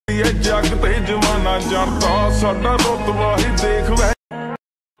है जग ते जमाना जानदा साडा रुतबा ही देख वै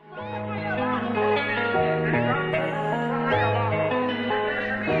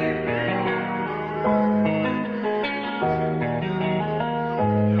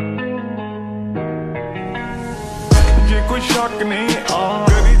कोई शक नहीं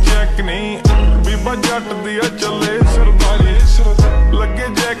करी चेक नहीं बीबा जट दिया चले सरदारी लगे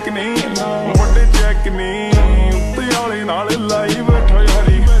जैक नहीं वड्डे चेक नहीं उत्ते आले नाल लाई बैठा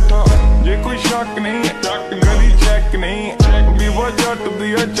यारी जे कोई शक नहीं गली चेक नहीं बीबा जट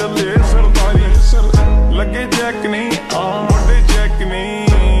दिया चले सरदारी लगे जैक नहीं वड्डे चेक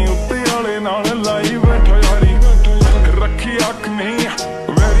नहीं उत्ते आले नाल लाई बैठा यारी रखी अख नहीं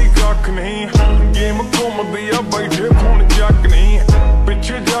वैरी कख नहीं गेम घूमदी आ बैठे फोन जग नहीं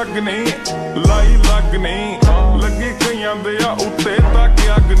पिछे जग नहीं लाई लग नहीं लगे कईयां दे आ उत्ते तक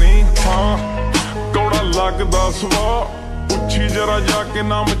अग नहीं हाँ कौड़ा लगदा सवा पुछी जरा जाके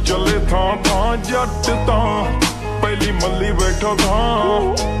नाम चले थां थां जट तां पहली मल्ली बैठो थां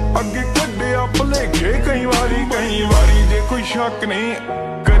अगे कड्डिया भलेखे कई वारी जे कोई शक नहीं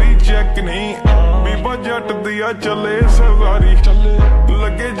करी चेक नहीं बीबा जट दिया चले सरदारी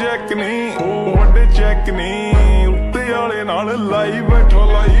लगे जैक नहीं वड्डे चेक नहीं उत्ते आले नाल लाई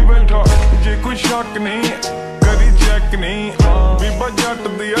बैठा जे कोई शक नहीं करी चेक नहीं बीबा जट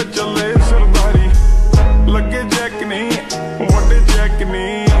दिया चले सरदारी लगे जैक नहीं वड्डे चेक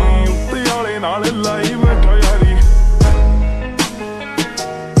नहीं उत्ते आले नाल लाई बैठा यारी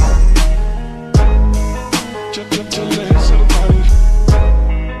चले सरदारी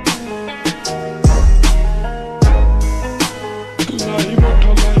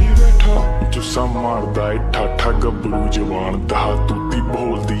जुस्सा मारदा है ठाठा गबरू जवान दा तूती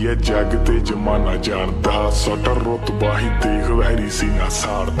बोलदी है जग ते जमाना जानदा साडा रुतबा ही देख वैरी सीना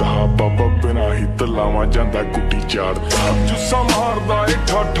साड़दा बाबा बिना ही तलावा जांदा गुड्डी चाड़दा जुस्सा मारदा है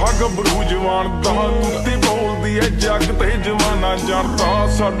ठाठा गबरू जवान दा तूती बोलदी है जग ते जमाना जानदा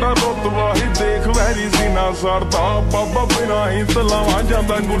साडा रुतबा ही देख वैरी सीना साड़दा बाबा बिना ही तलावा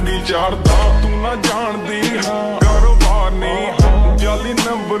जांदा गुड्डी चाड़दा तू ना जानदी कारोबार नहीं जाली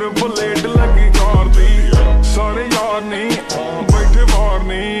नंबर प्लेट लगी कार दी सारे यार नहीं बैठे बाहर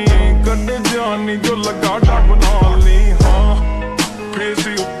नहीं कड्डे जान नहीं जो लगा डब नाल नहीं हाँ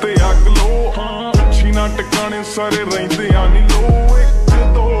फेसी उत्ते अग लो अच्छी ना टकाने सारे रहिंदे आनी लो एक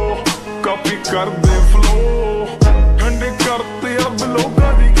दो कापी कर दे फ्लो ठंडे करते अब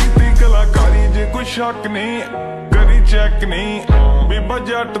लोगां दी कीती कलाकारी जे कोई शक नहीं करी चेक नहीं बीबा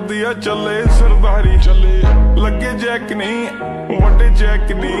जट दिया चले सरदारी लगे जैक नहीं वड्डे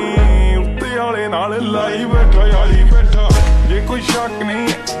चेक नहीं उत्ते आले नाल लाई बैठा यारी जे कोई शक नहीं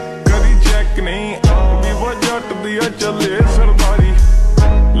करी चेक नहीं बीबा जट दिया चले सरदारी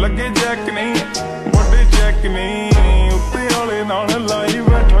लगे जैक नहीं वड्डे चेक नहीं उत्ते आले नाल लाई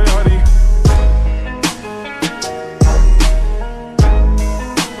बैठा यारी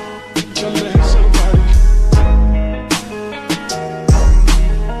चले सरदारी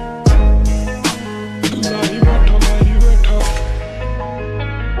लाई बैठा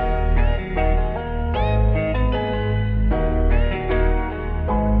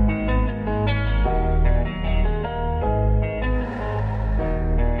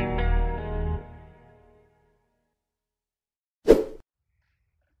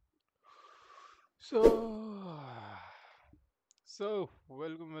So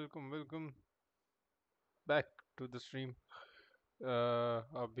welcome back to the stream.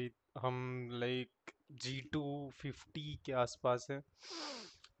 अभी हम लाइक G250 के आसपास हैं।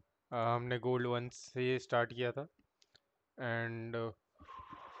 हमने गोल्ड 1 से स्टार्ट किया था and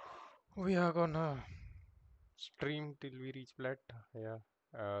we are gonna stream till we reach Plat. Yeah,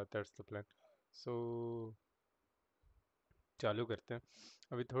 that's the plan. So चालू करते हैं।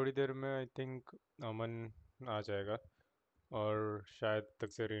 अभी थोड़ी देर में आई थिंक अमन आ जाएगा और शायद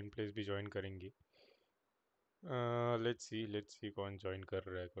तक से रेन प्लेस भी ज्वाइन करेंगी। लेट्स सी कौन ज्वाइन कर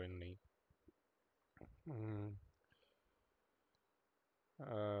रहा है कौन नहीं।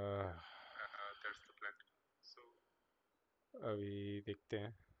 That's the plan. सो अभी देखते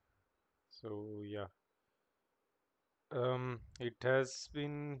हैं। सो या इट हैज़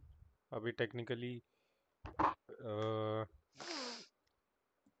बीन अभी टेक्निकली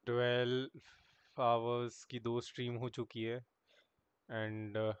 12 आवर्स की 2 स्ट्रीम हो चुकी है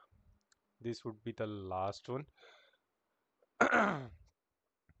and this would be the last one.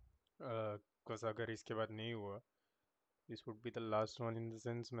 अगर इसके बाद नहीं हुआ this would be the last one in the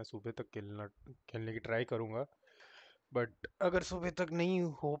sense मैं सुबह तक खेलने की ट्राई करूँगा, बट अगर सुबह तक नहीं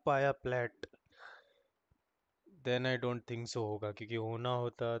हो पाया plate then I don't think so होगा, क्योंकि होना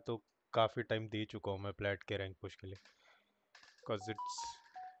होता तो काफ़ी टाइम दे चुका हूँ मैं प्लैट के रैंक पुश के लिए, because it's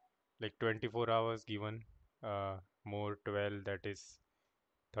like 24 hours given, more 12, that is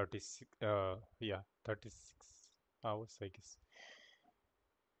 36, yeah, 36 hours, I guess.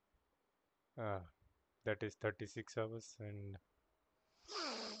 That is 36 hours, and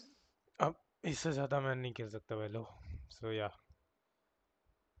अब इससे ज़्यादा मैं नहीं खेल सकता पहले. So yeah,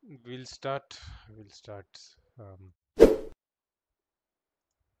 we'll start.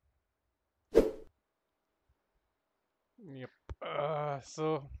 Yep.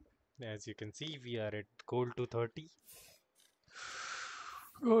 So as you can see, we are at goal 230.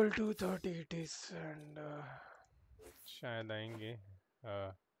 Goal 230 it is, and शायद आएंगे.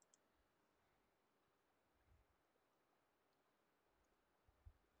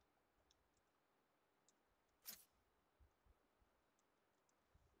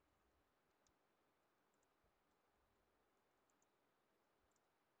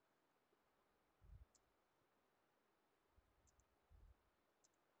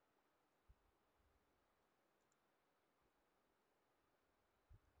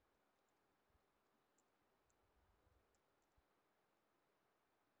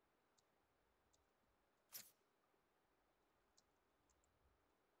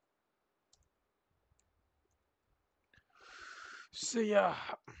 So yeah,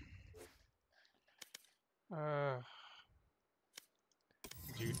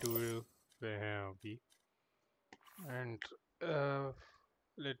 G2 पे हैं अभी, and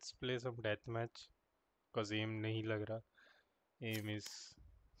let's play some deathmatch, cause aim नहीं लग रहा. Aim is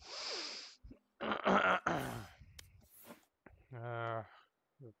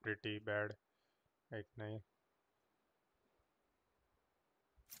pretty bad right now.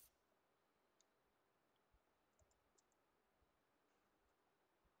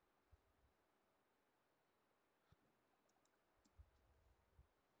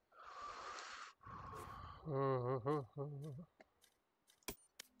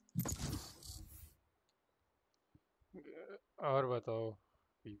 और बताओ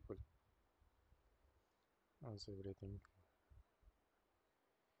people, how's everything?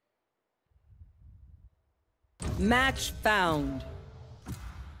 Match found.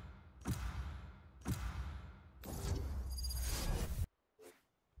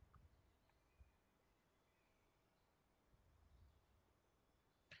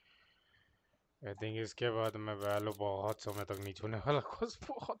 I think इसके बाद मैं वैल्यू बहुत समय तक नहीं छूने वाला, कुछ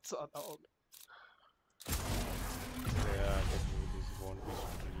बहुत ज़्यादा हो गया. Yeah, the movies won't be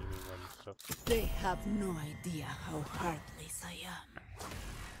streaming and stuff. They have no idea how heartless I am.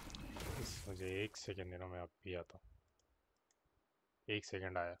 मुझे 1 सेकंड देना, मैं अब भी आता हूँ. 1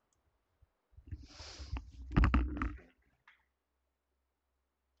 सेकंड आया.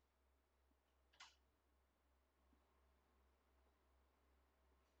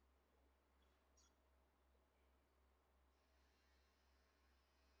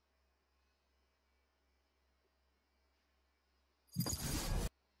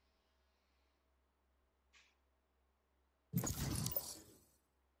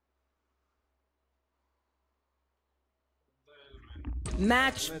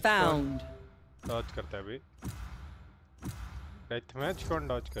 Match found. डॉज करता है भाई. डेथ मैच कौन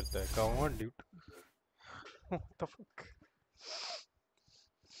डॉज करता है? Come on duet. What the fuck?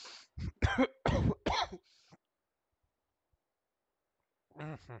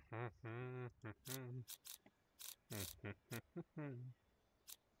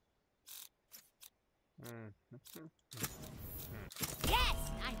 Yes,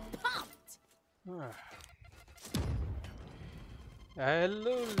 I'm pumped.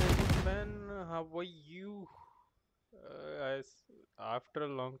 Hello, little man. How are you? After a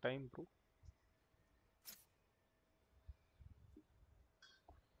long time, bro.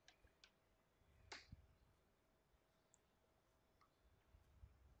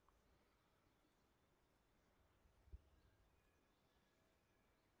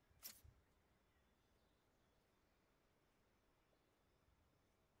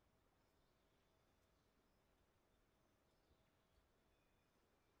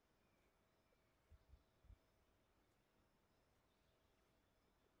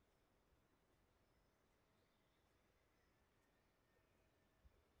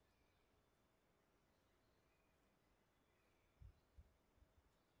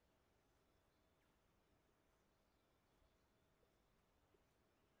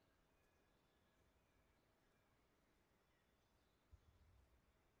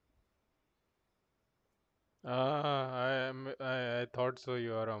 I thought so.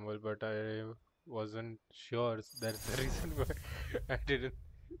 You are humble, but I wasn't sure. That's the reason why I didn't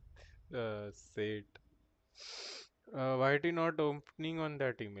say it. Why are you not opening on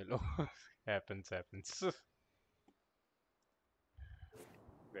that email? Oh, happens.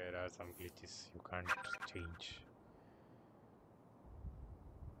 There are some glitches you can't change.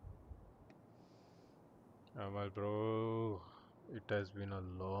 Amal bro, it has been a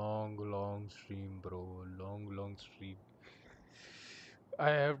long stream bro, long stream. I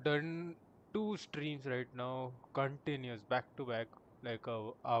have done 2 streams right now, continuous back to back, like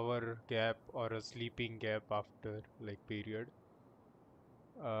a hour gap or a sleeping gap after like period.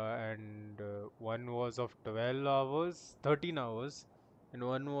 And one was of 12 hours, 13 hours, and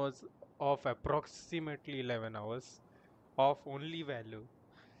one was of approximately 11 hours of only value,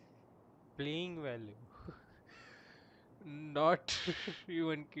 playing value. Not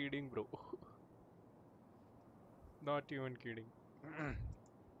even kidding, bro. Not even kidding.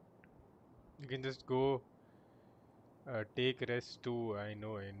 You can just go take rest too. I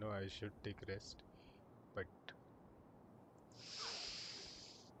know, I should take rest. But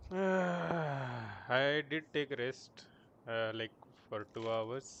I did take rest like for 2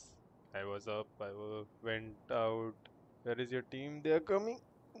 hours. I was up, went out. Where is your team? They are coming.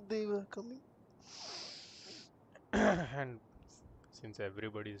 They were coming. And since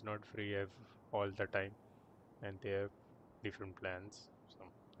everybody is not free all the time and they have different plans, so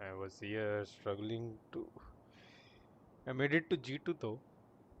I was here struggling to. I made it to G2 though,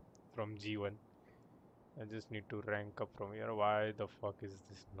 from G1. I just need to rank up from here. Why the fuck is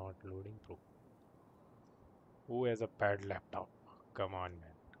this not loading, bro? Who has a bad laptop? Come on,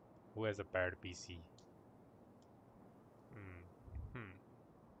 man. Who has a bad PC? Hmm. Hmm.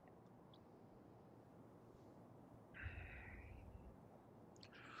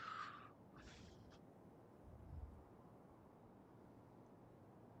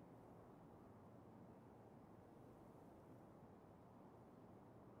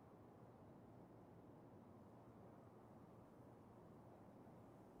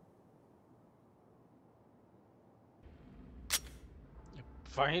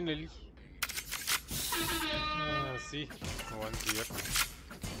 Finally. See, one's here.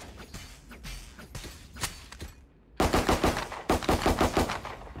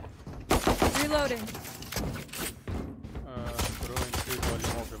 Reloading. Bro, increase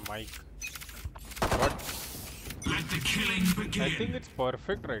volume of your mic. What? Let the killing begin. I think it's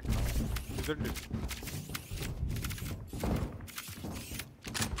perfect right now, isn't it?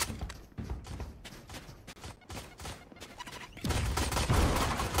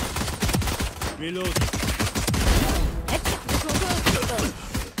 Reload.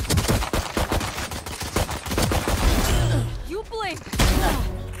 You blink.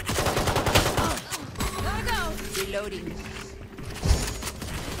 Gotta go. Reloading.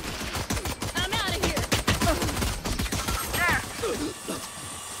 I'm out of here.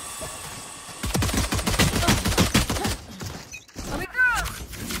 Let me go.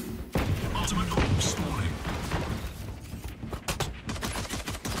 Ultimate orb stalling.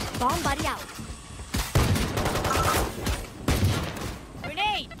 Bomb buddy out.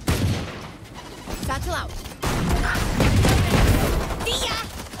 Grenade. Satchel out. See ya.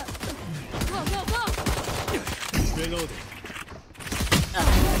 Go, go, go. Reloading.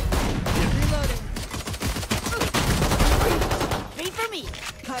 Reloading. Wait for me.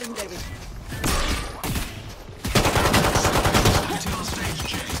 Cutting their vision. Until stage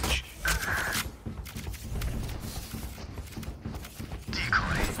change.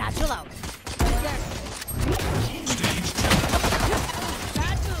 Decoy. Satchel out. Stage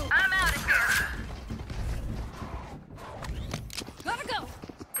Satchel. I'm out of here. Gotta go.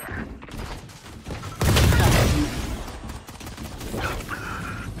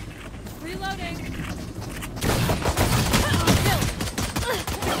 Reloading.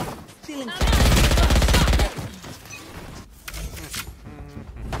 Stealing. I'm out of here.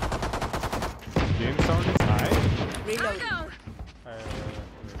 Game sound is high. Reloading.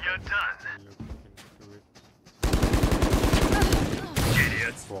 You're done.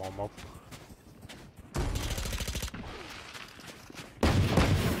 Idiots. Warm up.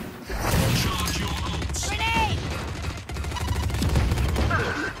 Charge your ults. Grenade.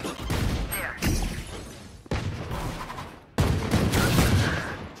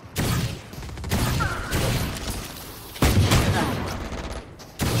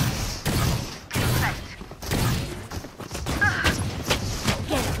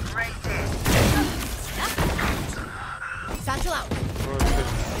 Satchel out. Bro,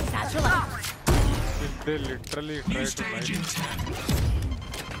 Satchel out. they literally try New to stage mine. in 10.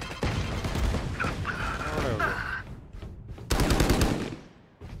 Whatever.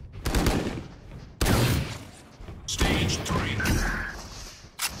 Stage 3.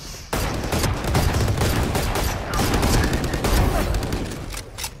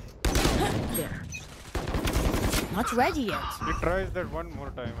 There. Not Not ready yet. He tries that one more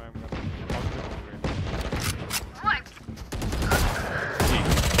time, I'm gonna knock him away.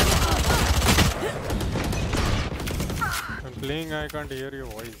 I'm playing, I can't hear your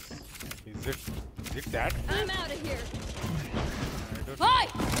voice. Is it that? I'm out of here. I don't Fight!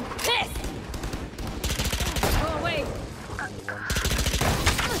 This! Go away.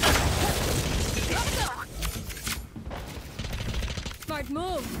 Smart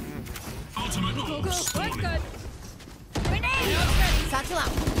move. Ultimate Go, orb go. spawning. We're good. Grenade! Satchel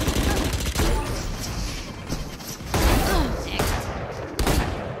out.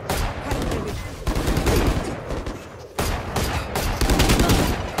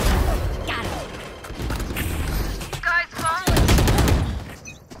 Got it.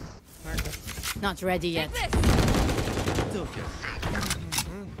 Not ready yet. Take this.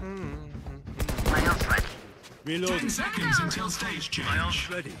 Reload. 10 seconds until stage change.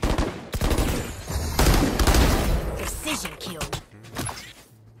 Ready. Precision kill.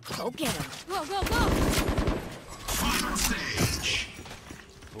 Go get him. Go, go, go. Final stage.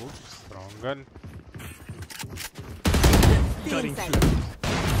 Oops, wrong gun. Cutting through.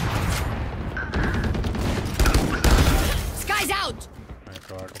 Sky's out. My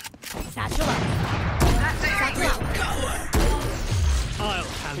god. Satchel out. Satchel out. I'll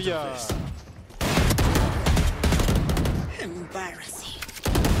handle Yeah. this. Embarrassing.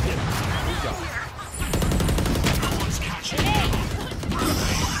 No one's catching up.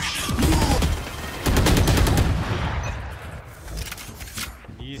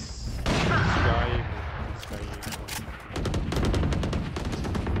 This guy.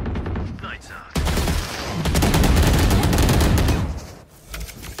 Lights out.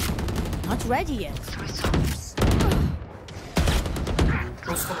 Not ready yet.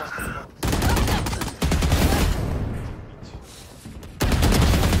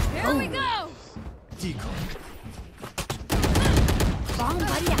 Here we go. Decoy. Bomb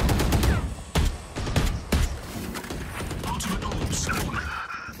buddy out. Ultimate orb spawning.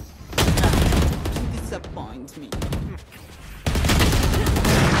 You disappoint me.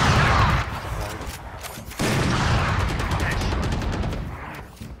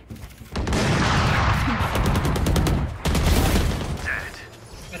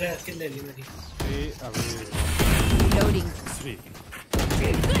 Stay away. Loading. Three.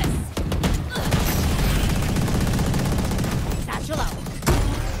 Take this. Satchel out.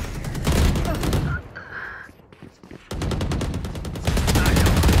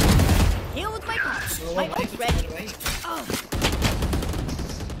 Heal with my pump. My ult's ready.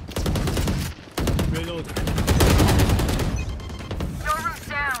 Reload.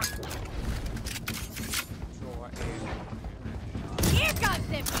 Here comes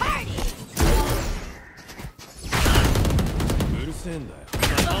the party.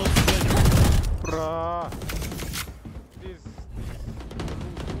 Bruh. This.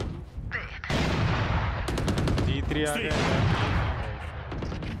 G3 आ गया है.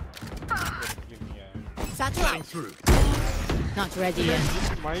 Satchel out. Through. Not ready yet.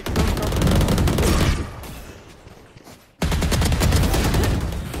 Mic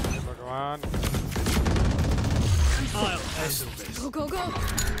भगवान. I'll handle this. Go, go, go.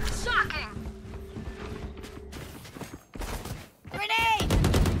 Shocking. Grenade.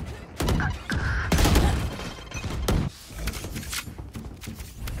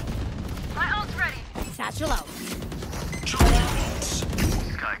 My ult's ready. Satchel out.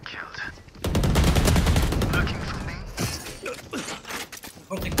 Guy killed. Looking for me?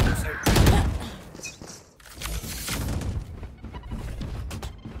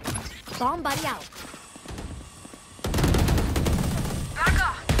 Bomb buddy out. Back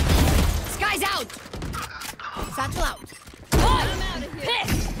off. Sky's out. Satchel out. I'm out of here.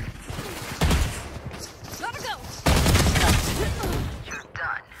 Gotta go. You're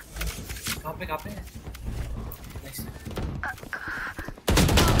done.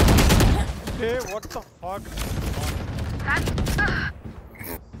 Hey, what the fuck?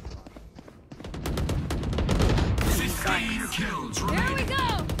 15 kills Here remaining. we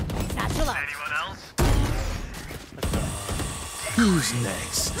go. Satchel out. Anyone else? Who's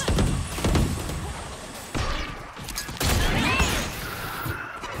next?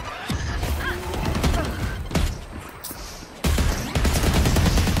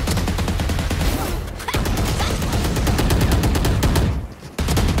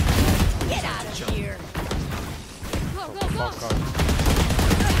 Get out of here. Go, go, go. Fuck off.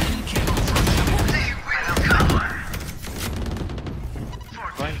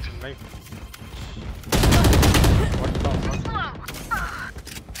 Blind knife. What the fuck?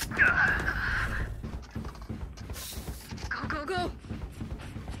 Go, go, go.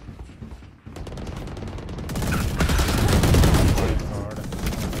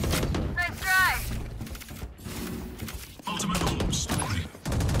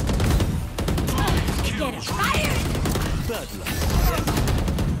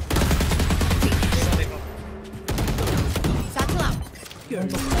 I'm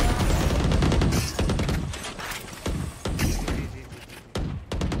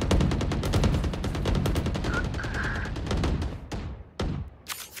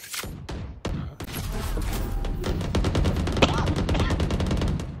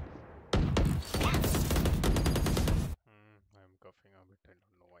coughing a bit. I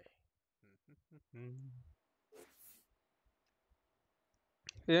don't know why.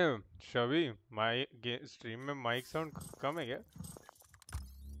 Yeah, Shavi, my stream में mic sound कम है क्या?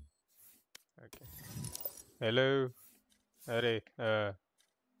 Okay. Hello. अरे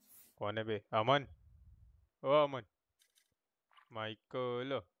कौन है बे? अमन. ओ अमन.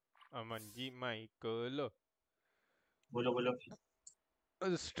 Michael. Aman ji Michael. बोलो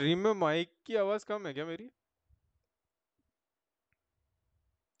बोलो। Stream में mic की आवाज कम है क्या मेरी?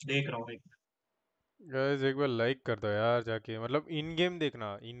 देख रहा हूँ। गाइस एक बार लाइक कर दो यार जाके, मतलब इन गेम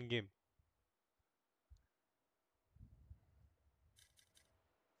देखना, इन गेम.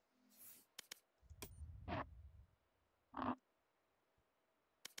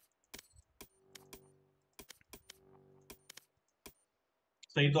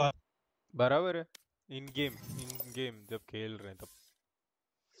 सही तो बराबर है. इन गेम जब खेल रहे हैं तब.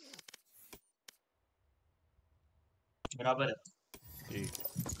 बराबर है। ठीक है.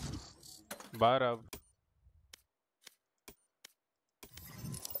 बाहर अब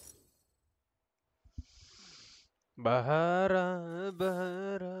बहारा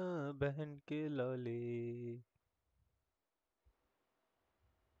बहारा बहन के लौले.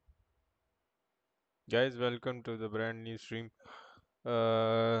 Guys, welcome to the brand new stream.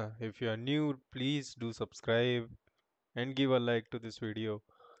 If you are new, please do subscribe and give a like to this video.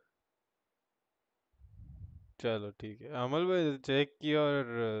 चलो ठीक है. अमल भाई check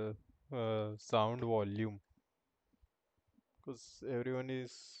your sound volume because everyone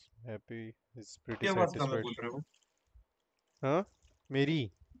is happy, is pretty क्या आवाज कम है satisfied. बोल रहे हो? हाँ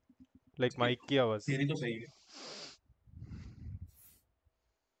मेरी like mic की आवाज. तेरी तो सही है।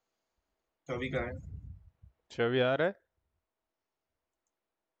 कभी का है छवि आ रहा है.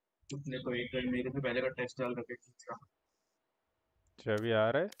 तुमने तो एक मेरे से पहले का टेस्ट डाल रखे इसका। छवि आ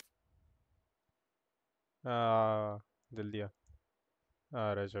रहा है. जल्दी आ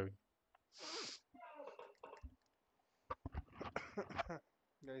रहा है छवि.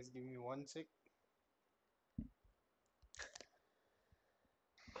 Guys, give me 1 sec.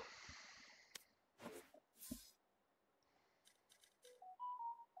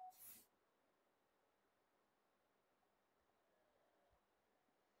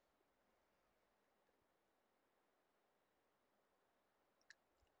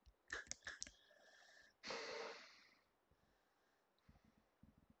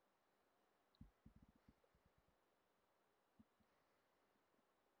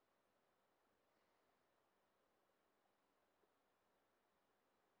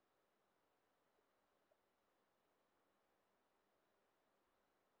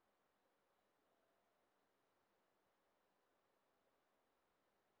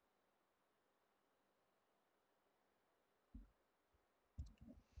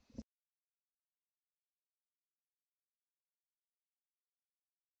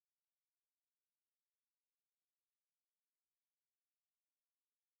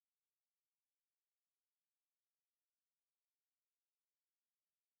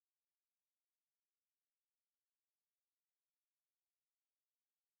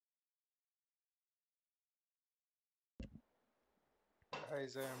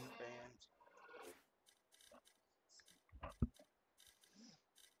 Guys, I am tense.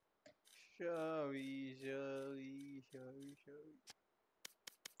 Shavi.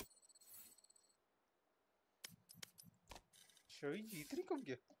 शावी जीत रही कब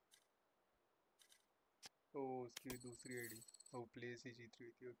गया? ओ उसकी दूसरी आईडी. ओ प्ले से जीत रही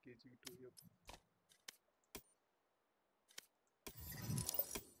थी. ओके जीत हुई अब.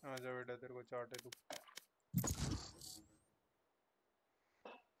 आजा बेटा तेरे को चाट है. तू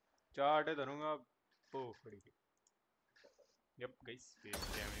चाट है धरूंगा अब. ओ खड़ी गई. Yup guys face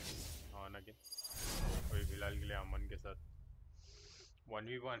on again. कोई फिलहाल के लिए अमन के साथ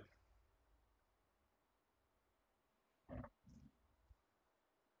 1v1.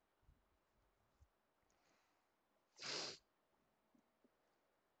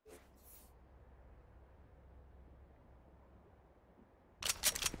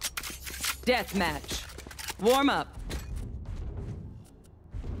 Death match. Warm up.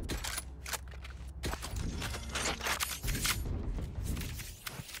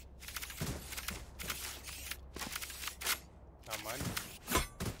 अमन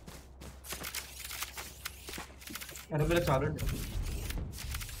अरे मेरा चालू है।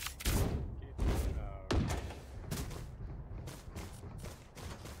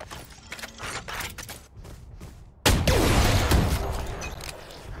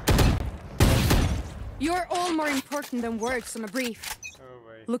 You're all more important than words on a brief. Oh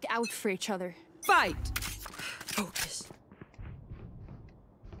भाई. Look out for each other. Fight! Focus.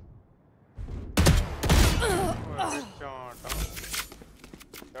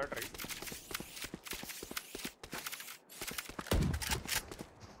 That right.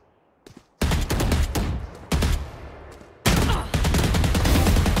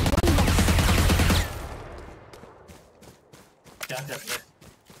 क्या कर रहा है?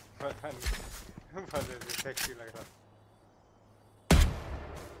 पता नहीं. बस ऐसे sexy लग रहा.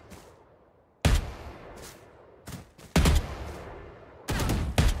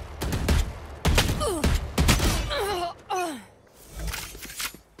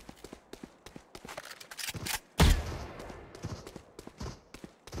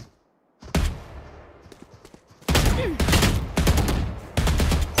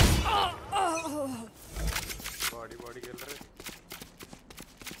 बॉडी खेल रहे.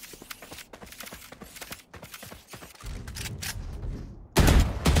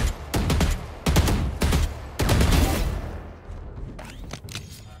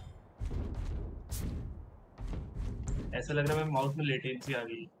 ऐसा लग रहा है मैं माउस में लेटेंसी आ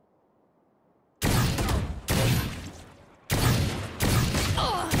गई.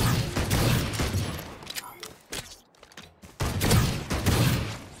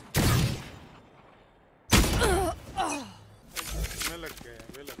 लग गया है,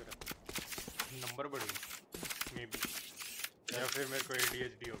 वे लग रहा है. नंबर बढ़ गई मे बी, या फिर मेरे को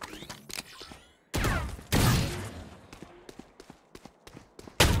ADHD हो गई.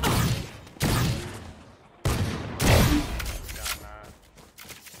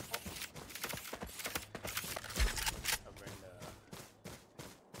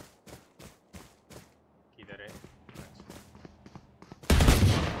 किधर है?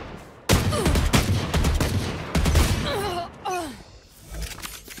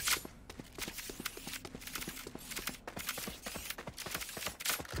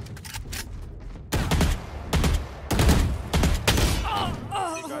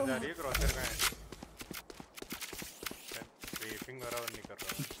 जा रही है क्रॉसर का है. ब्रीफिंग बराबर नहीं कर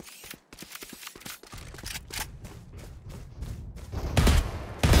रहा.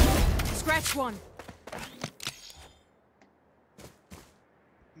 Scratch one.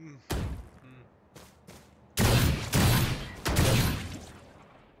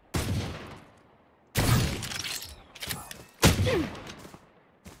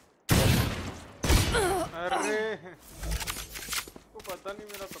 अरे तो पता नहीं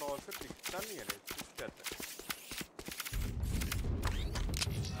मेरा क्रॉसर दिखता नहीं है रे. क्या है?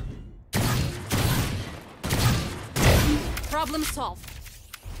 Problem solved.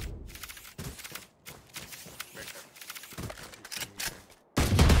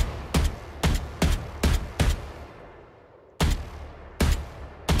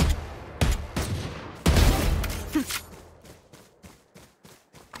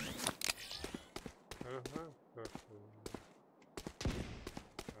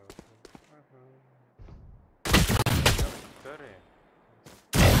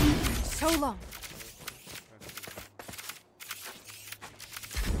 So long.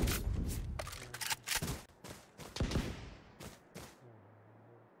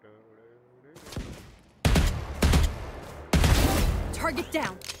 Target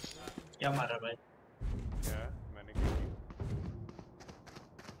down. क्या मारा भाई? क्या मैंने क्या किया?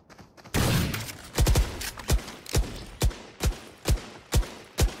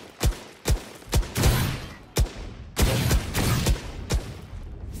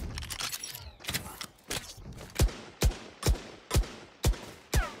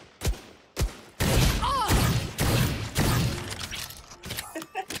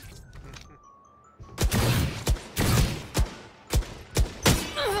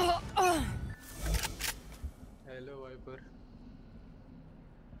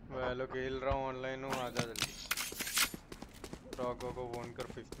 हेलो खेल रहा हूँ, ऑनलाइन हूँ, आजा जल्दी. रॉको को फोन कर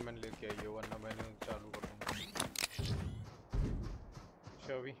 5th मैन लेके आइए वरना मैंने चालू कर दूँगा.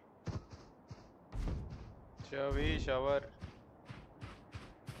 शवी शवी शावर.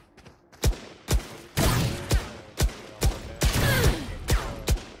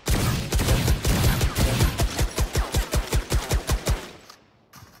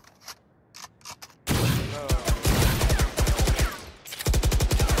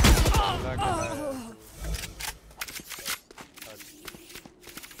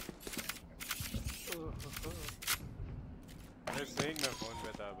 मैं फोन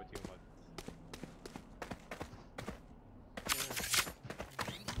पे था बची मत.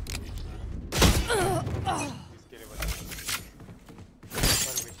 इसके लिए बता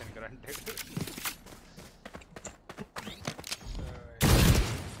परमिशन ग्रांटेड.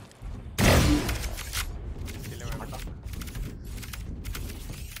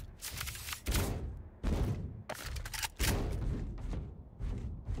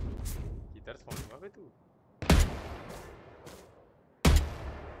 सेंटर सोनूंगा बे तू।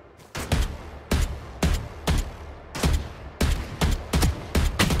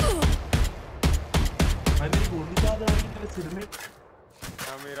 भाई मेरी गोली क्या आ रही है तेरे सिर में?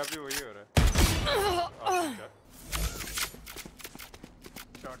 हाँ मेरा भी वही हो रहा है।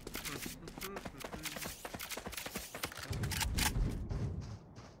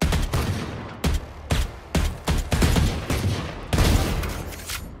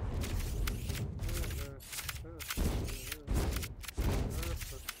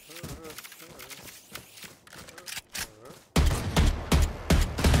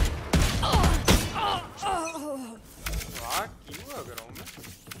 वाह क्यों अगर हूँ मैं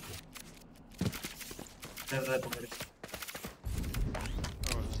डर रहा है तू मेरे से।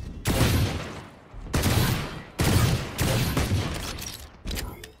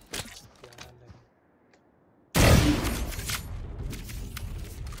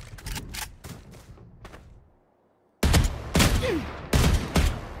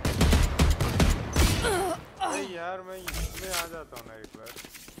 अरे यार मैं इसमें आ जाता हूँ ना एक बार।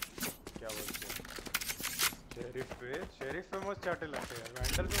 क्या बोलते हैं शेरिफ पे मस्त चाटे लगते हैं।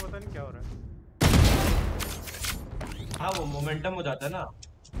 वैंडल पे पता नहीं क्या हो रहा है। हाँ वो मोमेंटम हो जाता है ना।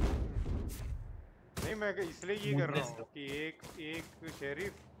 नहीं मैं इसलिए ये कर रहा Smoothness हूँ कि एक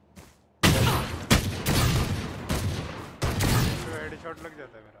शेरिफ तो हेडशॉट लग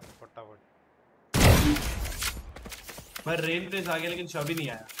जाता है मेरा फटाफट। भाई रेन रेस आ गया लेकिन शॉबी नहीं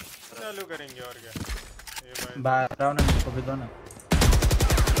आया। चालू करेंगे और क्या। ये भाई बाहर आओ ना, मेरे को भी दो ना।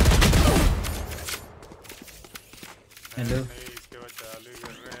 हेलो नहीं इसके बाद चालू ही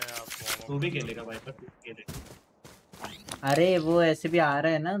कर रहे हैं आप। तू भी खेलेगा भाई पर तू खेलेगा। अरे वो ऐसे भी आ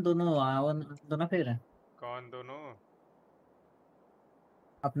रहा है ना दोनों, वो दोनों फिर कौन दोनों?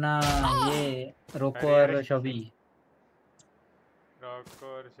 अपना ये रोको अरे अरे और शोभी। रॉक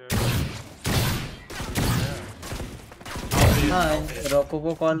और हाँ रोको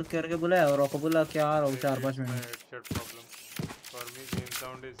को कॉल करके बुलाया और रोको बोला क्या आ रहा हूँ 4-5 minute. headshot problem. For me game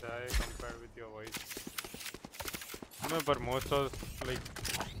sound is high compared with your voice. मैं पर मोस्ट ऑफ लाइक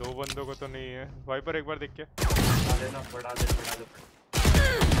दो बंदों को तो नहीं है। वाइपर एक बार देख के बढ़ा देना बढ़ा दे।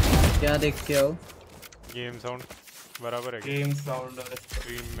 क्या देख के आओ? गेम साउंड बराबर है गेम साउंड और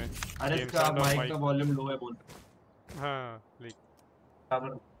स्ट्रीम में। अरे गेम इसका साउंड और माइक का वॉल्यूम लो है बोल। हाँ लाइक बराबर।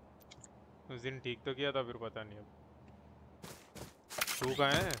 उस दिन ठीक तो किया था फिर पता नहीं अब। तू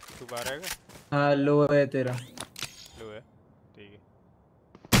कहाँ है? तू बाहर आएगा? हाँ लो है तेरा। लो है ठीक है।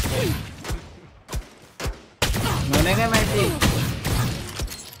 मैंने क्या मैच दी?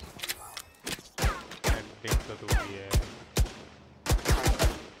 देख तो तू भी है।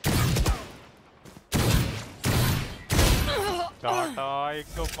 टाटा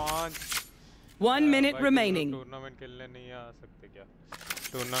 105। 1 minute भाई remaining. टूर्नामेंट खेलने नहीं आ सकते क्या?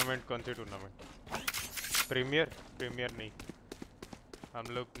 टूर्नामेंट कौन सी टूर्नामेंट? प्रीमियर नहीं। हम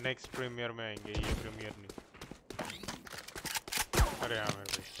लोग नेक्स्ट प्रीमियर में आएंगे, ये प्रीमियर नहीं। अरे हाँ मेरे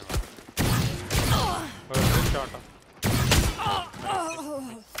को टाटा।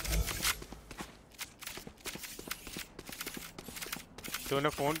 तूने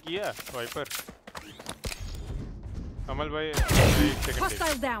फोन किया वाइपर? अमल भाई एक सेकंड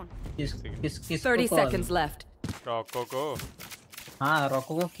Hostile down. किस 30 seconds left. रॉको को। हाँ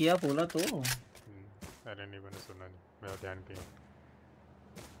रोको को किया बोला तो। अरे नहीं मैंने सुना नहीं, मेरा ध्यान कहीं।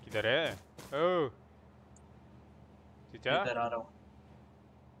 किधर है? ओ चीचा इधर आ रहा हूँ।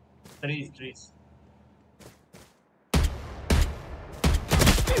 Trees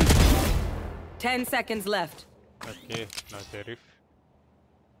 10 seconds left. ओके ना sheriff.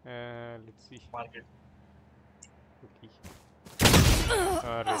 Let's see market. Okay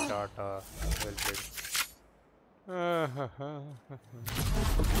अरे टाटा वेल प्लेड।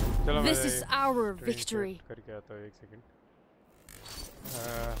 चलो मैं This is our screen victory. share करके आता हूँ एक सेकंड।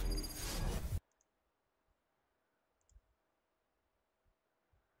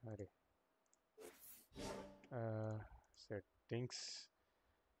 अरे सेटिंग्स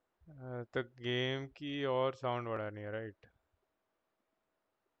तो गेम की और साउंड बढ़ानी है राइट?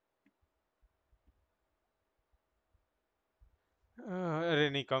 अरे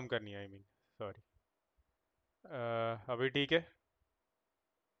नहीं कम करनी है आई मीन सॉरी। अभी ठीक है?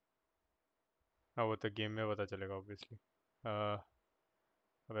 हाँ वो तो गेम में पता चलेगा ऑब्वियसली।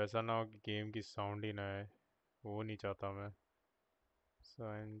 अब ऐसा ना हो कि गेम की साउंड ही ना है, वो नहीं चाहता मैं।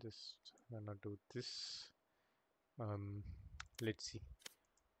 सो I am just gonna do this. Let's see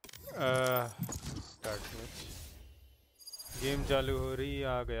start match. Game चालू हो रही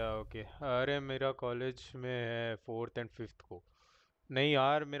आ गया ओके। अरे मेरा कॉलेज में है 4th and 5th को। नहीं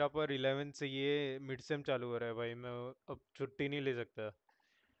यार मेरा पर 11 से ये मिड सेम चालू हो रहा है भाई, मैं अब छुट्टी नहीं ले सकता।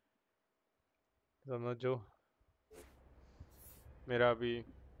 समझो मेरा अभी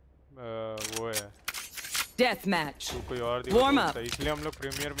वो है Death match. तो कोई और दिवस Warm होता up. है, इसलिए हम लोग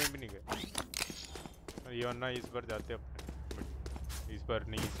प्रीमियर में भी नहीं गए। ये वरना इस बार जाते अपने, बट इस बार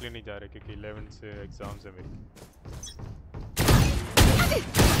नहीं, इसलिए नहीं जा रहे क्योंकि 11 से एग्जाम्स है मेरी।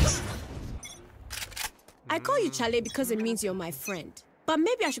 I call you Chale because it means you're my friend. But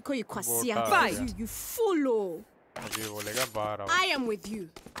maybe I should call you Kwasia Fight. because you follow. अभी बोलेगा बाहर आओ। I am with you.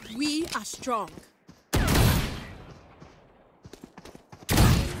 We are strong.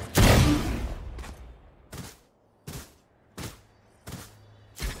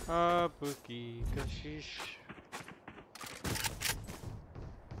 आपकी कशिश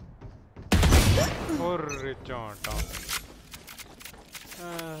और चाटा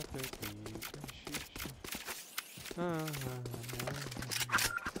आपकी कशिश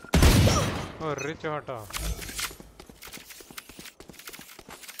और चाटा।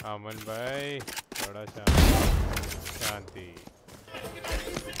 अमन भाई थोड़ा शांति।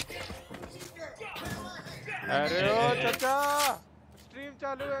 अरे ओ चाचा स्ट्रीम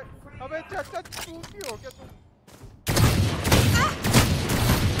चालू है। अबे चाचा तू भी हो क्या तुम?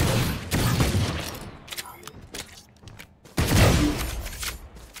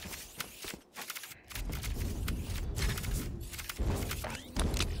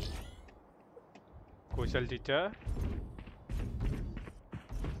 कुशल चीचा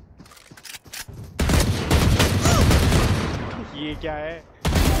ये क्या है?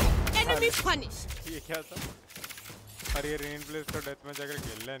 Enemy punished. ये क्या था? अरे ये रेन प्लेस तो डेथ मैच अगर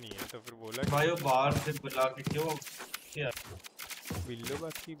खेलना नहीं है तो फिर बोला भाई वो बाहर से बुला के क्यों क्या बिल्लो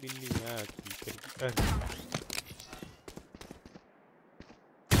बाकी बिल्ली है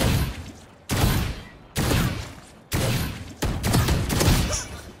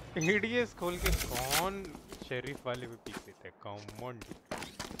एडीएस खोल के कौन शेरिफ वाले पे पीक देता है? कॉमन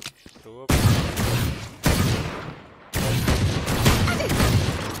तो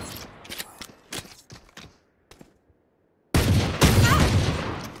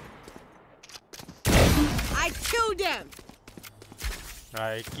I killed them.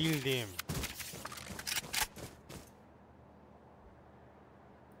 I killed him.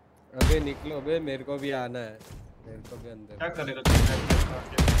 अबे निकलो अबे, मेरे को भी आना है, मेरे को भी अंदर। क्या करेगा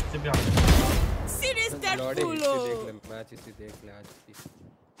Serious dead लौड़े fool. हिस्ट्री देख ले, मैच हिस्ट्री देख ले आज की।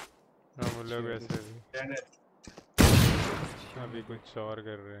 हम लोग ऐसे भी अभी कुछ और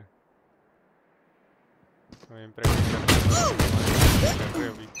कर रहे हैं, इम्प्रेस कर रहे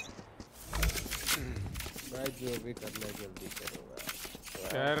अभी। भाई जो भी करना है जल्दी करो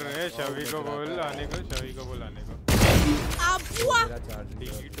कर रहे। शवी को बोल आने को, शवी को बोल आने को। मेरा चार्ज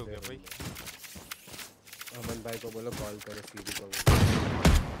डिलीट हो गया भाई। अमन भाई को बोलो कॉल करे, सीधी को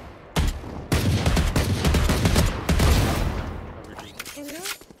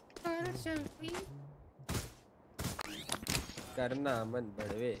करना अमन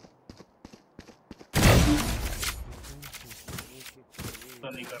बड़वे।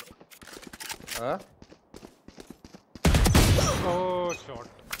 नहीं कर हाँ ओह शॉट।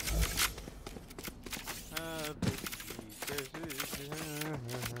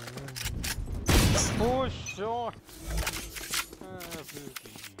 Oh shot.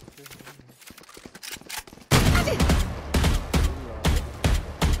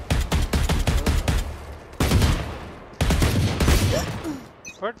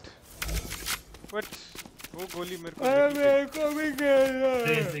 What? वो गोली मेरे को भी खेलना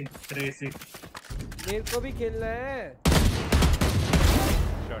है। ट्रेसिंग मेरे को भी खेलना है।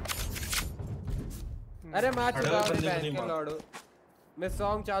 शॉट। अरे मैच उड़ा दे बहन के लौड़ो। मैं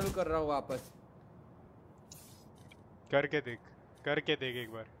सॉन्ग चालू कर रहा हूँ वापस। करके देख एक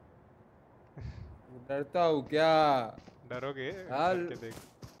बार। डरता हूँ क्या? डरोगे? हाँ, करके देख।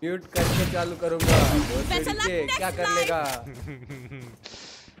 म्यूट करके चालू करूँगा। क्या कर लेगा?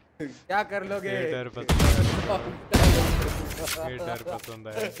 क्या कर लोगे? ये डर पसंद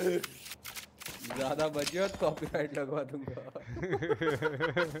है। ज्यादा बजियो तो कॉपीराइट लगवा दूंगा।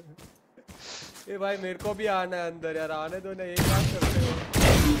 ए भाई मेरे को भी आना है अंदर यार, आने दो ना। एक बात कर रहे हो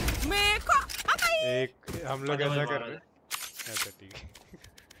मेरे को एक हम लोग ऐसा कर रहे हैं। अच्छा ठीक है।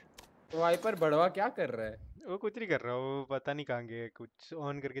 वाइपर बढ़वा क्या कर रहा है? वो कुछ नहीं कर रहा, वो पता नहीं कहाँ गया, कुछ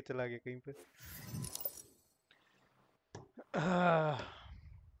ऑन करके चला गया कहीं पे।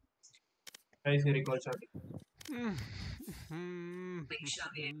 ऐसे रिकॉल शॉट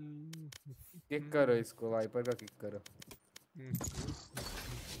किक करो इसको, वाइपर का किक करो।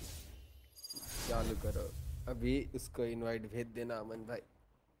 चालू करो अभी, उसको इनवाइट भेज देना अमन भाई।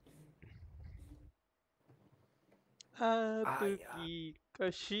 आपकी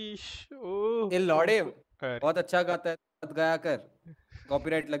कशिश। ओह ये लौड़े बहुत अच्छा गाता है, मत गाया कर,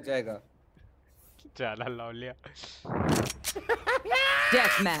 कॉपीराइट लग जाएगा। चला लाओ लिया।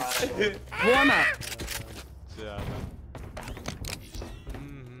 Deathmatch. Warm up. चला।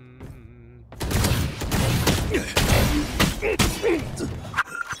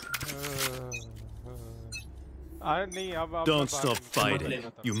 नहीं अब Don't stop fighting.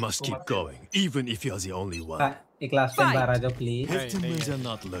 You must keep going, even if you're the only one. एक लास्ट टाइम बाहर आ जाओ please. If the winds are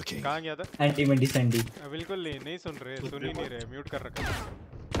not looking. कहाँ गया था? Anti vanity sandy. बिल्कुल नहीं सुन रहे, सुन ही नहीं रहे, म्यूट कर रखा है।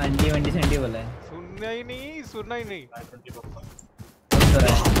 एंटी वेंटी सेंडी बोला है। सुनना ही नहीं।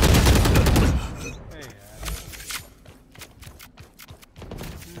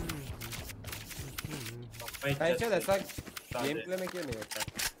 ऐसा ऐसा गेम प्ले में क्यों नहीं होता?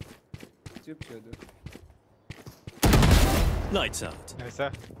 चुप छोड़ दो। Lights out. ऐसा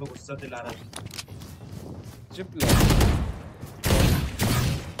वो गुस्सा दिला रहा है। चुप लो।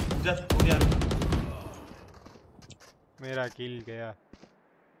 जस्ट हो गया। मेरा किल गया।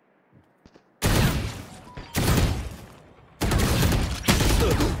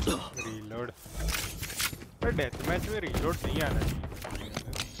 रीलोड। पर डेथ मैच में रीलोड नहीं आना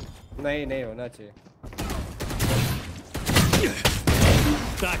चाहिए। नहीं होना चाहिए।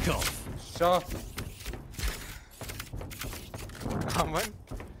 Back off. Shot. अमन।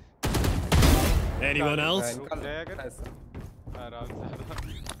 Anyone else? आराम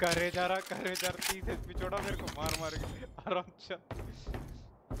से करे जा रहा 30 एचपी छोड़ा मेरे को मार के आराम से।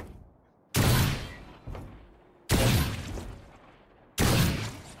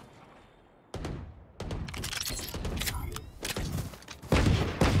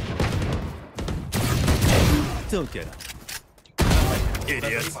 Don't get up.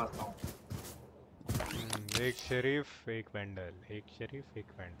 Idiots. एक शरीफ एक वैंडल, एक शरीफ एक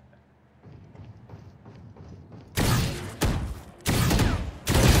वैंडल।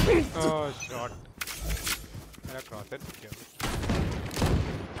 ओह शॉट। मेरा क्रॉसर क्यों?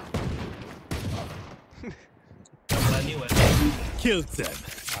 Killed them.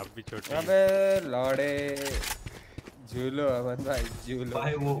 आप भी छोटे। अबे लौड़े झूलो अमन भाई झूलो।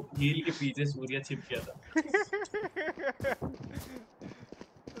 भाई वो हील के पीछे सूर्य छिप गया था।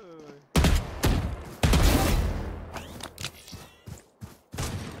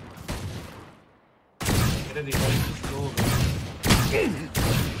 मेरे रिकॉर्ड स्लो हो गया।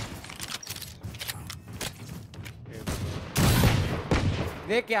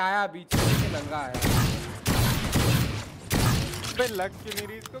 देख के आया बीच में के नंगा आया। बे लग क्यों नहीं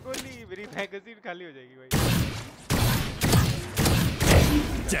रही इसको गोली? मेरी मैगजीन खाली हो जाएगी भाई।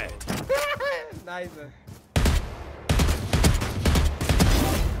 Dead. नाइस।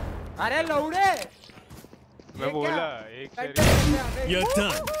 अरे लौड़े। मैं बोला एक शरीफ। You're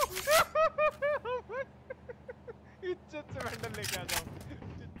done. इज्जत से वैंडल लेके आ जाओ।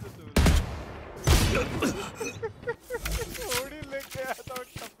 थोड़ी लेके आता हूँ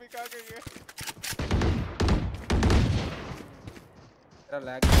टप्पी कहाँ गई है?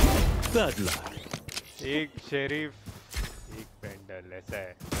 Bad luck. एक शरीफ एक वैंडल ऐसा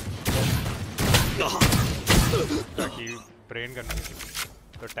है। ताकि ब्रेन करना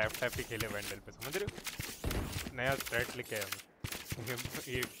तो टैप ही खेले वैंडल पे, समझ रहे हो? नया स्ट्रैट लेके आया मैं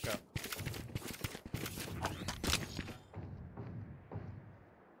एक का।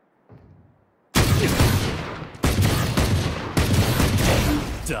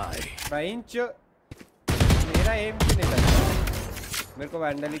 Die. बेंच मेरा एम क्यों नहीं लगता? मेरे को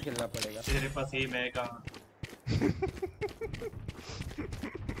वैंडल ही खेलना पड़ेगा। तेरे पास एम है कहाँ?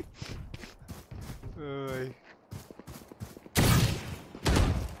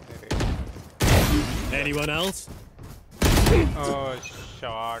 Anyone else? Oh,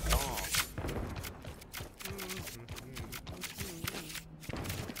 shot on.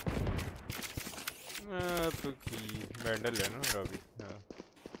 Vandal है ना मेरा अभी।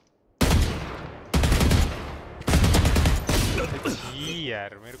 जी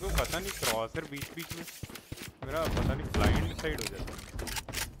यार मेरे को पता नहीं क्रॉसर बीच में मेरा पता नहीं ब्लाइंड साइड हो जाता।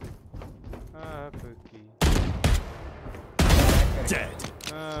 Dead.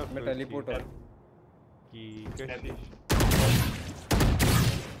 मैं टेलीपोर्ट हो की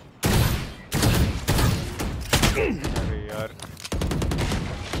अरे यार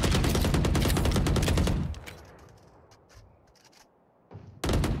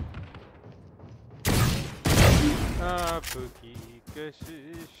आपकी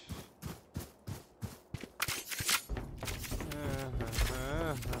कशिश।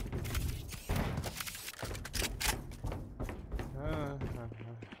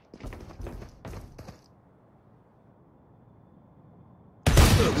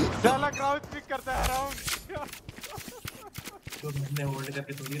 साला क्राउच पिक करता है अराउंड। तो मैंने होल्ड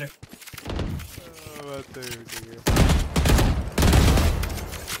करके थोड़ी रख। बात तो ठीक है।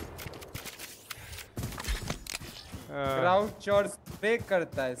 क्राउच शॉट स्प्रे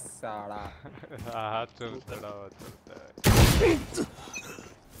करता है साला। हाथ से उछला हुआ चलता है।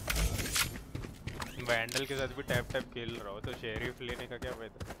 वैंडल के साथ भी टैप टैप खेल रहा हो तो शेरिफ लेने का क्या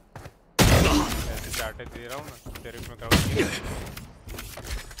फायदा? ऐसे चाटे दे रहा हूँ ना, शेरिफ में क्राउच नहीं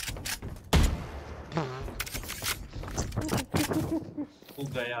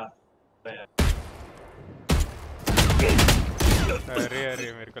गया। अरे अरे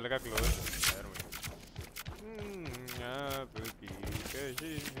मेरे को लगा क्लोज यार।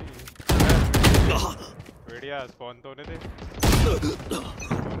 बढ़िया स्पॉन तो होने दे।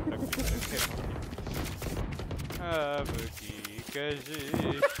 अब की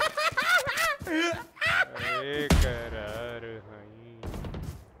कशिश करार हई।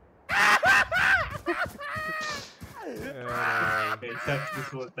 ऐसा कुछ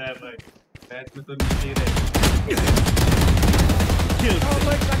होता है भाई, मैच में तो नीचे ही रहे। Oh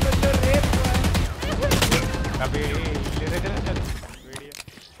my God, मुझे रेप हुआ है। अबे ले चल बढ़िया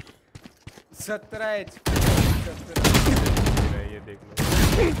 17 एच। ये देख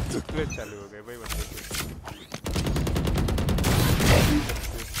लो चालू हो गए भाई बंदे के।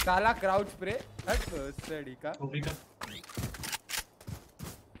 काला क्राउच स्प्रे हट सड़ी का।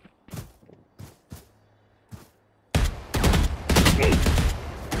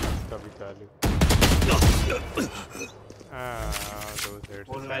 कभी चालू दो सेट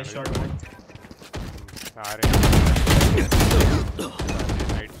और नाइस शॉट आ रहे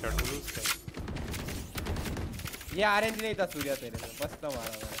नाइट शॉट लूज कर। ये ऑरेंज नहीं था सूर्या तेरे में, बस तो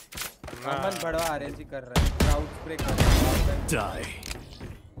मारा मैंने। अमन बड़वा ऑरेंज ही कर रहा है, क्राउड स्प्रे कर रहा है। Die.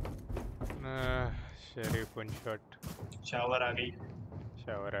 Sheriff one shot. Shower आ गई।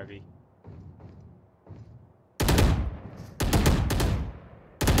 शावर आ गई।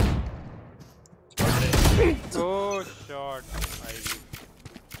 Oh shot आई गई।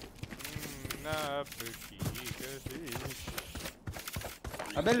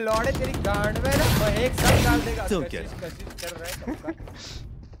 अबे लौड़े तेरी गांड में ना एक साथ डाल देगा। तो कशिश कर रहा है सबका।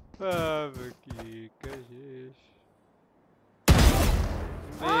 अब की कशिश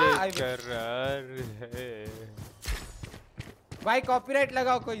बेकरार है। भाई कॉपीराइट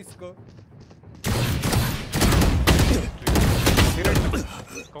लगाओ कोई इसको।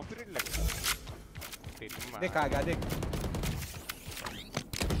 कॉपीराइट लगा। देख आ गया देख।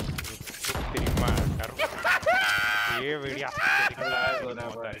 तेरी माँ कर। ये बढ़िया।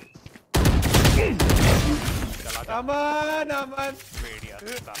 अमन अमन। बढ़िया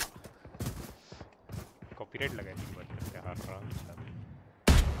साला। कॉपीराइट लगा नहीं बात करते हाँ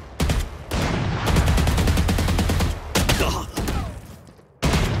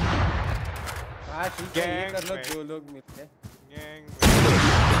हाँ ठीक है ये कर लो दो लोग मिलके। गैंग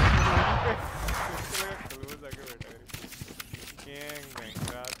क्लोज आके बैठा है। गैंग में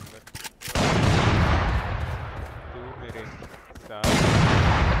रात भर तू मेरे साथ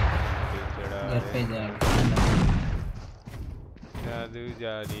चढ़ा घर पे जा जादू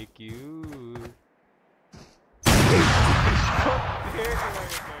जाने क्यों। देख लो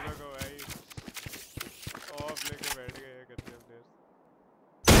ये दोनों को भाई ऑफ लेके बैठ गए करते प्लेयर।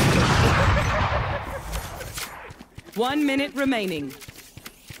 1 minute remaining.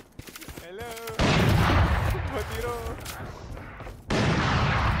 हेलो भतीरो।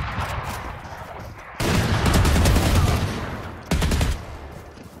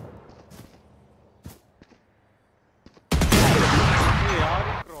 यार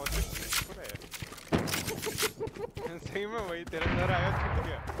क्रॉस सही में वही तेरे अंदर आया छूट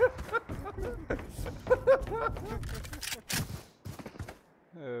गया।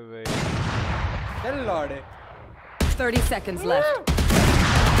 भाई चल लौड़े। 30 seconds left.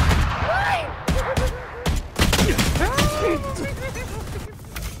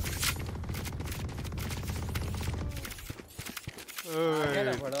 आगे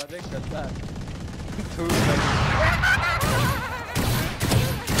ना बढ़ा देख करता।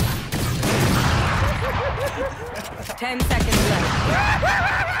 10 seconds left.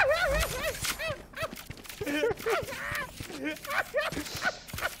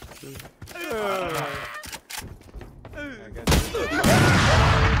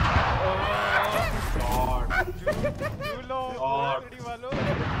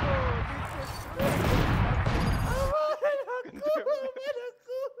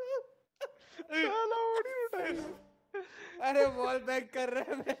 अरे बॉल बैक कर रहे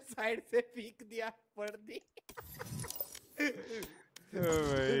हैं, मैं साइड से पीक दिया पड़ दी।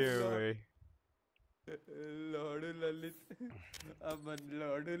 भाई लॉर्ड ललित अमन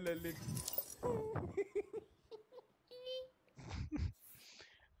लॉर्ड ललित।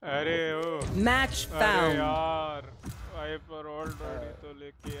 अरे ओ मैच अरे फाउंड यार वाइपर ऑलरेडी तो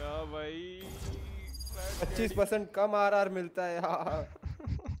लेके आ भाई। 25% कम आरआर मिलता है यार।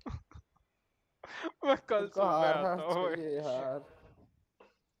 मैं कल तुमको सुबह आरआर आता हूँ चाहिए यार।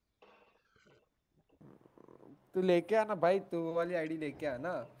 तू लेके आना भाई, तू वो वाली आईडी लेके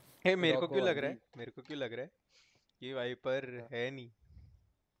आना। हे मेरे को रॉको क्यों लग रहा वाली। है, मेरे को क्यों लग रहा है कि वाइपर है नहीं।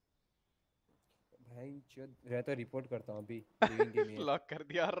 भाई चुद रह तो रिपोर्ट करता हूँ अभी। लिविंग के लिए लॉक कर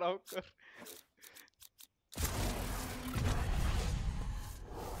दिया राउटर।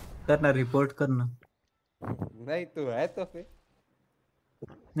 करना रिपोर्ट करना। नहीं तू है तो फिर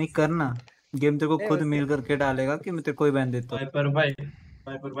नहीं करना, गेम तेरे को नहीं खुद उसके मेल करके डालेगा कि मैं तेरे को ही बैन देता हूँ।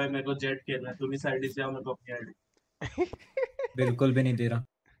 वाइपर भाई मेरे को जेट खेलना है, तुम इस आईडी से आओ, मेरे को अपनी आईडी। बिल्कुल भी नहीं दे रहा।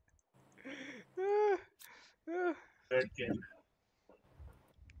 जेट खेलना है।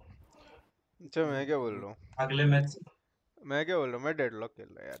 अच्छा मैं क्या बोल रहा हूँ, अगले मैच मैं क्या बोल रहा हूँ, मैं डेडलॉक खेल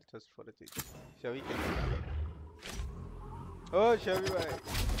रहा है यार, जस्ट फॉर अ चीज। शवि खेल रहा है। ओ शवि भाई,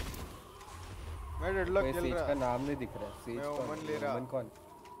 मैं डेडलॉक कोई खेल सेज रहा। का नाम नहीं दिख रहा है। सेज मैं कौन? ओमन ले रहा। ओमन कौन?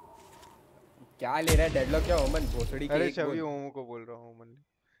 क्या ले रहा है? डेडलॉक क्या ओमन? भोसड़ी के अरे एक शवि बोल। ओमो को बोल रहा हूँ, ओमन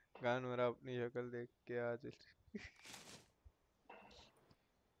गान मेरा अपनी शक्ल देख के आज।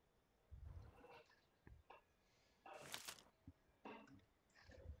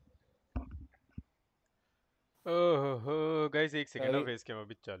 ओहो गाइस एक सेकंड शवि ऑफ फेस के मैं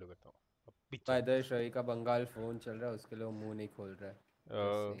अभी चालू करता हूँ। अभी बाय द वे शवि का बंगाल फोन चल रहा है, उसके लिए वो मुंह नहीं खोल रहा है।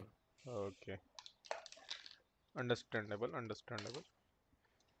 जैसे ओके अंडरस्टैंडेबल अंडरस्टैंडेबल।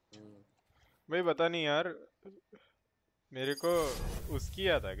 भाई पता नहीं यार, मेरे को उसकी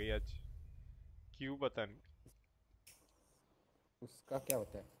याद आ गई आज, क्यों पता नहीं। उसका क्या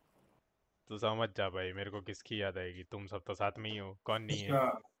होता है? तू समझ जा भाई, मेरे को किसकी याद आएगी, तुम सब तो साथ में ही हो, कौन नहीं है।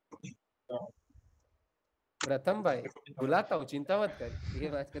 प्रथम भाई बुलाता हूँ, चिंता मत कर। ये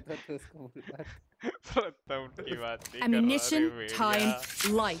मैच के तो उसको बुलाता। प्रथम की बात नहीं कर रहा Ammunition, रे time,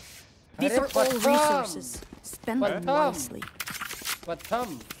 भेड़िया। life. These अरे are all प्रथम! resources. Spend them प्रथम! wisely. प्रथम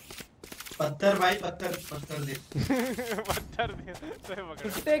पत्थर भाई, पत्थर पत्थर दे। पत्थर दे से पकड़।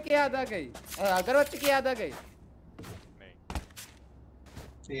 कुत्ते की याद आ गई, अगरबत्ती की याद आ गई, नहीं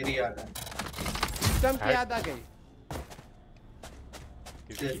तेरी याद है। सिस्टम की याद आ गई।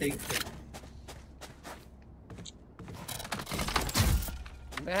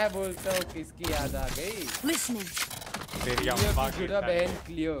 मैं बोलता हूँ किसकी याद आ गई? Listening. तेरी अम्मा की जुड़ा बहन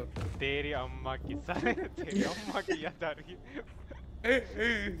क्लियो। तेरी अम्मा की तेरी अम्मा की याद आ रही है।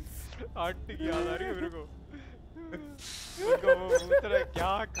 आंटी की याद आ रही है मेरे को। उनको वो पूछ रहा है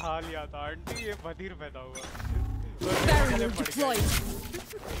क्या खा लिया था आंटी, ये बधिर पैदा हुआ। Barrier deployed.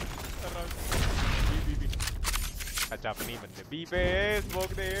 बी अच्छा अपनी बंदे बी पे स्मोक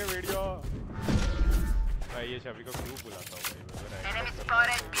दे वीडियो। भाई ये शबरी को क्यों बुलाता हूँ भाई,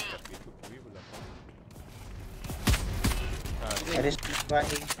 अरे भाई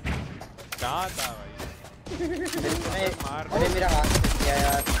कहाँ था भाई? मार अरे मेरा हाथ गया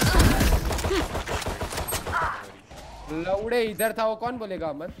यार। लौड़े इधर था, वो कौन बोलेगा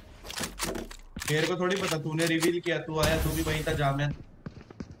अमन? मेरे को थोड़ी पता, तूने रिवील किया, तू आया, तू भी वहीं था जामिया।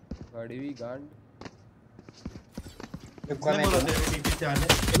 बड़ी हुई गांड।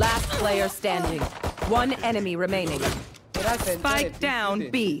 Last player standing. One enemy remaining. Spike down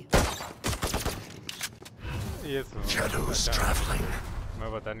B. Shadows traveling. मैं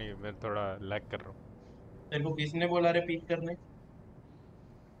पता नहीं, मैं थोड़ा लैग कर रहा हूँ। तेरे को किसने बोला रे पीक करने?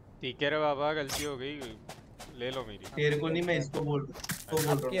 ठीक है रे बाबा, गलती हो गई, ले लो मेरी। तेरे को नहीं, मैं इसको बोल रहा हूँ।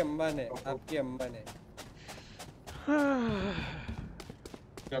 आपकी अम्मा ने, आपकी अम्मा ने।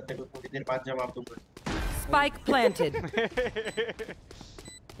 तेरे को थोड़ी देर बाद जवाब दूंगा। Spike planted.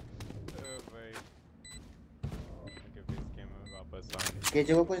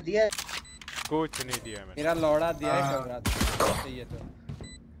 केजे को कुछ दिया है? कुछ नहीं दिया मैंने। मेरा लौड़ा दिया है कल रात। चाहिए तो।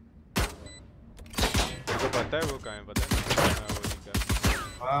 तेरे को पता है वो कहाँ है? पता है? वो निकल।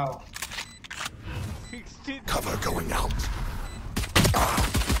 वाह। 60 Cover going out.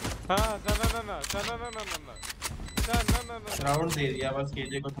 हाँ ना। राउंड दे दिया बस,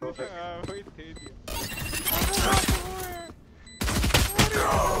 केजे को थ्रो कर। वही दे दिया।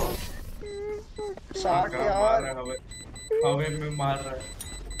 शॉट यार, हवे में मार रहा है।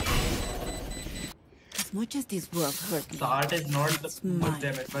 As much as this world hurt me, 60 is not the good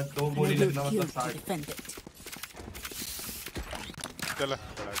damage, बस 2 गोली लगना मतलब 60। defend it. चलो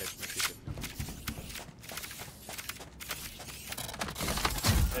बड़ा डेथ में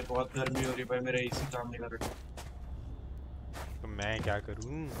बहुत गर्मी हो रही भाई, मेरा एसी काम नहीं कर रहा। तो मैं क्या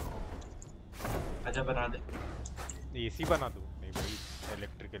करूं? अच्छा बना दे। एसी बना दूं? नहीं भाई,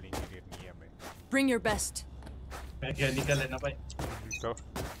 इलेक्ट्रिकल इंजीनियर नहीं है मैं। Bring your best. मैकेनिकल है ना भाई। तो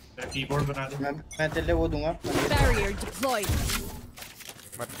कीबोर्ड बना दे। मैं तेरे वो दूंगा। Barrier deployed.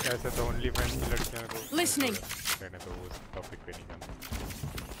 मत ऐसे तो ओनली फैंस की लड़कियों को Listening. कहने तो वो टॉपिक पे नहीं करना।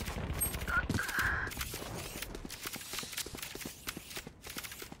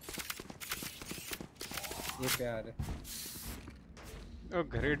 ये प्यार है। ओ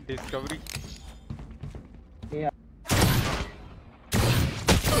ग्रेट डिस्कवरी।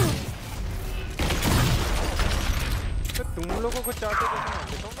 तो तुम लोगों को चाहते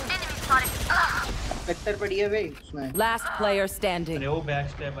तो वेक्टर पड़ी है भाई उसमें। Last player standing. अरे वो बैक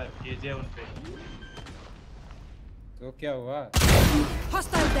स्टेप है केजे उन पे। तो क्या हुआ?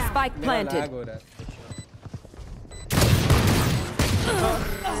 Hostile down. Spike मेरा planted. लैग हो रहा है।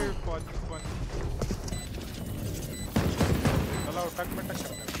 चलो टक में टक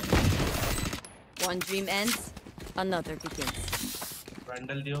करते हैं। One dream ends, another begins.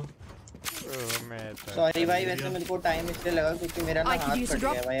 Randall दियो। मैं सॉरी भाई वैसे मेरे को टाइम इसलिए लगा क्योंकि मेरा ना I could हाथ use a कट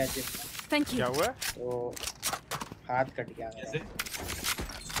drop. गया भाई आज। Thank you. क्या हुआ? तो हाथ कट गया मेरा।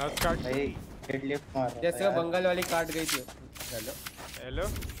 हाथ काट भाई डेडलिफ्ट मार रहा था जैसे वो यार। बंगाल वाली काट गई थी। हेलो हेलो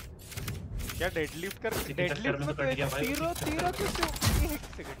क्या डेडलिफ्ट कर चक्कर डेडलिफ्ट में में तो कट गया भाई। तेरा तो एक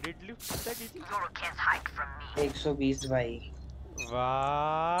सेकंड डेडलिफ्ट क्या की थी 120 भाई।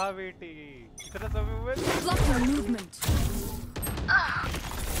 वाह बेटी कितना समय हुआ Blocking movement.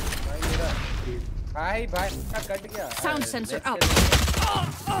 भाई मेरा भाई कट गया। Sound sensor out.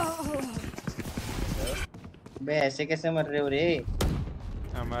 बे ऐसे कैसे मर रहे हो रे?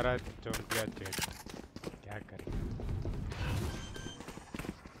 हमारा चौंकिया जेट क्या करें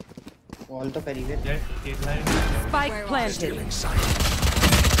कॉल तो करी गए। जेट खेलना है। Spike planted.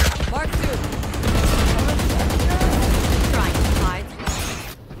 Mark 2. Trying to hide.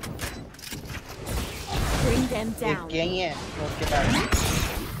 Bring them एक down. यही है नोट के पास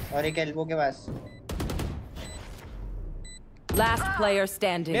और एक एल्बो के पास। Last player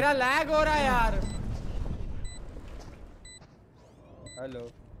standing. मेरा लैग हो रहा है यार। हेलो।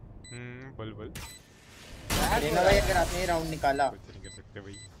 बोल लेना भाई अगर आपने ये राउंड निकाला कुछ नहीं कर सकते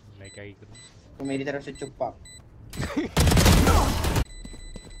भाई मैं क्या ही करूं तो मेरी तरफ से चुप्पा।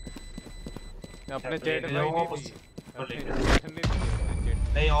 अपने जेट भाई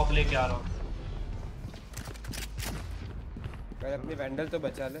नहीं ऑफ लेके आ रहा हूं। भाई अपनी वैंडल तो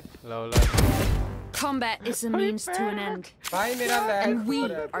बचा ले। लवला Combat is a means to an end. भाई मेरा lag And we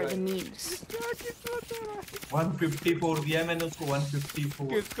are the means. 154 दिया है मैंने उसको 154।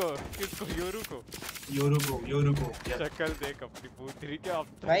 किसको योरू को शक्ल देख अपनी पूतरी के आप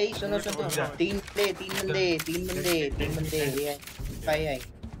भाई सुनो तीन बंदे ये भाई आई।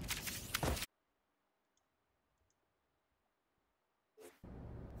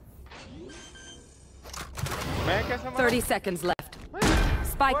 मैं कैसे 30 seconds left.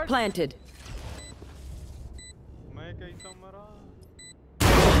 Spike planted. मैं कैसा मरा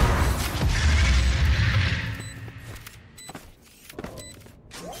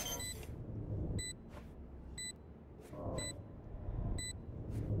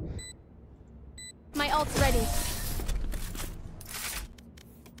My ult's ready.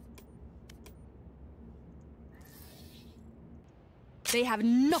 They have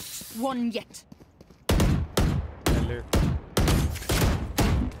not won yet. Hello.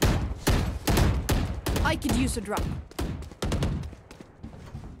 I could use a drop.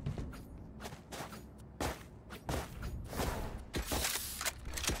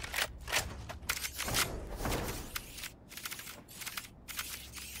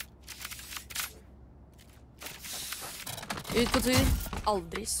 Ut på tur,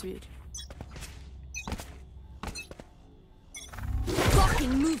 aldri sur.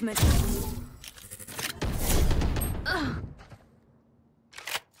 Blocking movement.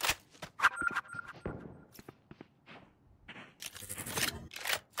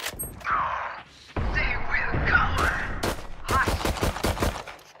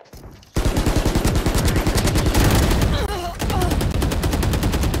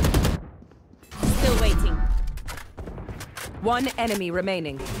 Still waiting. One enemy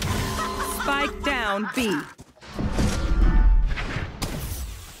remaining. Spike down B.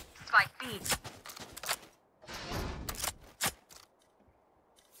 Spike B.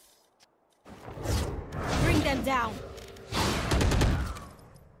 Bring them down.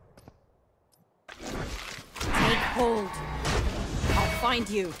 Take hold. I'll find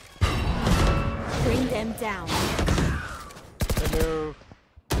you. Bring them down.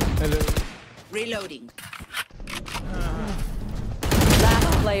 Hello. Reloading. Last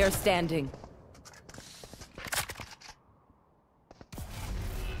player standing.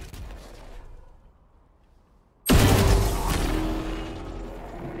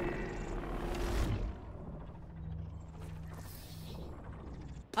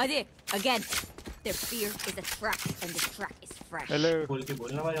 Again, their fear is a trap, and the trap is refresh. Hello बोल के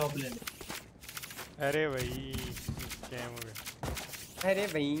बोलना भाई of लेने। अरे भाई क्या हो गया? अरे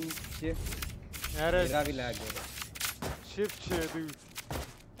भाई अरे मेरा भी लैग हो रहा है। शिफ्ट शेडू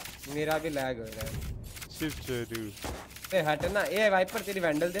मेरा भी लैग हो रहा है। शिफ्ट शेडू ए हट ना। ए वाइपर तेरी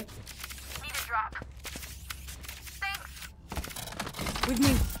वैंडल दे। With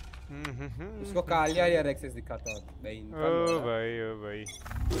me. उसको कालिया या एक्सेस दिखाता हूँ भाई। ओ भाई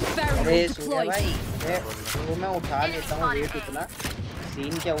अरे सूर्या भाई वो मैं उठा लेता हूँ वेट उतना।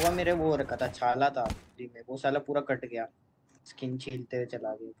 सीन क्या हुआ मेरे वो रखा था छाला था जी में वो साला पूरा कट गया। स्किन छीलते हुए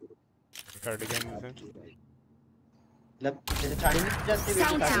चला गया पूरा कट गया मतलब जैसे छाड़ी में जाते हुए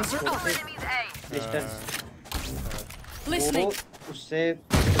डिस्टेंस Listening. उससे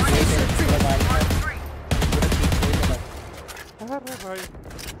अरे भाई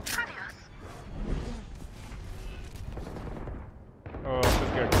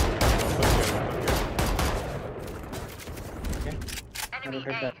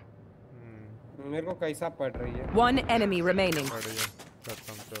मेरे को कैसा पड़ रही है? One enemy remaining.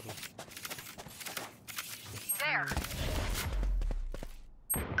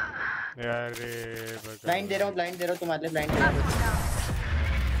 यार ब्लाइंड दे रहा हूँ तुम्हारे लिए ब्लाइंड दे रहा हूँ।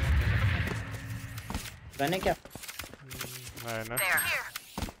 गन है क्या? है ना?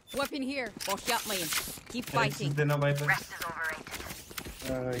 Weapon here. Watch out, lane. Keep fighting. देना भाई पे।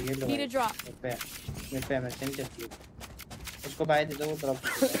 ये लो। Need a drop. मेरे पे एमएसएन चाहिए। उसको बाय दे दो वो drop.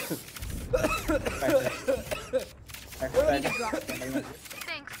 Need a drop.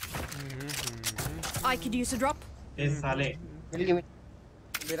 I could use a drop. इस साले। मिल गया।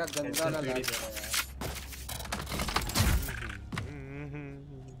 मेरा गंदा ना लग रहा है।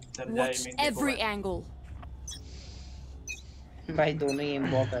 Watch every angle. भाई दोनों ही एम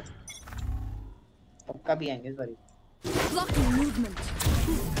बॉक है। पक्का भी आएंगे इस बारी। Blocking movement.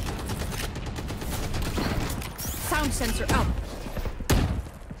 Sound sensor up.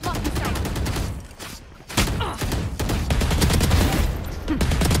 Blocking sound.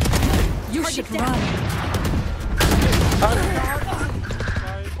 You should run.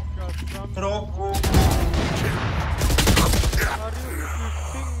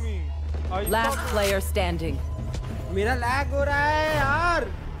 Last player standing. मेरा लैग हो रहा है यार।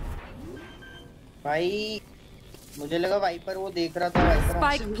 भाई मुझे लगा वाइपर वो देख रहा था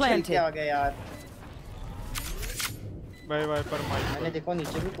वाइपर चल के आ गया यार। भाई वाइपर माइक मैंने देखो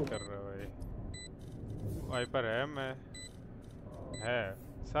नीचे भी कूद कर रहा है भाई। वाइपर है मैं है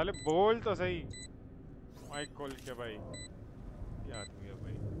साले बोल तो सही माइक खोल के भाई। क्या आदमी है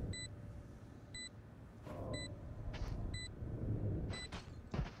भाई।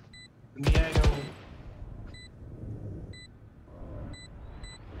 नहीं आएगा वो।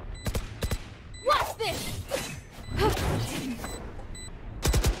 What's this?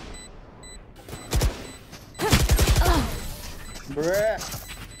 Bruh.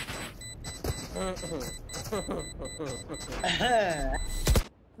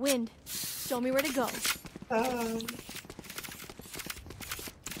 Wind. Show me where to go.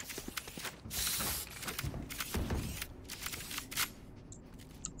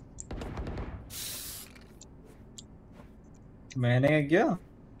 मैंने क्या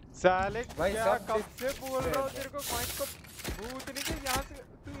साले भाई क्या सब कब से बोल रहा हूँ तेरे को माइक को भूत नहीं कि यहाँ से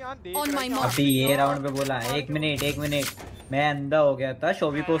तू यहाँ देख On रहा my है mark. अभी ये राउंड पे बोला। एक मिनट मैं अंधा हो गया था।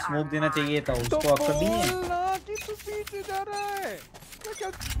 शोभी को स्मोक देना चाहिए था तो उसको अक्ल नहीं है। बोलना कि तू पीछे जा रहा है। तो क्या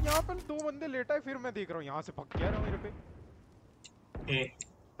यहाँ पर दो बंदे लेटा है फिर मैं देख रहा हूँ यहाँ से पक गया रहा मेरे पे। ए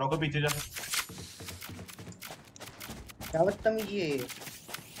रोको पीछे जा। क्या बदतमीजी है ये?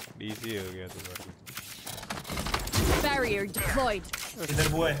 डीसी हो गया तुम्हारा। Barrier deployed. इधर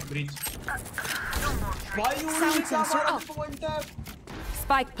वो है ब्रिज। भाई Sound sensor up.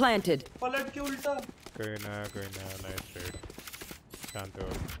 Spike planted. पलट के उल्टा। कोई ना नाइस रेड। शांत हो।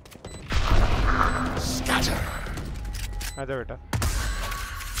 आजा बेटा।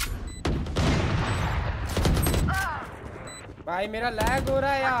 भाई मेरा लैग हो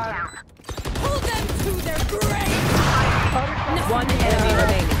रहा है यार। Pull them to their grave. One enemy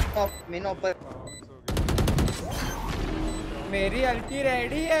remaining. Main ऊपर मेरी अल्टी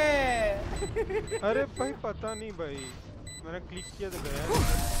रेडी है। अरे भाई पता नहीं भाई मैंने क्लिक किया तो गया।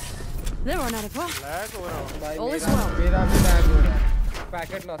 They're run out of block. Lag हो रहा है। भाई All is मेरा well. मेरा भी लैग हो रहा है।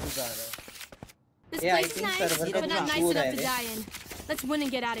 पैकेट लॉसेस आ रहा है। This Yeah, I place is think nice, server but का not कुछ nice हो enough रहा to है। die in. Let's win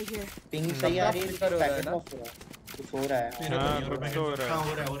and get out of here. Ping सही आ रही है फ्लिकर हो रहा है पैकेट ना? ऑफ हो रहा है कुछ हो रहा है। हाँ कुछ तो हो रहा है।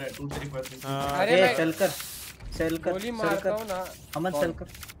 हो रहा है 2-3%। अरे ए मैं चल कर गोली मारता हूँ ना। अमन चल कर।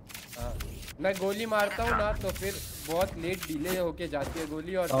 हाँ, मैं गोली मारता हूँ ना तो फिर बहुत लेट डिले होके जाती है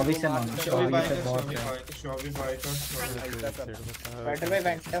गोली और शॉबी से मांग। शॉबी से बहुत बैटर बाय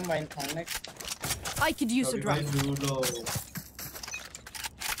बैंटम वाइन खाने I could use a drop.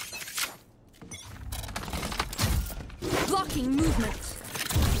 Blocking movement.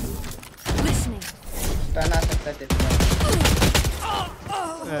 Listening. Turn आ सकता है तेरे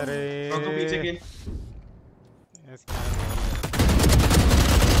अरे तो पीछे के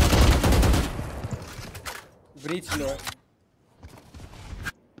breach low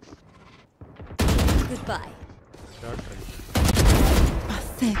Goodbye.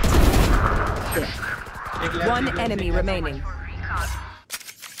 One enemy remaining.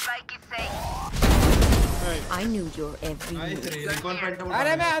 I knew your every move.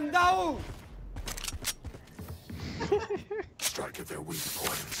 अरे मैं अंधा हूँ Strike at their weak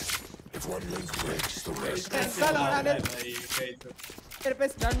points. If one link breaks, the rest ऐसा लड़ा ने मेरे पे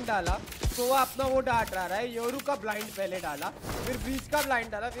स्टन डाला तो वो अपना वो डांट रहा है योरू का ब्लाइंड पहले डाला फिर ब्रीच का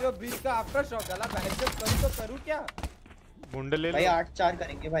ब्लाइंड डाला फिर वो ब्रीच का आफ्टर शॉट डाला बहन से करूँ तो करूँ क्या मुंडे ले भाई 8-4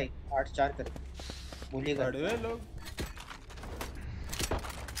 करेंगे भाई 8-4 करेंगे बोलिएगा लोग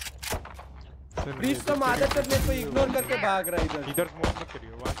ब्रीच तो मादर चोद मेरे को इग्नोर करके भाग रहा है इधर स्मोक मत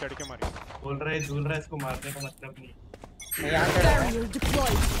करियो वहां चढ़ के मारियो बोल रहा है इसको मारने का मतलब नहीं Barrier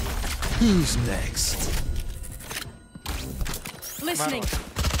deployed. Who's next? Listening.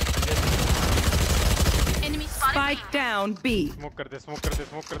 Enemy Spike down B. Smoke कर दे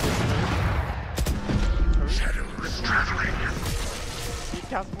ये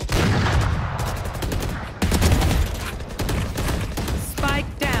क्या smoke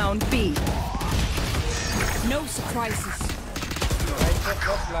Spike down B. No surprises.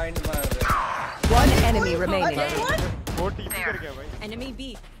 Blind मार रहे One enemy remaining. वो टीपी कर गया भाई Enemy B.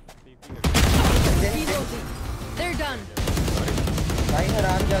 Reloading. They're done. भाई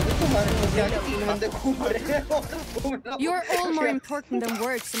हैरान जादू तुम्हारे मुझे आगे 3 बंदे घूम रहे हैं और घूम रहा You're all more important than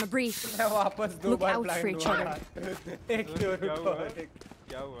words in a brief. मैं वापस 2 Look bar out for blind each other. एक योरू को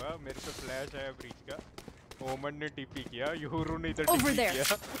क्या हुआ मेरे पे फ्लैश आया ब्रीच का ओमन ने टीपी किया यूरू ने इधर Over टीपी there. किया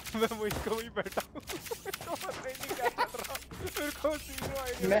मैं वही बैठा हूं तो पता ही नहीं क्या कर रहा मेरे को जीरो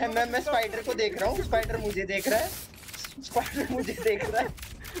आइडिया मैं स्पाइडर को देख रहा हूँ स्पाइडर मुझे देख रहा है स्पाइडर मुझे देख रहा है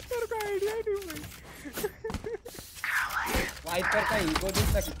मेरे को आइडिया नहीं भाई वाइपर का ईगो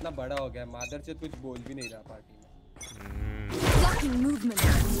देखना कितना बड़ा हो गया मादर से कुछ बोल भी नहीं रहा पार्टी में Blocking movement.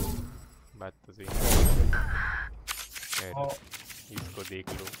 बात तो सही है इसको देख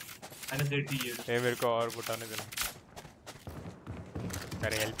लो मैंने देखी है ए मेरे को और बुटाने देना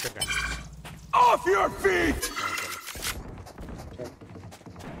अरे हेल्प कर Off your feet!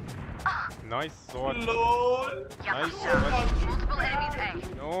 Nice shot LOL nice shot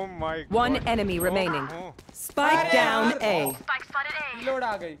Oh my God. One enemy remaining. Spike down A. Load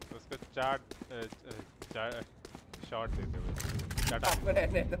आ गई उसको चार शॉट देते हुए चाटा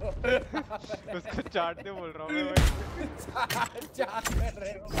रहने दो उसको चाटते बोल रहा हूँ मैं चाट कर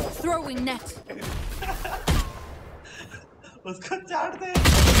रहे हो Throwing net. उसको चाट दे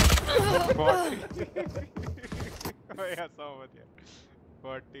भाई ऐसा मत यार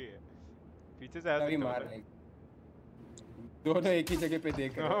 40 है पीछे से ऐसा मार रहे दोनों एक ही जगह पे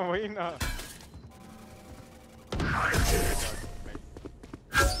देख रहे हैं वही ना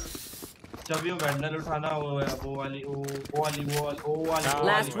जब ये बैंडल उठाना वो वाली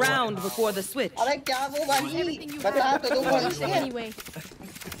Last round before the switch. अरे क्या वो वाली बता तो दो कौन सी है Anyway.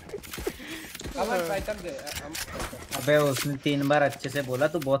 अबे उसने 3 बार अच्छे से बोला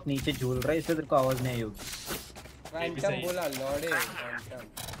तू बहुत नीचे झूल रहा है इसलिए तेरे को आवाज नहीं आई होगी फैंटम बोला लौड़े फैंटम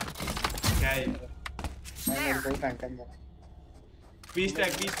क्या है मैंने कोई फैंटम बोला 20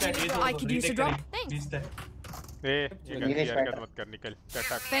 टैग ये तो I could use a drop. 20 tag ए ये हरकत मत कर निकल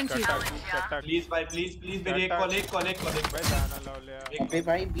Thank you. प्लीज भाई प्लीज मेरी एक कॉल भाई दाना ला ले अबे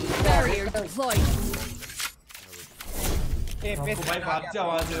भाई Barrier deployed. रॉको भाई भाग जा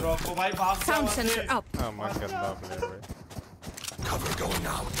वहां से रॉको भाई भाग जा Sound sensor up. हां मार गंदा प्लेयर भाई Cover going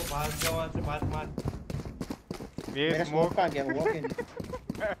out. भाग जा वहां से मार ये मेरा स्मोक स्मोक आ गया वो क्या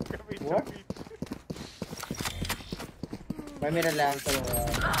What? भाई मेरा लैंड तो हो रहा है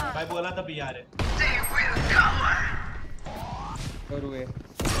भाई बोला था भी यार और हुए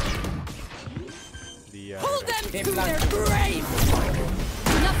दिया Pull them to their grave.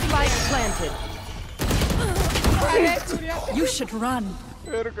 Spike planted. You should run.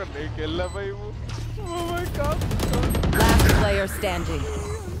 मेरे को नहीं खेलना भाई वो oh my god Last player standing.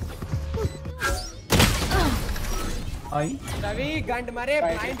 आई रवि गंड मरे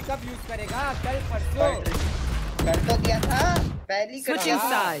ब्लाइंड कब यूज करेगा कल परसों कर तो दिया था पहली कर Switching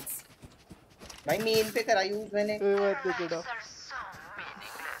sides. भाई मेन पे करा यूज मैंने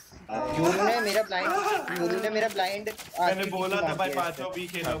यूरू ने मेरा ब्लाइंड मैंने बोला था भाई पांचों भी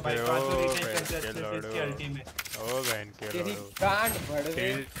खेलो भाई पांचों रिटेक करते इसकी अल्टी में ओ बहन के तेरी गांड भड़वे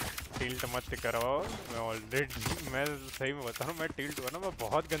टिल्ट मत करवाओ मैं ऑलरेडी मैं सही में बता रहा हूँ मैं टिल्ट हुआ ना मैं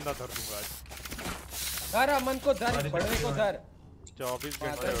बहुत गंदा धर दूंगा आज धर अमन को धर बड़े को धर 24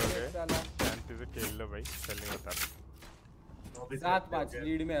 घंटे हो गए शांति से खेल लो भाई चलने बता 7-5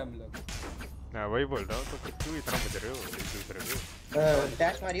 लीड में हम लोग मैं वही बोल रहा हूँ तो क्यों इतना बज रहे हो एक दूसरे को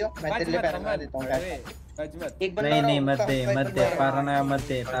डैश मारियो मैं तेरे लिए पैर मार देता हूँ डैश एक बंदा नहीं मत दे पारना मत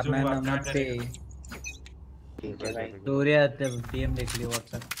दे ठीक है भाई सूर्य टीम देख लियो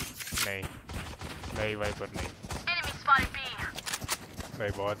व्हाट्सएप नहीं वाइपर नहीं भाई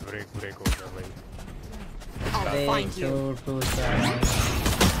बहुत ब्रेक हो गया भाई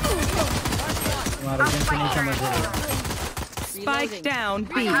Spike down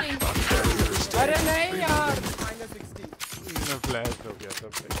B. अरे नहीं यार फ्लैश हो गया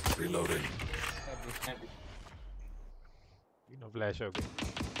सब रीलोडिंग फ्लैश हो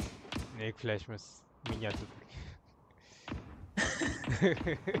गया एक फ्लैश में मियां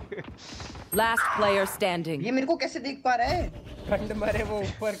Last player standing. ये मेरे को कैसे देख पा रहा है खंड मरे वो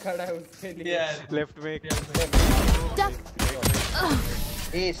ऊपर खड़ा है उसके लिए लेफ्ट में एक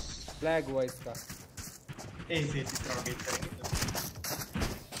एस फ्लैग हुआ इसका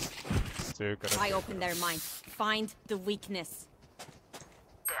I open their minds. Find the weakness.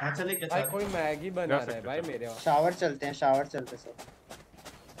 चले क्या भाई कोई मैगी बना रहा है भाई मेरे वहाँ शावर चलते सब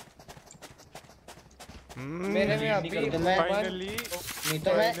मेरे में अभी फाइनली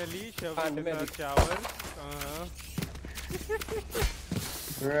शावर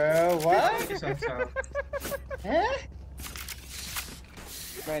Bro, what?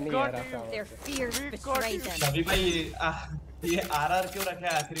 मैं नहीं आ रहा था Their fears betray them. अभी भाई ये आरआर क्यों रखा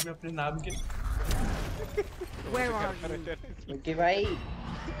है आखिरी में अपने नाम के Where are you? ओके भाई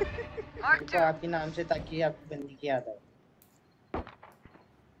तो आपके नाम से ताकि आपकी बंदी की याद आए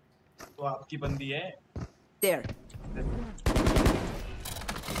तो आपकी बंदी है There.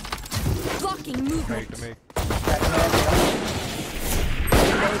 Blocking movement. राइट में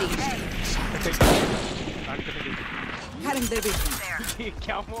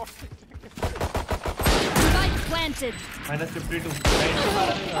क्या Spike planted.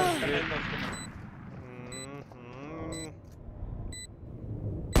 -52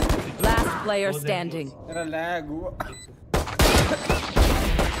 Last player standing. तेरा लैग हुआ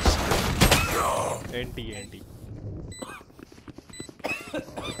एंटी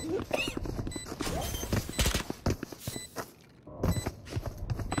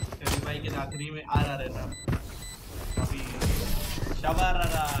भाई के आखिरी में आ रहा रहना अभी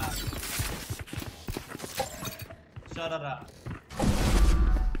शबारारा sharara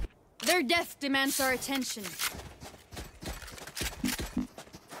Their death demands our attention.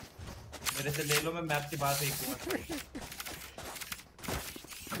 मेरे से ले लो मैं मैप के बाहर फेंक दूंगा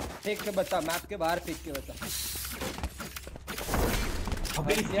फेंक के बता मैप के बाहर फेंक के बता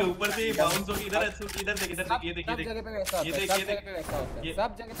अबे इसके ऊपर से बाउंस हो इधर इधर देख ये देख सब जगह पे वैसा होता है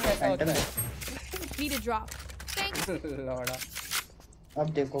सब जगह पे वैसा होता है Need a drop. Thanks. लौड़ा अब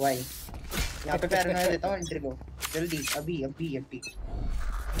देखो भाई यहाँ पे पैर में देता हूँ एंट्री को जल्दी अभी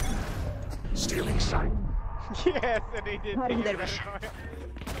Stealing sight. Yes, नहीं देते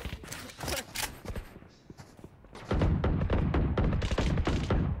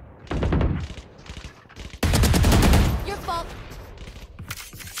Your fault.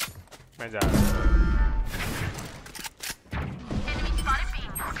 मैं जा रहा हूँ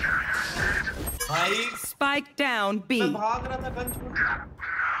भाई Spike down B. मैं भाग रहा था गन छोड़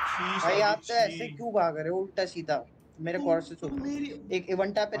भाई आप तो ऐसे क्यों भाग रहे हो उल्टा सीधा मेरे कोर्स से छुप एक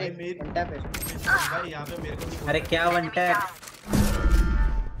वन टैप पे भाई यहाँ पे मेरे को अरे क्या one tap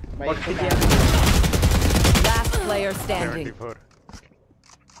Last player standing.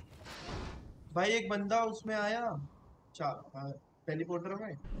 भाई एक बंदा उसमें आया टेलीपोर्टर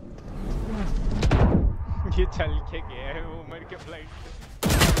में ये चल के गया है वो मर के फ्लाइट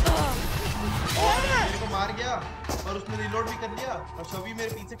मेरे को मार गया और उसने रिलोड भी कर लिया और सभी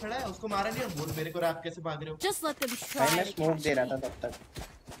मेरे पीछे खड़ा है उसको मारा नहीं और बोल मेरे को रैप कैसे भाग रहे हो Just let them भाई मैं try. स्मोक दे रहा था तब तक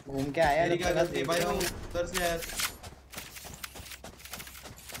घूम के आया मेरी क्या गलती है भाई वो उधर से आया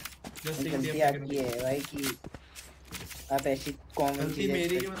गलती आपकी है भाई कि आप ऐसी कॉमन गलती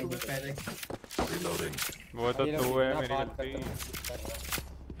मेरी है मैं तुम्हें पहले वो तो तू है मेरी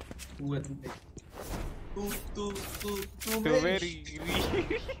गलती तू मेरी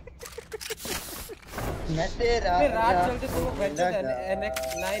मैं तेरा रात चलते तो वो NX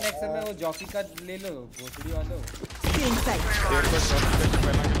 9X में वो जॉकी का ले लो भोसड़ी वालों तेरे को सब से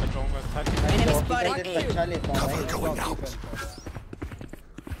पहला के बताऊंगा अच्छा लेता हूँ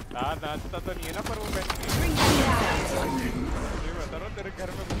भाई नाचता तो नहीं है ना पर वो मैं बता रहा हूँ तेरे घर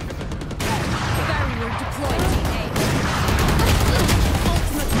में घूम के Barrier deployed.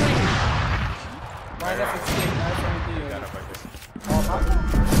 Ultimate ready.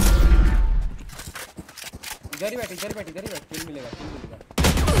 इधर ही बैठ किल मिलेगा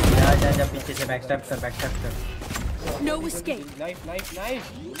जा पीछे से बैकस्टैप कर No escape. नाइस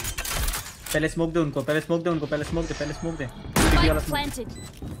पहले स्मोक दे उनको पहले स्मोक दे Spike planted.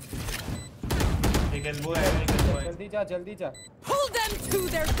 एक एल्बो है जल्दी जा Pull them to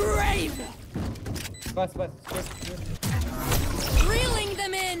their grave. बस Reeling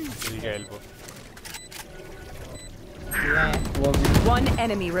them in. ठीक है elbow. One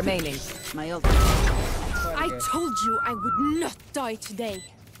enemy remaining. My ult. I told you I would not die today.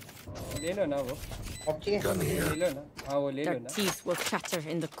 ले लो ना वो ले लो ना हाँ वो ले लो Their ना teeth will chatter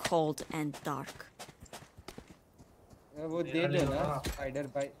in the cold and dark. वो दे दो ना स्पाइडर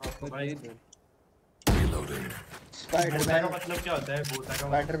भाई आपको दे दो स्पाइडर का मतलब क्या होता है बोटा का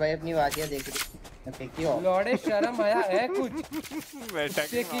स्पाइडर भाई अपनी वादियां देख रही मैं फेंकी हूं लौड़े शर्म आया है कुछ बेटा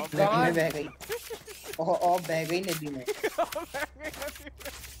की नदी में गांड बह गई और बह गई नदी में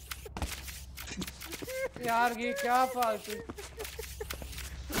यार ये क्या फालतू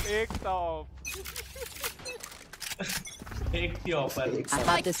एक टॉप एक ही ऑफर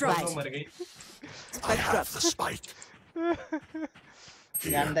This right. मर गई Spike drop.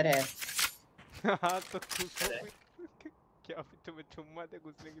 ये अंदर है हाँ तो क्या तुम्हें चुम्मा दे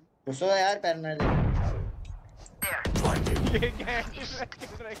घुसने की घुसो यार पैर में दे ये क्या है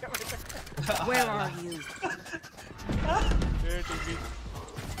बेटा Where are you? ये टीवी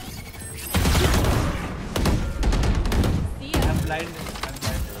I'm blind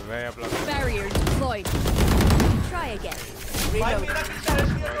मैं अपना Barrier deployed. Try again. भाई मेरा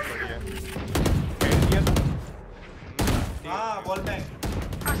कितना हां बॉल बैंक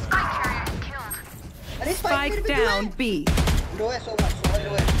अरे Spike down B. लो है सो लो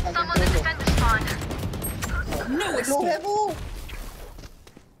है No लो escape. है वो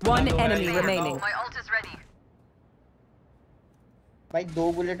One enemy remaining. भाई 2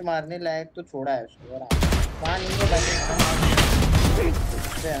 बुलेट मारने लायक तो छोड़ा है उसको और वहां नहीं है भाई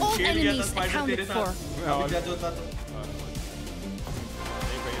All enemies accounted for. क्या जो था तो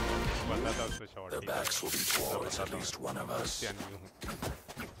नहीं भाई बंदा था उसको shot Their backs will be towards at least one of us.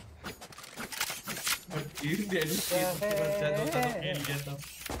 तीन डेली बच्चा जो था तो खेल गया था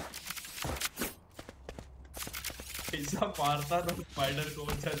ऐसा मारता था स्पाइडर को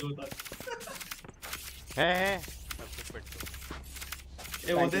बच्चा जो था है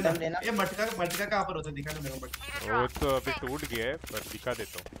ये वो देना ये मटका कहां पर होता है दिखा ना मेरे को मटका वो तो अभी टूट गया है पर दिखा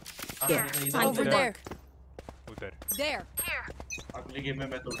देता हूँ Over there. उधर There. अगले गेम में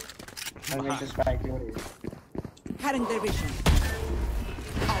मैं तोड़ मैं तो स्पाइक हो रही है Cutting their vision.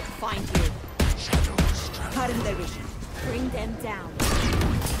 I'll find you. Cutting their vision. Bring them down.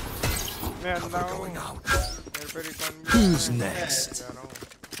 Who's next?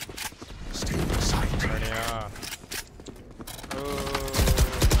 Stay in sight.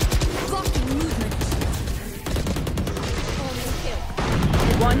 Blocking movement.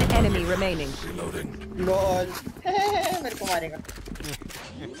 One enemy remaining. Reloading. Lol मेरे को मारेगा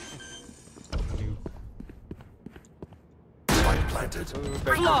Spike planted.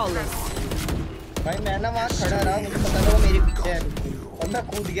 Flawless. भाई मैं ना वहां खड़ा रहा मुझे पता था वो मेरे पीछे है और मैं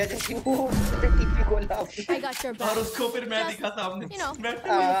कूद गया जैसे वो टीपी को ला I got your back. और उसको फिर मैं दिखा सामने You know.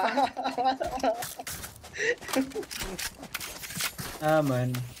 मन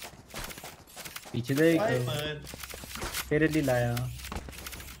पीछे देख तेरे लिए लाया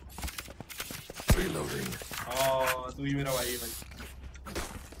Reloading. तू ही मेरा भाई है भाई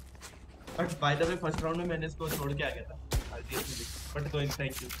but by the way first round में मैंने इसको छोड़ के आ गया था बट तो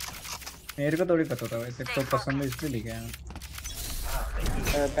थैंक यू मेरे को थोड़ी पता था वैसे तो पसंद है इसलिए लेके आया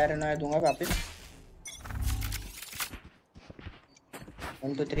पैरानोया दूंगा वापस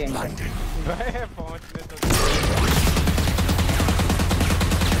 1 2 3 एंड पहुंचने तो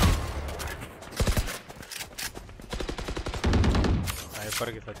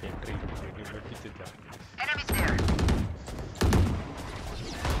हाइपर के साथ एंट्री में पीछे जा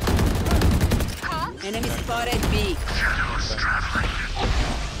Enemy spotted B. Spike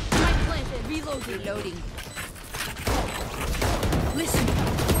planted. Reloading. Listen.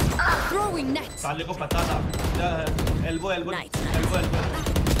 Throwing net. साले को पता था एल्बो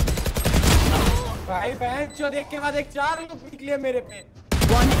भाई बहन जो देख के बाद एक 4 लोग निकले मेरे पे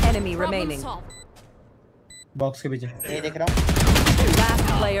One enemy remaining. बॉक्स के पीछे ये देख रहा हूं Last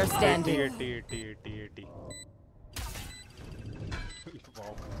player standing. 80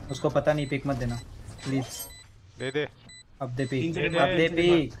 उसको पता नहीं पिक मत देना प्लीज दे अब दे पिक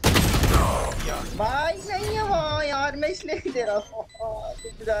भाई नहीं है वो यार मैं इसलिए नहीं दे रहा हूं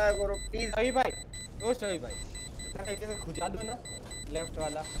कुछ दया करो प्लीज सही भाई दोस्त सही भाई ऐसे खुजा दो ना लेफ्ट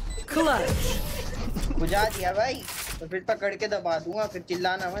वाला Clutch. बुझा दिया भाई तो फिर पकड़ के दबा दूंगा फिर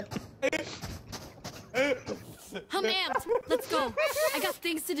चिल्लाना मत I'm amped. Let's go. I got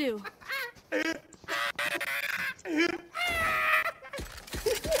things to do.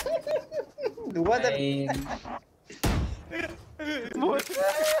 दुआ दर मुंह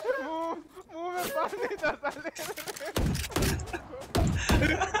में पानी जाता ले।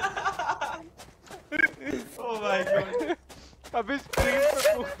 Oh my God. अभी स्ट्रीम पे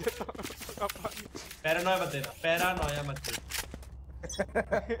फूक देता हूँ। पैरानोया मत देना, पैरानोया मत देना।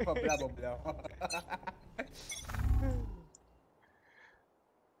 बबला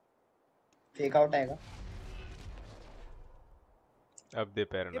फेक आउट आएगा। अब दे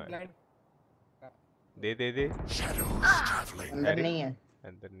पैरानोया। दे। अंदर नहीं है।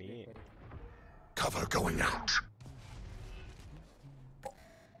 अंदर नहीं है। Cover going out.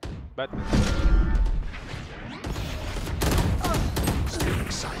 But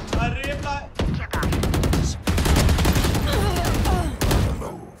Stealing sight. अरे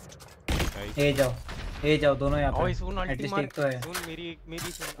ए जाओ दोनों यहाँ पे। ओए सुन अल्टी मार तो है। सुन मेरी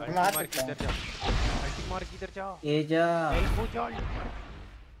सुन अल्टी मार किधर जा। अल्टी मार किधर जा। ए जा। एल्बो जा।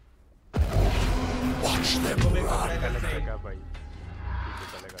 Watch them run. चलेगा भाई। ठीक है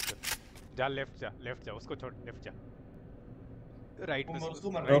चलेगा चल। जा लेफ्ट जा उसको छोड़ लेफ्ट जा। राइट में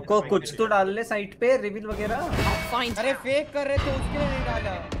रोको कुछ तो डाल ले साइड पे रिवील वगैरह। अरे फेक कर रहे थे उसके लिए नहीं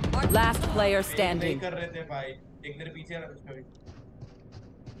डाला। Last player standing. कर रहे थे भाई, एक मेरे पीछे है उसका भी।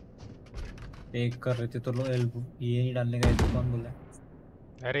 फेक कर रहे थे तो लो एल्बो ये नहीं डालने का एल्बो कौन बोला?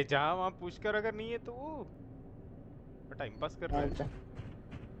 अरे जा वहाँ पुश कर अगर नहीं है तो वो टाइम पास कर रहा है।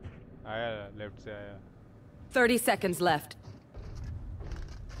 आया लेफ्ट से आया। 30 seconds left.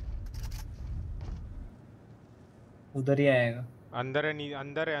 उधर ही आएगा। अंदर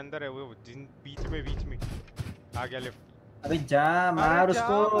है वो जिन बीच में आ गया लेफ्ट। अबे जा मार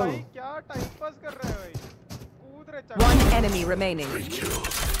उसको। भाई क्या टाइम पास कर रहा है भाई। कूद रहे। 1 enemy remaining.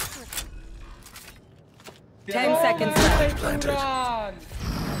 10 seconds left.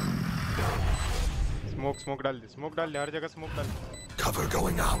 Smoke डाल दे हर जगह स्मोक डाल। Cover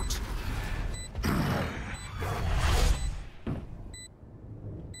going out.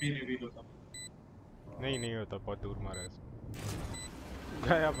 रिवील होता। नहीं होता, बहुत दूर मारा है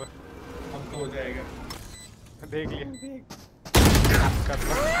गया पर। अब तो हो जाएगा। देख लिया।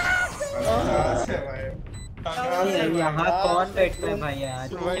 यहाँ कौन बैठता है भाई आज?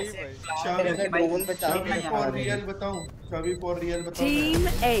 ड्रोन बचा रियल बताऊं? सभी फॉर रियल बताऊं? Team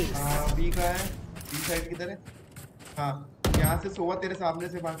Ace. बी का है, बी साइड किधर है? हाँ, यहाँ से सोवा तेरे सामने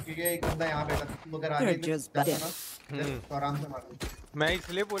से भाग के गया, एक बंदा यहाँ बैठा था। तू अगर आगे जाता ना तो आराम से मार ले। मैं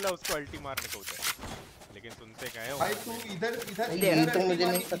इसलिए बोला उसको अल्टी मारने को उधर, लेकिन सुनते क्या है भाई तू इधर तो मुझे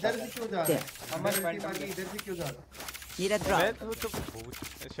नहीं पता। इधर से क्यों जा रहा है? अमर अल्टी मार के इधर से क्यों जा रहा है? Need a drop. मैं तो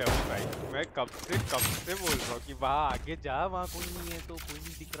शब भाई मैं कब से बोल रहा हूँ कि वहाँ आगे जा, वहाँ कोई नहीं है तो कोई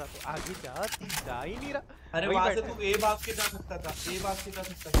नहीं दिख रहा तो आगे जा, तू जा ही नहीं रहा। अरे वहाँ से तू ए भाग के जा सकता था।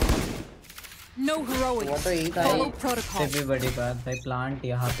 No heroics. वो तो यही था। Follow protocol. सबसे भी बड़ी बात भाई प्लांट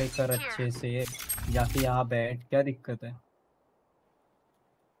यहाँ पे कर अच्छे से जाके यहाँ बैठ, क्या दिक्कत है?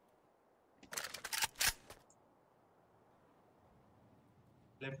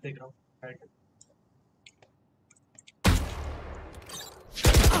 लेफ्ट देख रहा हूँ, राइट।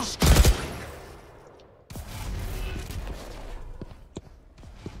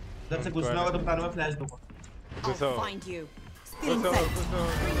 इधर से घुसना होगा तो बताना, मैं फ्लैश दूंगा। I'll find you.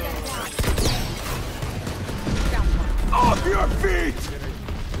 Off your feet!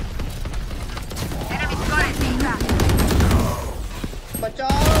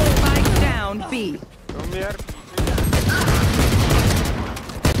 बचाओ! Spike down B.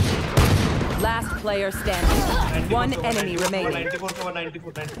 Last player standing. 1 enemy remaining.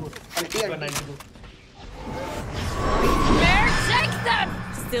 94. Bear, take them!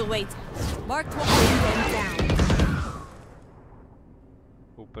 Still wait. Mark 1 down.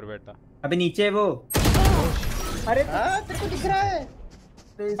 ऊपर बैठा। अबे नीचे वो। अरे तेरे को दिख रहा है।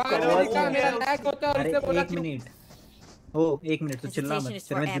 अरे एक मिनट। ओ 1 मिनट तो चिल्ला मत।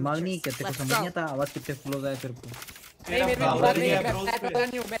 तेरे में दिमाग नहीं क्या? तेरे को समझ नहीं आता आवाज कितने क्लोज आया तेरे को? नहीं मेरे दिमाग नहीं है,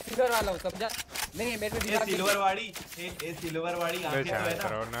 मैं सिल्वर वाला हूं, समझा? नहीं मेरे में दिमाग सिल्वर वाली आंखें तो है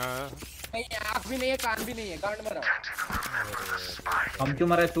ना। नहीं आंख भी नहीं है, कान भी नहीं है, गांड मरा। हम क्यों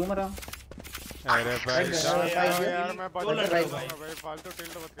मरा है? तू मरा। अरे भाई यार मैं भाई फालतू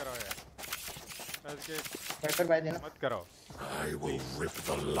टिल्ट मत कराओ यार। वाइपर भाई देना मत कराओ। I will rip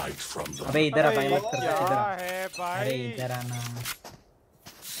the light from them. अबे इधर आ भाई, मत कर इधर। है भाई अरे इधर आना।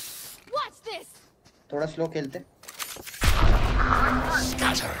 Watch this. थोड़ा स्लो खेलते।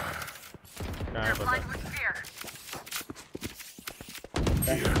 Scatter. क्या है पता?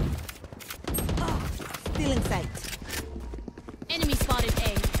 Here. Still in sight. Enemy spotted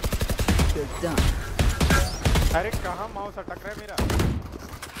A. You're done. अरे कहाँ माउस अटक रहा है मेरा?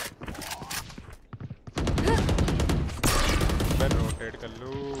 मैं रोटेट कर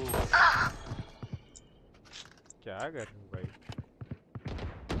लूँ। क्या कर रहा हूँ भाई?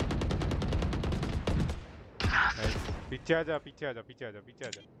 पीछे आजा, पीछे आजा, पीछे आजा, पीछे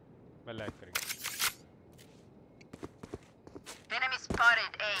आजा। मैं लैग करेंगे।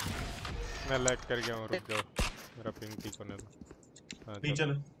 मैं लैग कर गया हूँ, रुक जाओ। मेरा पिंग ठीक होने दो। हाँ,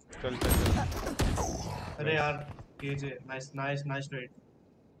 चल चल। अरे यार KJ nice trade.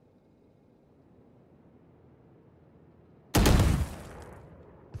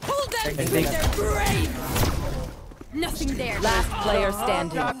 Pull them to their grave. Nothing there. Last player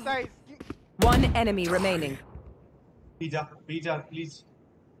standing. One enemy remaining. जा प्लीज।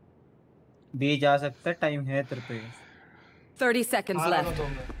 बी जा सकता है, टाइम है तेरे पे। 30 seconds left.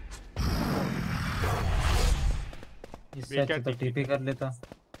 इससे अच्छा तो टीपी कर लेता।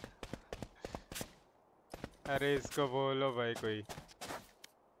 अरे इसको बोलो भाई कोई।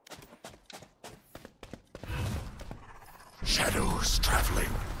 Shadows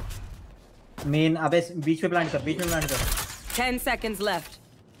traveling. मेन अबे बीच में प्लांट कर, 10 seconds left.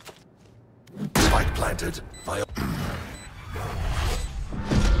 Spike planted.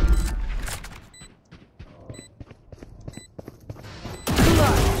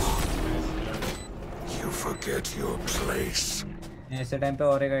 You forget your place. ऐसे टाइम पे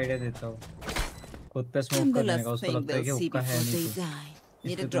और एक आइडिया देता हूँ। खुद पे स्मोक कर देने का, उसको लगता है कि हुक्का है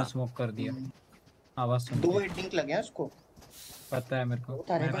नहीं तो इसलिए स्मोक कर दिया। आवाज सुन 2 हिट लगे हैं उसको, पता है मेरे को।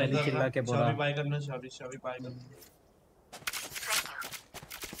 मैं पहले चिल्ला के बोला, शाबी बाय करना।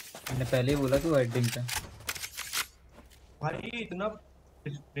 मैंने पहले ही बोला कि वो हेडिंग पे। भाई इतना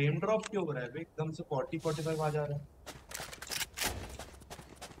फ्रेम ड्रॉप क्यों हो रहा है भाई? एकदम से 40-45 आ जा रहा है।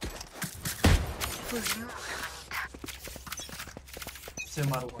 से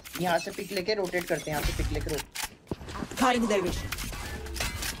मारूंगा। यहाँ से पिक लेके रोटेट करते हैं, यहाँ से पिक लेके Cutting their vision.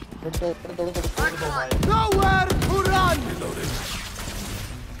 तोड़ो भाई। Nowhere to run.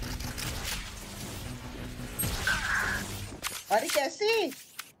 अरे कैसे?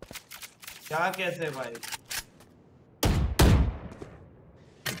 क्या कैसे भाई?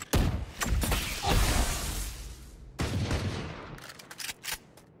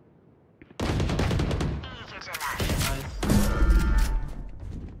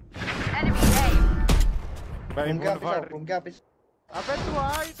 उनके ऑफिस। अबे तू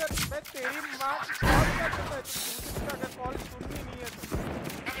आ इधर, मैं तेरी माँ की कॉल कर दूँ। मैं अगर कॉल सुननी नहीं है तो।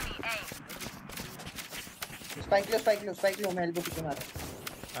 स्पाइक लो, मैं एल्बो पीछे मार रहा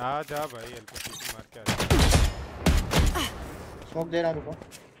आ जा भाई, एल्बो पीछे मार के आ जा। स्मोक दे रहा, रुको।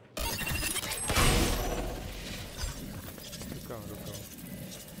 रुको।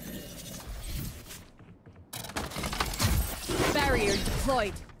 Barrier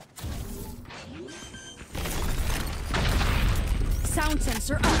deployed. Sound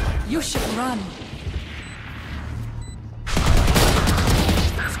sensor up. You should run.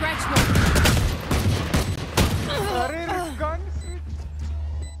 Scratch me. अरे गन स्विच।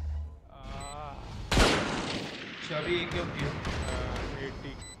 शाबी क्यों किया?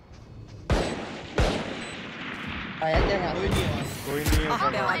 80। आया क्या यहाँ? कोई नहीं है।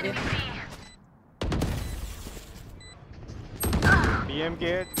 DM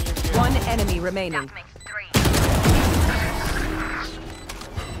के। One enemy remaining.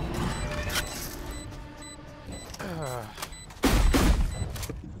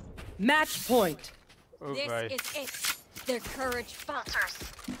 Match point. Oh, This bye. is it. Their courage falters.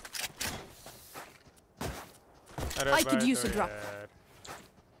 अरे I could use a तो drop. यार।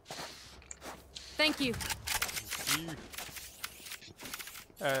 Thank you.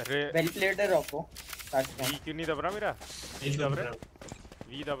 अरे वेल प्लेड है रॉको। वी क्यों नहीं दब रहा मेरा? वी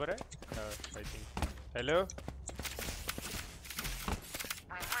दब रहा है? I think. हेलो?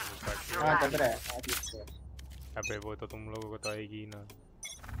 हाँ दब रहा है। अबे वो तो तुम लोगों को तो आएगी ना।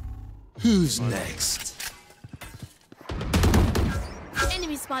 Who's next?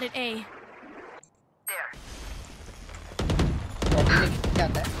 Enemy spotted A. क्या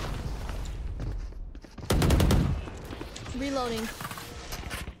आता है? Reloading.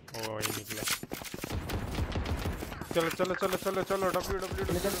 ओ ये निकला। चलो W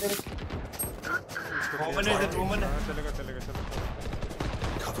ओमन है। चलेगा।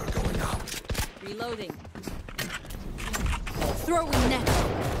 Cover going out. Reloading. Throwing net.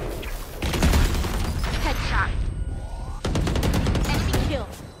 Headshot. Enemy kill.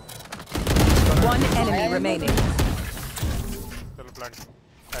 One enemy remaining. चलो प्लांट।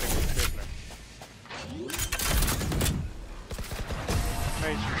 अरे प्लांट।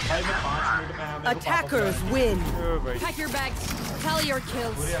 भाई मैं 5 मिनट में आया। Attackers win. ओ भाई। Pack your bags. Tally your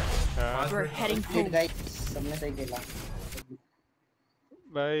kills. We're heading home. सबने सही खेला।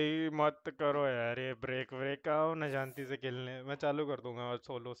 भाई मत करो यार ये ब्रेक आओ ना शांति से खेलने। मैं चालू कर दूंगा और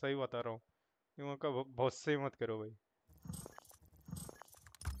सोलो, सही बता रहा हूँ। क्यों का बहुत से मत करो भाई।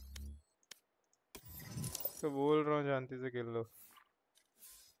 तो बोल रहा हूँ शांति से खेल लो।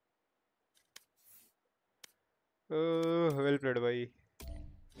 वेल प्लेड भाई।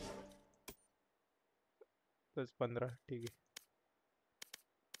 10-15 ठीक है।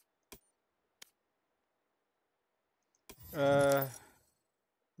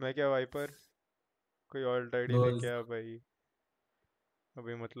 मैं क्या वाइपर कोई ऑल्ट आईडी लेके आ भाई।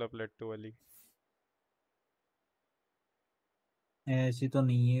 अभी मतलब लेट्टू वाली ऐसी तो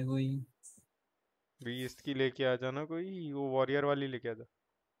नहीं है कोई। बीस्ट की लेके आ जाना कोई, वो वॉरियर वाली लेके आ जा।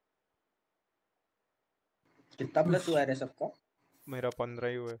 कितना प्लस हुआ है सबका? मेरा 15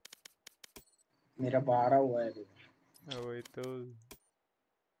 ही हुआ है। मेरा 12 हुआ है अभी। वही तो।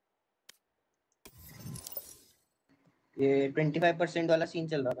 ये 25% वाला सीन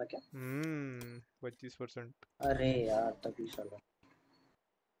चल रहा था क्या? 25%। अरे यार तभी साला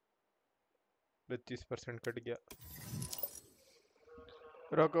 25% कट गया।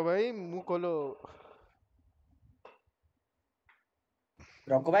 रोको भाई मुंह खोलो।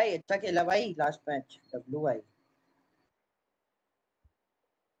 रोको भाई अच्छा खेला भाई लास्ट मैच डब्लू भाई।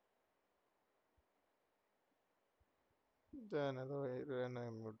 जाना तो भाई रहना है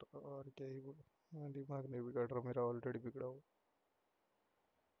म्यूट और क्या ही बोलो। दिमाग नहीं बिगड़ रहा मेरा, ऑलरेडी बिगड़ा हुआ।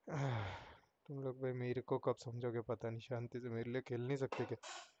 तुम लोग भाई मेरे को कब समझोगे पता नहीं। शांति से मेरे लिए खेल नहीं सकते क्या?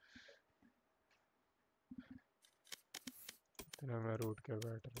 इतना मैं रूट के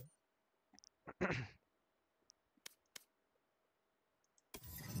बैठ रहा।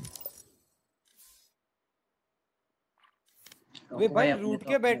 वे भाई रूट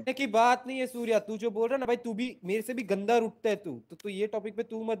के बैठने की बात नहीं है सूर्या। तू जो बोल रहा ना भाई, तू भी मेरे से भी गंदा रूटता है तू। तो ये टॉपिक पे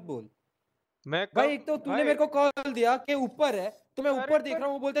तू मत बोल। मैं भाई एक तो तूने मेरे को कॉल दिया कि ऊपर है, तो मैं ऊपर देख रहा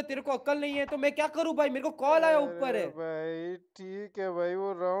हूँ। वो बोलते तेरे को अक्ल नहीं है, तो मैं क्या करूँ भाई? मेरे को कॉल आया ऊपर है भाई। ठीक है भाई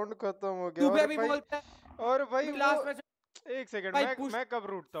वो राउंड खत्म हो गया। तू भी और अभी भाई बोलता है और भाई लास्ट वो मैच एक सेकंड भाई मैं कब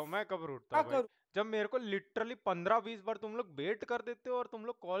रूठता हूँ? मैं कब रूठता हूँ भाई? जब मेरे को लिटरली 15-20 बार तुम लोग वेट कर देते हो और तुम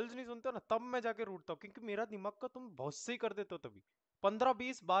लोग कॉल्स नहीं सुनते हो ना, तब मैं जाके रूठता हूँ। क्योंकि मेरा दिमाग का तुम बहुत सही कर देते हो। तभी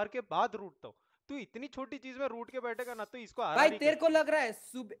 15-20 बार के बाद रूठता हूँ। तू इतनी छोटी चीज में रूठ के बैठेगा ना, तो इसको भाई आरआर ही तेरे को लग रहा है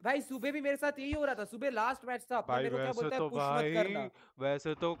सुबह। भाई सुबह भी मेरे साथ यही हो रहा था। सुबह लास्ट मैच था अपना, भाई मेरे को क्या वैसे बोलता है तो पुश मत करना।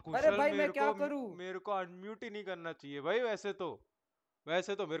 वैसे तो अरे कुशल भाई मैं क्या करूं? मेरे को अनम्यूट ही नहीं करना चाहिए भाई। वैसे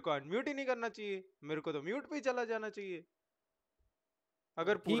तो मेरे को अनम्यूट ही नहीं करना चाहिए। मेरे को तो म्यूट पे ही चला जाना चाहिए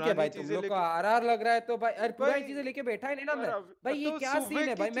अगर ठीक है पुरानी भाई, तुम चीजें लोग को लेके। आरआर लग रहा है तो भाई। अरे पुरानी भाई चीजें लेके बैठा है नहीं ना मैं। भाई ये तो क्या सुबह सीन है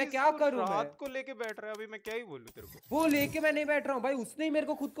की भाई? मैं चीज क्या तो करूं? मैं रात को लेके बैठ रहा है। अभी मैं क्या ही बोलूं तेरे को? वो लेके मैं नहीं बैठ रहा हूँ भाई। उसने ही मेरे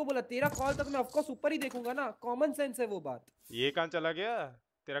को खुद को बोला तेरा कॉल तक मैं ऑफकोर्स ऊपर ही देखूंगा ना। कॉमन सेंस है वो बात। ये कहाँ चला गया?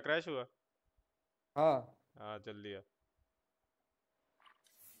 तेरा क्रैश हुआ? हाँ जल्दी आ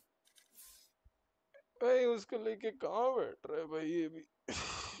भाई। उसको लेके कहाँ बैठ रहा है भाई? ये भी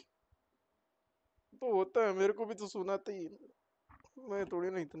तो होता है। मेरे को भी तो सुनाते ही। मैं थोड़ी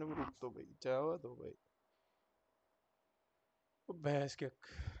ना इतने में रुकता हूँ भाई। चाहवा दो भाई भैंस के।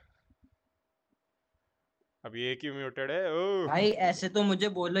 अब ये क्यों म्यूटेड है? भाई ऐसे तो मुझे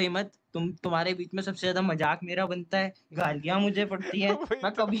बोलो ही मत। तुम्हारे बीच में सबसे ज्यादा मजाक मेरा बनता है, गालियां मुझे पड़ती है।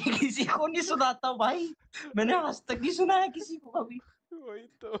 मैं कभी किसी को नहीं सुनाता हूँ भाई। मैंने आज तक नहीं सुनाया किसी को कभी। वही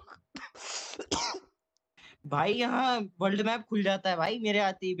तो भाई यहाँ वर्ल्ड मैप खुल जाता है भाई मेरे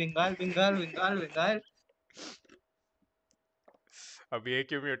आते ही। बंगाल बंगाल बंगाल बंगाल। अब ये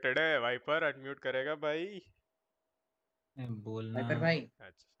क्यों म्यूटेड है? वाइपर अनम्यूट करेगा भाई? बोलना वाइपर भाई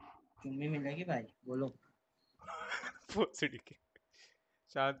अच्छा चुम्मी मिलेगी भाई, बोलो। पोसिडी के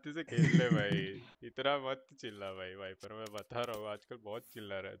शांति से खेल ले भाई। इतना मत चिल्ला भाई। वाइपर मैं बता रहा हूँ आजकल बहुत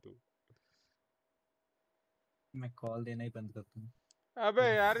चिल्ला रहा है तू। मैं कॉल देना ही बंद कर दूँ। अबे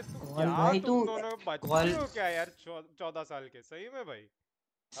यार तू क्या भाई तू तुम दोनों बच्चे हो क्या यार? 14 साल के सही में भाई?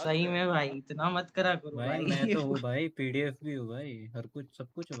 सही में भाई इतना मत करा करो भाई भाई। मैं तो हूँ भाई, पीडीएफ भी हूँ भाई, हर कुछ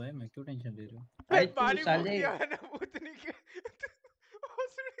सब कुछ हूँ भाई। मैं क्यों टेंशन ले रहा हूँ? भाई तू पानी फूक साले दिया है ना पूतनी के।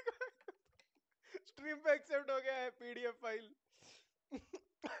 स्ट्रीम पे एक्सेप्ट हो गया है पीडीएफ फाइल।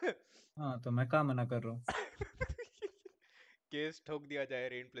 हाँ तो मैं क्या मना कर रहा हूँ? केस ठोक दिया जाए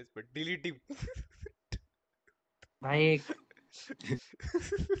रेन प्लेस पर। डिलीट हिम भाई।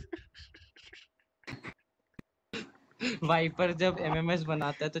 वाइपर जब एमएमएस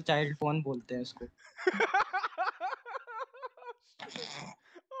बनाता है तो चाइल्ड फोन बोलते हैं उसको।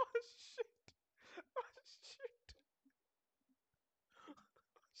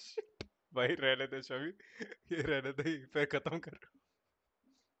 भाई रहने दे शमी। ये रहने दे, फिर खत्म कर।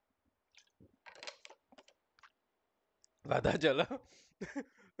 पता चला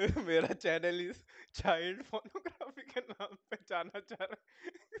मेरा चैनल इस चाइल्ड फोनोग्राफी के नाम पे जाना चाह रहा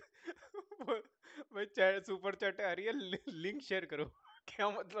है। भाई चैट सुपर चैट आ रही है, लिंक शेयर करो। क्या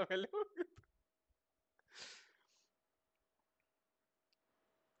मतलब है लोग?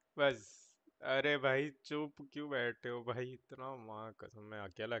 बस अरे भाई चुप क्यों बैठे हो भाई? इतना माँ कसम, मैं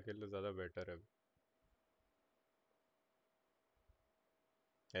अकेला खेलूं ज्यादा बेटर है।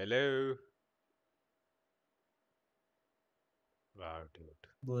 हेलो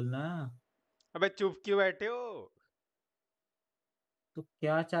बोलना। अबे चुप क्यों बैठे हो? तू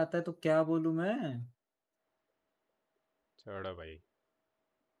क्या चाहता है? तो क्या बोलूं मैं? छोड़ो भाई,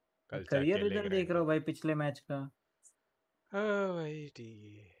 कल से करियर अकेले रिजल्ट देख ग्राइंड रहा कर। हूँ भाई पिछले मैच का। हाँ भाई ठीक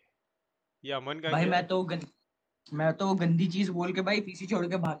है। ये अमन कहाँ भाई गया? मैं तो वो गंदी चीज बोल के भाई पीसी छोड़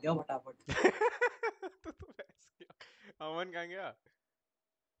के भाग गया फटाफट। तो ऐसे क्या? अमन कहाँ गया?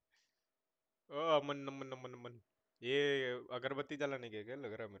 ओ अमन अमन अमन अमन, ये अगरबत्ती जलाने गया क्या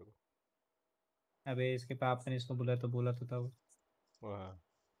लग रहा है मेरे को। अबे इसके पापा ने इसको बुलाया तो बोला तो था वो। वाह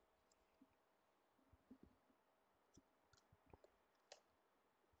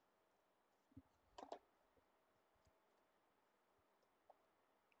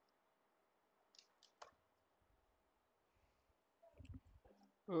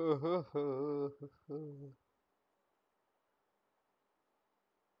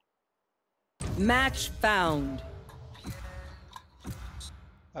Match found.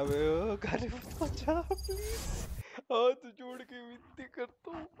 अबे ओ गाने मत बजा प्लीज, हाथ जोड़ के विनती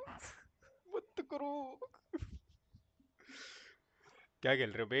करता हूँ मत करो। क्या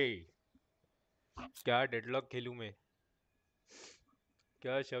खेल रहे हो बे? क्या डेडलॉक खेलूं मैं?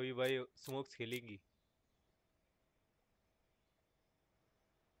 क्या शवी भाई स्मोक्स खेलेंगी?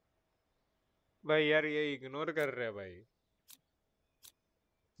 भाई यार ये इग्नोर कर रहे हैं भाई।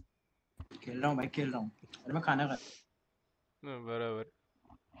 खेल रहा हूँ भाई, खेल रहा हूँ। अरे मैं खाना खा। बराबर।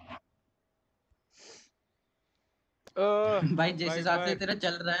 भाई जिस भाई हिसाब से बाय। तेरा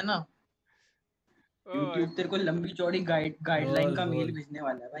चल रहा है ना, आई यूट्यूब तेरे को लंबी चौड़ी गाइडलाइन बोल का मेल बोल। भेजने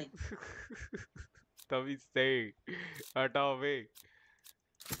वाला है भाई। तभी सही हटाओ बे।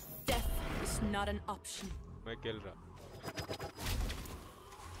 Death is not an option. मैं खेल रहा।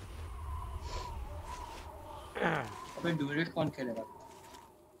 अबे ड्यूरेट कौन खेलेगा?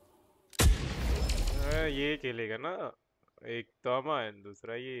 ये खेलेगा ना, एक तो अमन,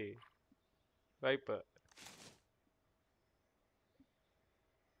 दूसरा ये वाइपर।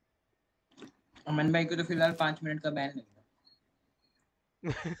 अमन भाई को तो फिलहाल 5 मिनट का बैन लगेगा।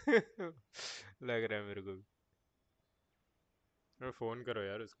 लग रहा है मेरे को भी। फोन करो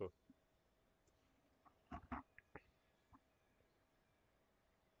यार उसको।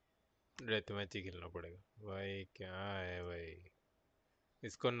 रेत मैच ही खेलना पड़ेगा भाई। क्या है भाई,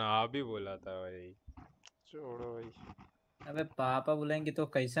 इसको ना भी बोला था भाई। छोड़ो भाई। अबे पापा बुलाएंगे तो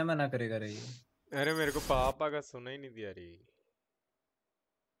कैसे मना करेगा रे? अरे मेरे को पापा का सुना ही नहीं दिया रे।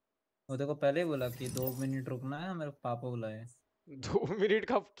 वो देखो पहले ही बोला कि 2 मिनट रुकना है, मेरे को पापा बुलाए। 2 मिनट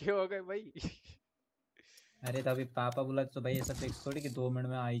कब क्या हो गए भाई? अरे तो अभी पापा बुला तो भाई ऐसा फिक्स थोड़ी कि 2 मिनट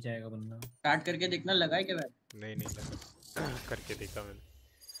में आ ही जाएगा बंदा। स्टार्ट करके देखना, लगा है क्या बैन? नहीं नहीं लगा, करके देखा मैंने।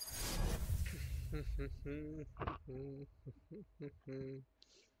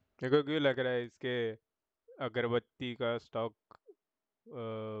 देखो क्यों लग रहा है इसके अगरबत्ती का स्टॉक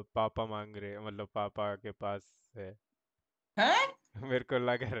पापा मांग रहे हैं, मतलब पापा के पास है। हैं? मेरे को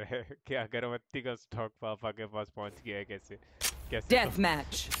लग रहा है कि अगरबत्ती का स्टॉक पापा के पास पहुंच गया है। कैसे कैसे Death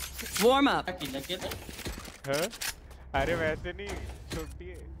match. Warm up. हाँ? अरे वैसे नहीं, छोटी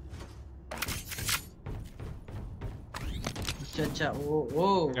है। अच्छा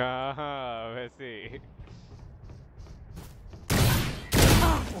ओ हाँ वैसे।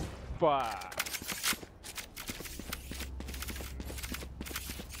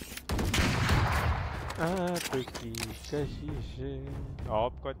 आपकी कशिश।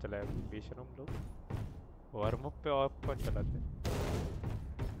 ऑप कौन चलाया बेशरम लोग? वार्म अप पे ऑप कौन चलाते?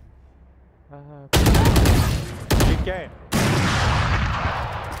 ये क्या है?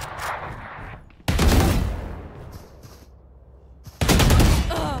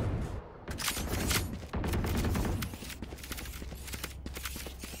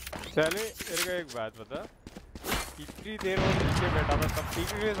 चले मेरे को एक बात बता, कितनी देर वो नीचे बैठा था तब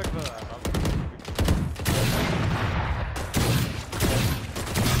ठीक भी हो सकता था।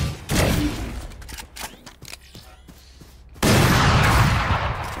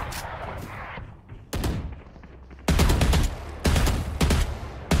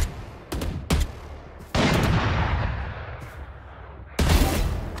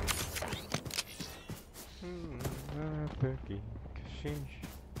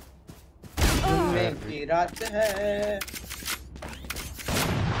 में की रात है।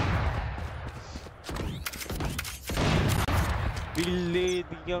 दिल दे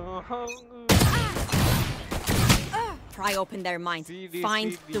दिया Pry open their minds.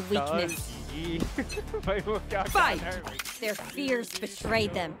 Find the weakness. भाई वो क्या Fight. गाना है भाई? Their fears betray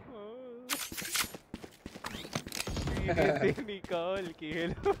them. सीने से निकाल के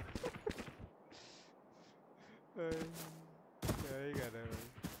लो। क्या ही गाना है भाई?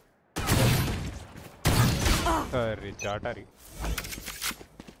 अरे चाटा री।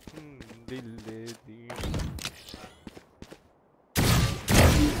 दिल दे दिया।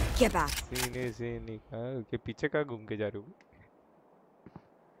 Get back. सीने से निकाल के पीछे कहाँ घूम के जा रहे हो?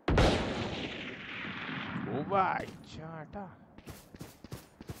 ओ भाई चाटा।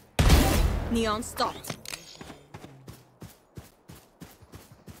 Neon stopped.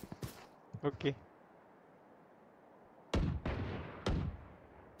 Okay.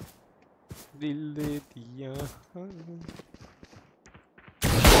 दिल दे दिया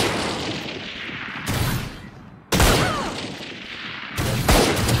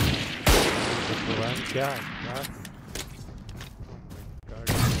भगवान क्या यार?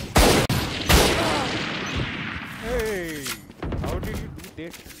 Hey, how did you do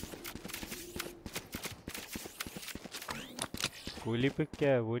that? गोली पे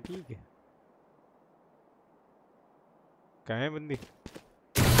क्या है वो ठीक है? कहाँ है बंदी?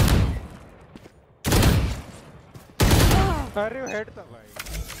 अरे वो हेड था भाई।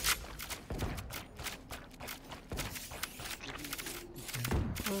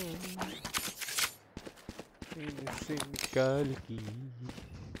 इनसे निकाल की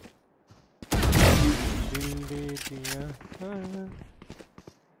दिल दे दिया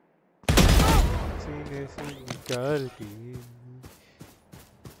सीने से निकाल की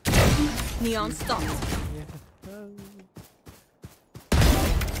Neon stopped.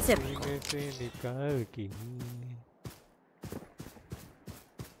 सीने से निकाल की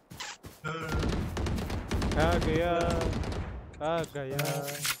आ गया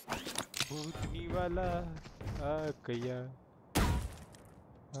भूतनी वाला आ गया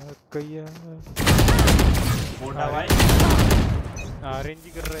मोटा भाई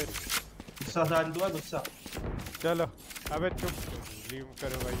आरएनजी कर रहे गुस्सा डाल दूंगा गुस्सा। चलो अबे चुप लीव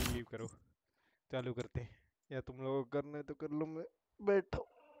करो भाई लीव करो चालू करते हैं या तुम लोगों को करना है तो कर लो मैं बैठो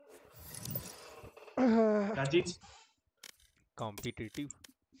क्या चीज कॉम्पिटिटिव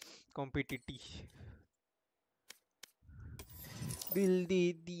दिल दे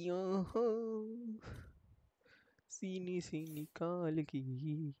दिया सीने से निकाल की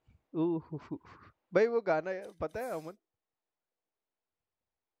ओह भाई वो गाना पता है अमन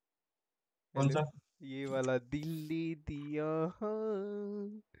कौन सा ये वाला दिल दे दिया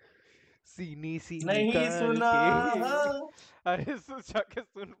सीने से नहीं निकाल सुना के अरे जाके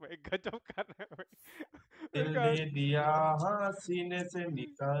सुन भाई गजब गाना है भाई दिल दे दिया हाँ सीने से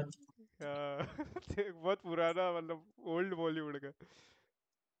निकाल बहुत पुराना मतलब ओल्ड बॉलीवुड का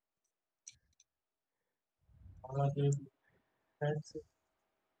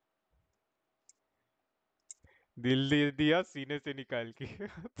दिल दे दिया सीने से निकाल के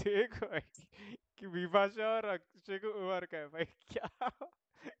देख भाई कि विभाषा और अक्षय कुमार का है भाई क्या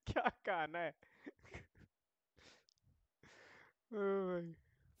क्या गाना है भाई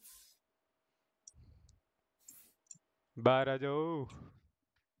बाहर आ जाओ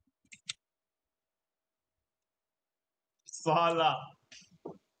साला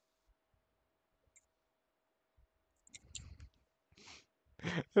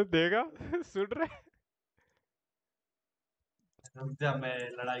देगा सुन रहे रुक जा मैं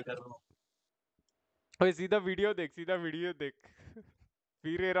लड़ाई कर रहा हूँ भाई सीधा वीडियो देख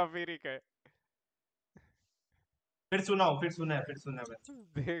फिर हेरा फेरी का है फिर सुना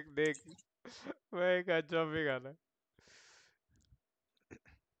मैं देख मैं गजब भी गाना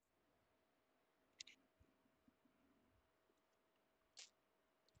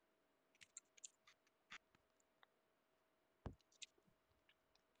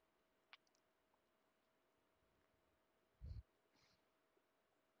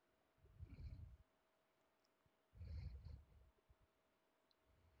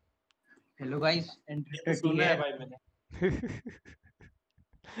हेलो गाइस एंट्री सुना है है भाई मैंने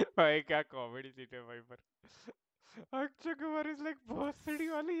भाई क्या कॉमेडी सीट है भाई पर अक्षय कुमार इज लाइक बहुत सड़ी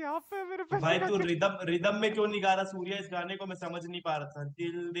वाली यहाँ पे मेरे पैसे भाई तू रिदम में क्यों नहीं गा रहा सूर्या इस गाने को मैं समझ नहीं पा रहा था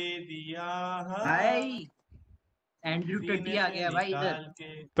दिल दे दिया भाई एंड्रू टट्टी आ गया भाई इधर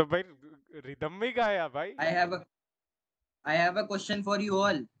तो भाई रिदम में ही गाया भाई I have a question for you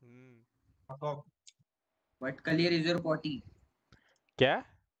all what colour is your potty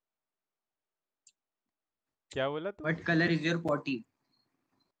क्या बोला तू what colour is your potty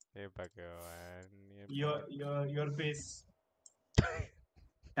हे भगवान योर फेस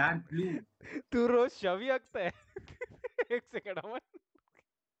डार्क ब्लू तू रोज छवि आंकता है एक सेकंड अमन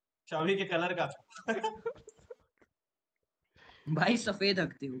शवी के कलर का भाई सफेद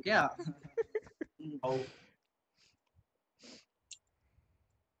रखते हो क्या?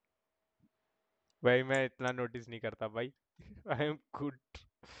 भाई मैं इतना नोटिस नहीं करता भाई आई एम गुड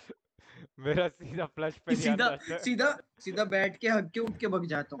मेरा सीधा फ्लश पे ध्यान सीधा जाता है सीधा सीधा बैठ के हक के उठ के भग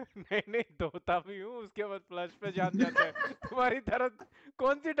जाता हूँ। नहीं नहीं धोता भी हूँ उसके बाद फ्लश पे ध्यान जाता है तुम्हारी तरह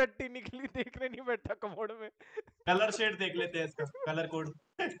कौन सी टट्टी निकली देखने नहीं बैठा कमोड में कलर शेड देख लेते हैं इसका कलर कोड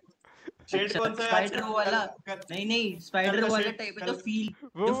शेड कौन सा है आज स्पाइडर वाला नहीं स्पाइडर वाला टाइप है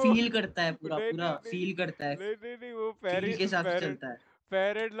जो फील करता है पूरा पूरा फील करता है नहीं वो फील के हिसाब से चलता है।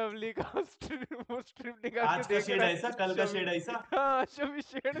 फेयर एंड लवली का वो स्ट्रिप निकाल के आज का देख शेड रहा है ऐसा कल का शेड ऐसा हाँ शबी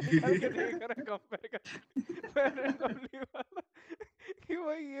शेड निकाल के देख रहा है कंपेयर कर फेयर एंड लवली वाला कि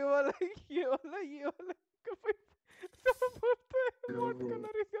भाई ये वाला ये वाला ये वाला बोलते हैं what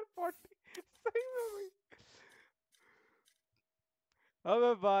colour is your potty सही में भाई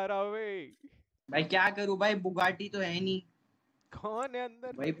अबे 12 भाई क्या करूं भाई बुगाटी तो है नहीं कौन है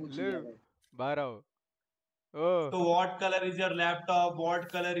अंदर वही पूछ लिया भाई 12 तो what colour is your laptop what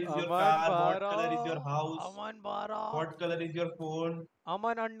colour is your car what colour is your house Aman 12 what colour is your phone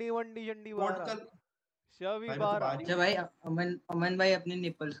अमन अंडी वंडी झंडी व्हाट 12 कलर शवी भाई 12 अच्छा भाई अमन भाई अपने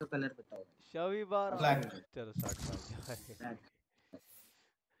निपल्स का कलर बताओ। शवी 12 ब्लैक चलो स्टार्ट कर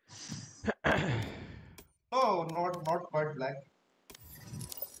नो नॉट क्वाइट ब्लैक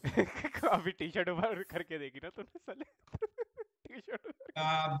अभी टी शर्ट ऊपर करके देखी ना तूने साले T shirt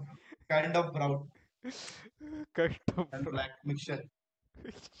kind of brown kind of black mixture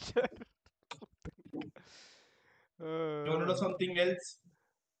you want to know something else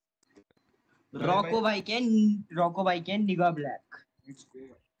Roku भाई के निगा ब्लैक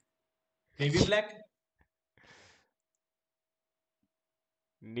नेवी ब्लैक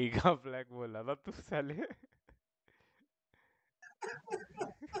निगा ब्लैक बोला था तू साले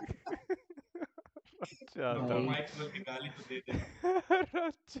अच्छा था माइक खोल के गाली तो दे दे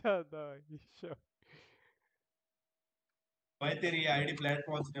अच्छा था ईशा भाई तेरी आईडी प्लेट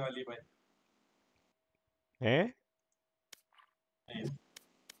पहुंचने वाली है भाई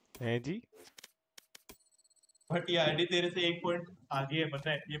हैं जी बट ये आईडी तेरे से एक पॉइंट आगे है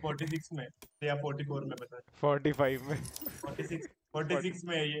पता है ये 46 में या 44 में पता है 45 में 46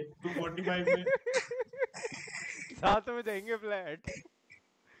 में है ये तू 45 में साथ में जाएंगे फ्लैट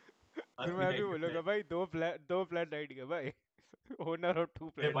फिर मैं भी बोलूंगा भाई दो फ्लैट आईडी है भाई ओनर और 2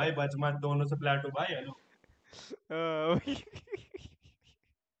 फ्लैट भाई बच मत दोनों से फ्लैट हो भाई हेलो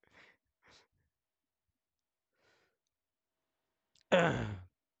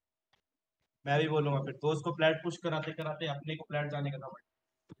मैं भी बोलूंगा फिर दोस्त को फ्लैट पुश कराते कराते अपने को फ्लैट जाने का था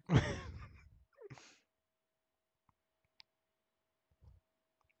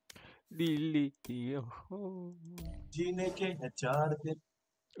दिल्ली जीने के है 4 दिन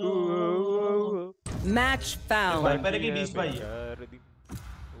मैच फाउंड वाइपर है कि बीच भाई है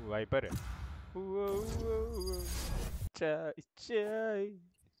वाइपर है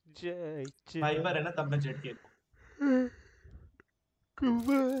वाइपर है ना तब मैं जेट के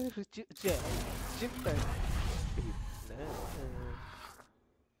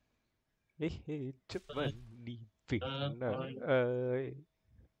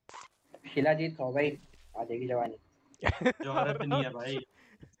शिलाजीत खाओ भाई आ जाएगी जवानी जोहरत नहीं है भाई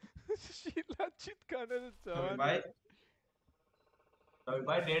शिलाजीत खाने से जवानी भाई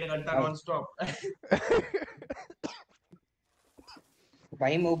भाई 1.5 घंटा नॉन स्टॉप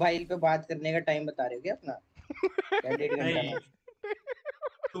भाई मोबाइल पे बात करने का टाइम बता रहे हो क्या अपना क्या 1.5 घंटा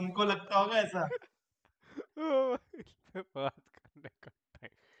तुमको लगता होगा ऐसा बात करने का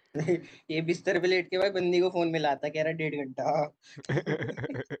टाइम ये बिस्तर पे लेट के भाई बंदी को फोन मिलाता कह रहा 1.5 घंटा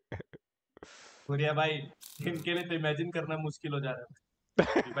बुढ़िया भाई इनके लिए तो इमेजिन करना मुश्किल हो जा रहा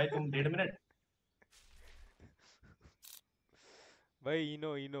है भाई तुम 1.5 मिनट भाई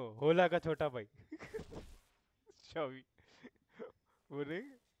इनो होला का छोटा भाई शवी बोले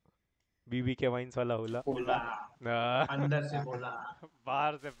बीबी के वाइन्स वाला होला अंदर से बोला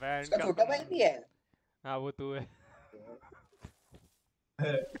बाहर से फैन का छोटा भाई भी है हाँ वो तू है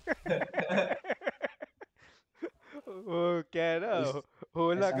वो क्या है ना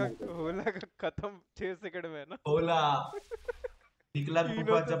होला का खत्म 6 सेकंड में ना होला निकला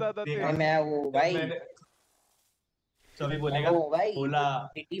गुफा जब देखा मैं वो भाई सभी बोलेगा होला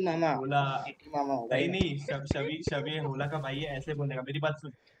टिटी मामा होला टिटी मामा हो भाई नहीं शबी होला का भाई है ऐसे बोलेगा मेरी बात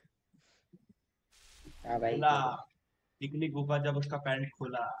सुन हां भाई होला निकली गुफा जब उसका पैंट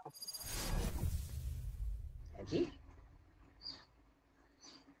खोला जी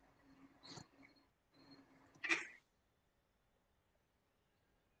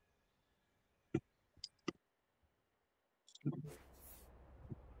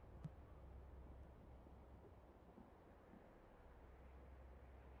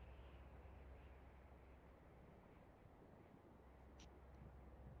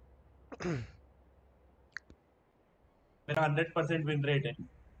मेरा 100% विन रेट है,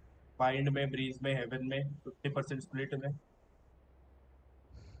 बाइंड में, ब्रीज में, हेवन में, 50% स्प्लिट में।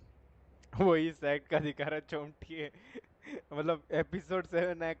 वही सेट का दिखा रहा है चोंटी है, मतलब एपिसोड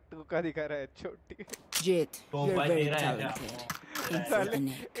 7 एक्ट 2 का दिखा रहा है चोंटी। Jet, तो you're भाई very तेरा है क्या? talented. साले Into the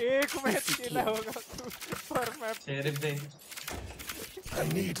neck. एक मैच खेला होगा तू पर मैं sheriff they. I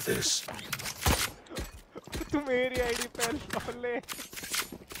need this. तू मेरी आईडी पे ले।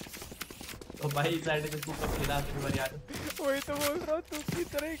 तो भाई इस आईडी पे तू कब खेला आखिरी बार याद? वही तो बोल रहा हूँ, तू की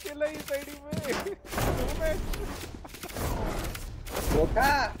तरह ही खेला इस आईडी में। दो मैच।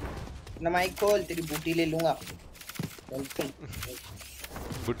 रोका ना माइक खोल, तेरी बूटी ले लूंगा।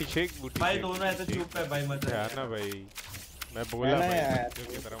 बूटी शेक बूटी भाई शेक, दोनों ऐसे चुप है भाई, मत यार ना भाई, मैं बोला भाई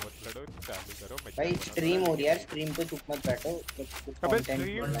की तरह मत लड़ो, चालू करो। भाई स्ट्रीम हो रही है यार, स्ट्रीम पे चुप मत बैठो, कुछ अबे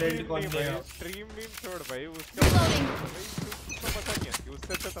कंटेंट स्ट्रीम नहीं छोड़ भाई, उसका पता नहीं है,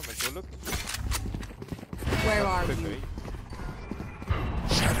 उससे अच्छा तो मैं बोलो। Where are you?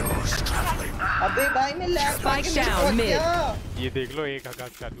 Shadows traveling. अबे भाई मैं लैग खा के पहुंच गया। ये देख लो एक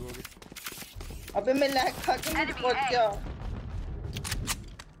हगाक चालू हो गई। अबे मैं लैग खा के पहुंच गया।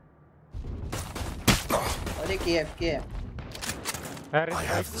 अरे KFK है। I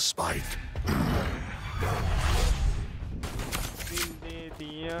have the spike. दे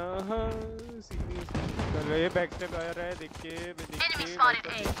दिया चलो ये बैक स्टेप आ रहा है, देख के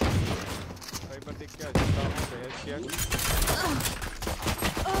वाइपर देख के आ जाता हूं। बहस किया नहीं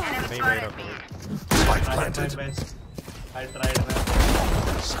भाई रखो। Spike planted. I tried man.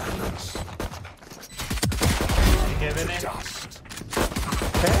 Silence. Kevin है।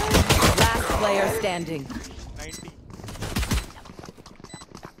 Last player standing. 90।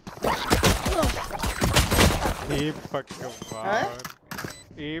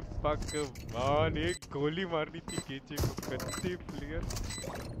 ए पकवान, एक गोली मारनी थी केचे को, कत्ती प्लेयर।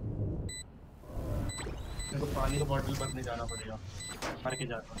 मेरे को पानी का बॉटल भरने जाना पड़ेगा, भर के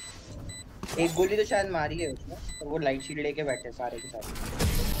जाता हूं। एक गोली तो शायद मारी है उसने, और वो लाइट शील्ड लेके बैठे सारे के सारे।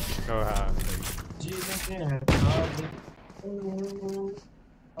 ओ हां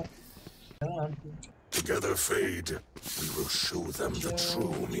Together fade. We will show them the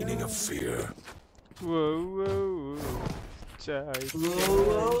true meaning of fear. Whoa. Jai.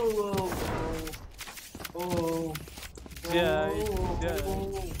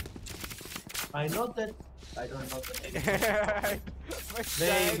 I know that. I don't know that.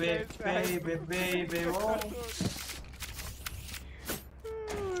 Baby.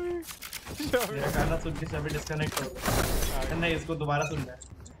 मेरा गाना सुन के सभी डिस्कनेक्ट हो गए। नहीं, इसको दोबारा सुनना है।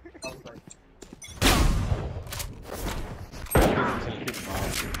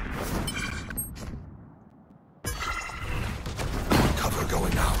 Cover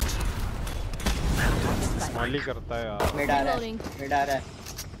going out. माली करता है यार। मिड आ रहा है।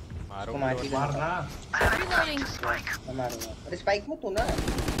 मारो मारना। Reloading. मारूंगा। अरे स्पाइक मत हो ना।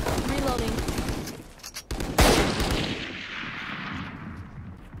 Reloading.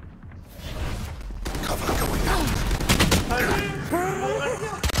 Cover going out.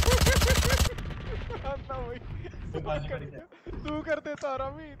 तू कर देता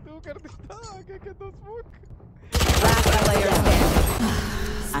रामी, तू कर देता आगे के दो smoke. Last player standing.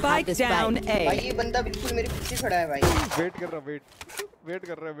 Spike down A. भाई ये बंदा बिल्कुल मेरे पीछे खड़ा है भाई। वेट कर रहा है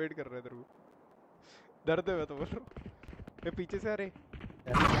तेरे को। दर्द है मैं तो बोल रहा हूँ। ये पीछे से आ रहे।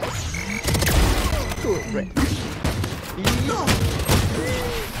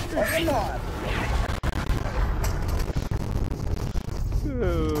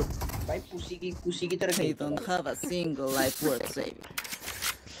 भाई पुसी की तरह They don't have a single life worth saving.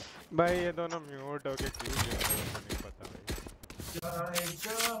 भाई ये दोनों म्यूट हो के क्यों नहीं पता भाई।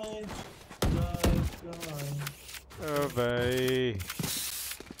 ओ भाई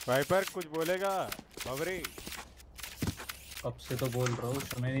वाइपर कुछ बोलेगा बाबरी? कब से तो बोल रहा हूँ,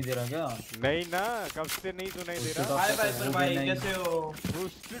 सुनाई नहीं दे रहा क्या? नहीं ना, कब से नहीं सुनाई दे रहा। हाय वाइपर भाई, कैसे हो?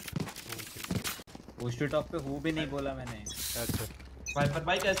 बूस्ट टॉप पे हूँ भी नहीं बोला मैंने। अच्छा वाइपर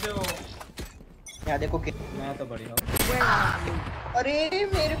भाई कैसे हो? यहाँ देखो कि मैं तो बढ़िया हूँ। अरे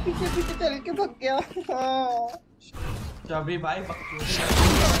मेरे पीछे चल के भाग गया। चाबी भाई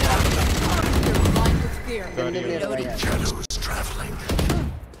Shadows traveling.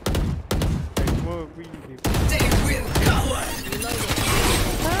 They will cover.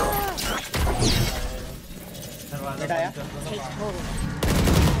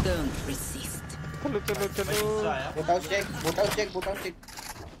 Don't resist. चलो बोटाउ चेक।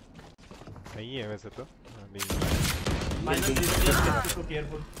 नहीं है वैसे तो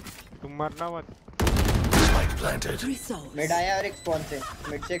केयरफुल। तुम मरना मत। Spike planted. मिड आया और एक स्पॉन से,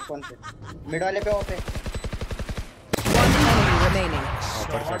 मिड से एक स्पॉन से, मिड वाले पे ओपे। remaining.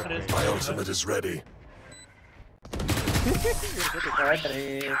 My ultimate is ready.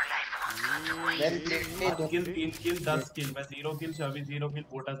 किल 3 किल 10 किल मैं 0 किल शबी 0 किल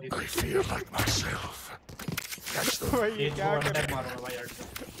Kota 0 I feel like myself. Catch them. भाई क्या अटैक मारूंगा भाई हट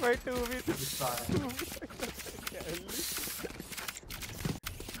भाई तू भी गुस्सा है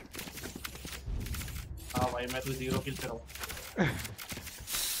हां भाई मैं तो 0 किल कर रहा हूं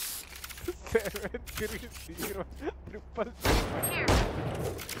 7-3-0 ट्रिपल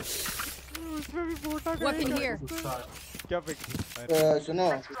उसमें भी बोटा Weapon here. क्या फेंक सुनो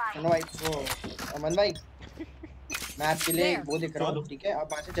भाई वो अमन भाई मैं आपके लिए वो दिख रहा हूँ ठीक है आप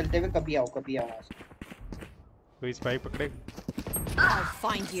वहाँ से चलते हुए कभी आओ वहाँ से कोई स्पाई पकड़े I'll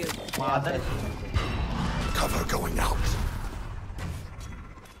find you. Mother. Cover going out.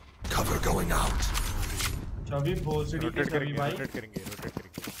 Cover going out. शबी भोसड़ी के शबी भाई रोटेट करेंगे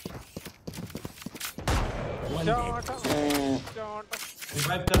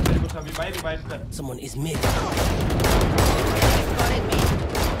रिवाइव कर मेरे को शबी भाई रिवाइव कर Someone is mid.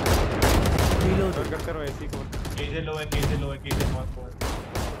 रीलोड करो ऐसी को केजे लो है बहुत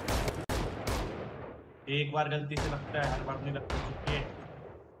एक बार गलती से लगता है हर बार नहीं लगता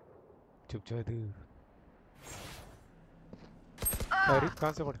चुप जा तू अरे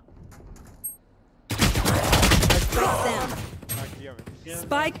कहां से पड़ा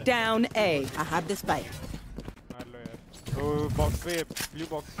Spike down A. I have the spike. मार लो यार ओ बॉक्स पे blue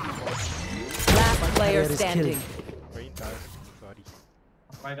box Last player standing. वही था सॉरी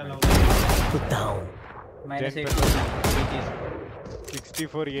भाई का Put down. -8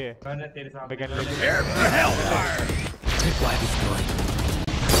 64 ये मैंने तेरे सामने Require destroyed.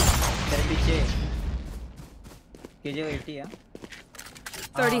 तेरे पीछे केजे 80 है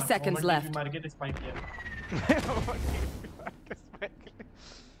 30 seconds left. मार के स्पाइक किया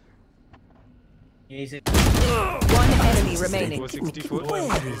यही से One enemy remaining. 64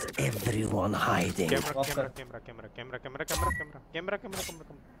 Where is everyone hiding? Camera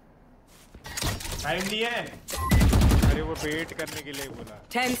time नहीं है अरे वो वेट करने के लिए बोला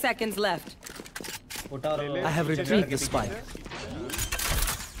 10 seconds left. I have retrieved the spike.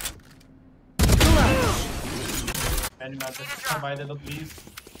 मैंने मैसेज भाई दे दो प्लीज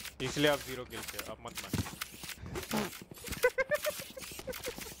इसलिए आप 0 किल थे अब मत मार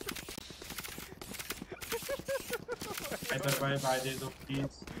भाई दे दो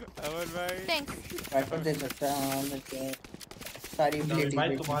प्लीज अमन भाई Thanks. वाइपर दे सकता है हाँ मैं क्या सारी एबिलिटी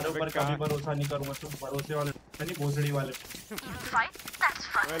भाई तुम्हारे ऊपर कभी भरोसा नहीं करूंगा तुम भरोसे वाले नहीं भोसड़ी वाले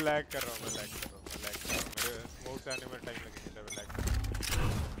मैं लैग कर रहा हूं मेरे स्मोक से आने में टाइम लगेगा मैं लैग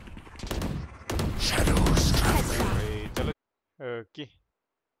Shadows traveling. चलो okay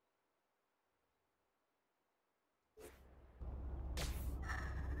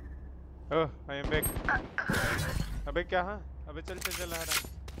oh I am back अबे क्या हां अबे चल आ रहा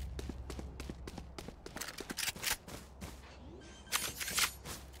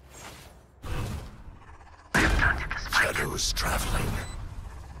Shadows traveling.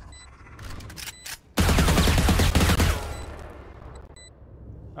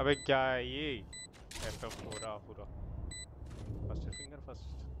 अबे क्या है ये ऐसा पूरा फर्स्ट फिंगर फर्स्ट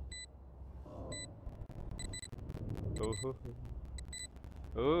ओहो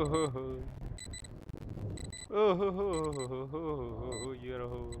ओहो ओहो ओहो ये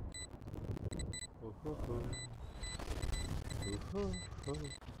रहो ओहो ओहो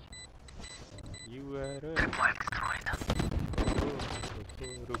You are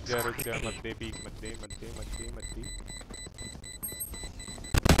रुक जा मत दे पीक मत दे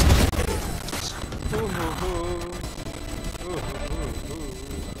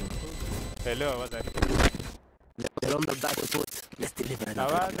हेलो आवाज आ रही They're on the battlefield. Let's deliver another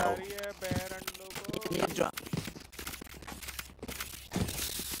आवाज आ blow. रही है पैरन लोगों Need drop.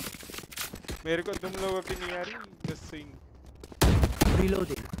 मेरे को तुम लोगों की नहीं आ रही जस्ट सिंग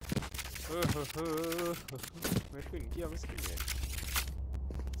Reloading. मेरे को इनकी आवाज क्यों नहीं आ रही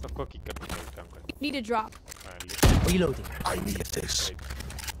सबको किक करना है काम करना Need a drop. Reloading. I need this.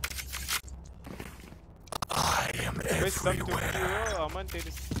 I am everywhere. अमन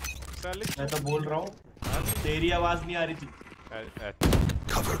तेरी साले मैं तो बोल रहा हूँ तेरी आवाज नहीं आ रही थी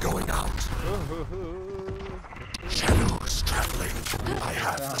Cover going out. Shadows traveling. I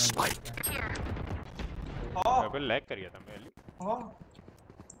have the spike. अबे लैग कर गया था मैं हाँ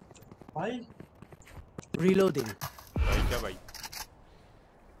भाई Reloading. भाई क्या भाई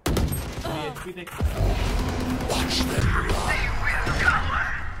HP देख Watch them run.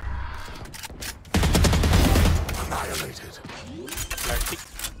 Annihilated. Plastic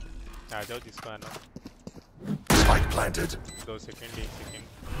आ जाओ जिसको आना Spike planted. 2 second 1 second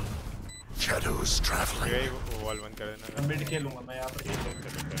Shadows traveling. ये वॉल बंद कर देना। मैं मिड खेलूंगा मैं यहाँ पर खेल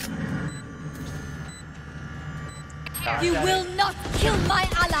You will not kill my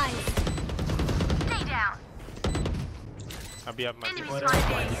allies. Stay down. अभी आप मत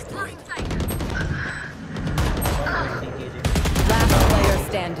Last player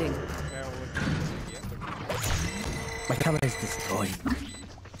standing. My camera is destroyed.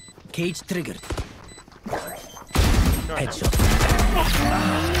 Cage triggered. Headshot.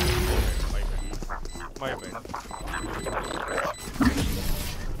 My bad.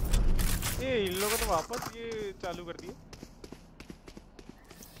 ये इन लोगों ने वापस ये चालू कर दिया।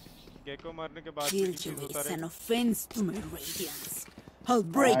 गेको मारने के बाद Killjoy is an offense to my radiance. I'll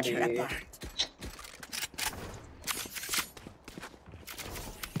break her apart.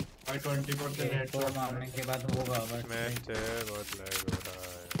 I 20% headshot मारने के बाद होगा बट मैच है बहुत लैग हो रहा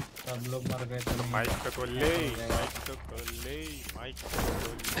है। सब लोग मर गए तो माइक तो खोल ले, माइक तो खोल ले, माइक तो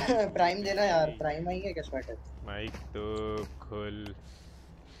खोल ले। प्राइम देना यार, प्राइम आई है क्या स्वेटर? माइक तो खोल।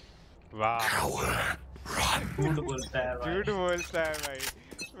 वाह झूठ बोलता है भाई, झूठ बोलता है भाई,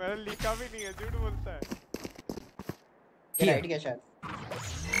 मैंने लिखा भी नहीं है, झूठ बोलता है। ये राइट क्या शायद?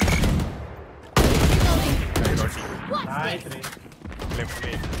 नाइस रे, लेफ्ट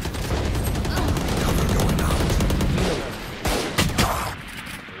में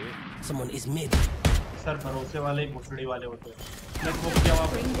Someone is mid. सर भरोसे वाले घुसड़ी वाले होते हैं। मैं वो क्या हुआ?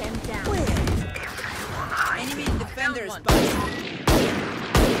 Bring them down. Enemy defenders.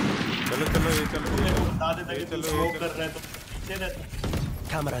 चलो चलो ये चलो बता देता कि चलो वो कर रहे हैं तो पीछे रहता।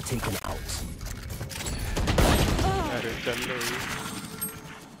 Camera taken out. अरे चलो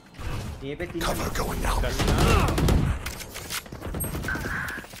ये पे तीन Cover going out.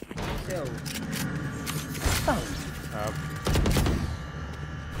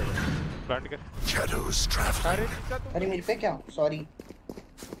 प्लांट कर। Shadows traveling. अरे मेरे पे क्या? सॉरी।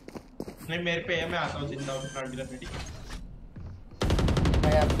 नहीं मेरे पे है, मैं आता हूँ जिंदा हूँ प्लांट करने के लिए।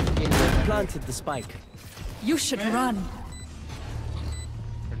 मैं आपके लिए Planted the spike. You should run.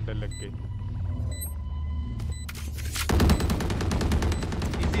 Under लग गई।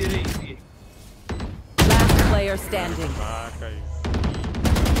 इजी रे इजी। Last player standing. माँ का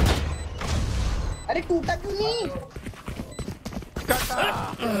अरे टूटा क्यों नहीं?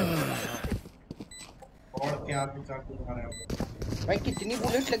 और क्या तू चाकू मार रहा है? भाई कितनी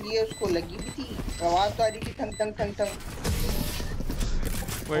बुलेट लगी है उसको, लगी भी थी, आवाज तो आ रही थी ठंग ठंग ठंग ठंग।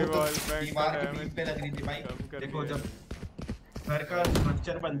 वही बॉल बैंक दीवार के बीच पे लग रही थी भाई। देखो जब घर का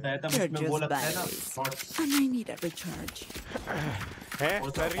स्ट्रक्चर बनता है तब उसमें वो लगता है ना shots. And I need a recharge. है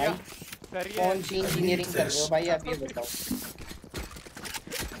सरिया कौन सी इंजीनियरिंग कर रहे हो भाई आप ये बताओ?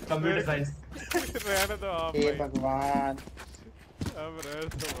 Computer science. रहने दो आप हे भाई। भगवान। अब रह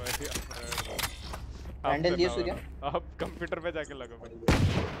दो भाई, अब रह दो। हैंडल दिया सूर्या? आप कंप्यूटर पे जाके लगो भाई।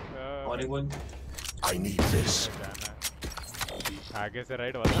 वॉलीबॉल। I need this. आगे से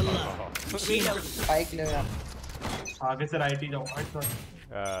राइट वाला। स्पाइक ले यार। आगे से राइट ही जाओ।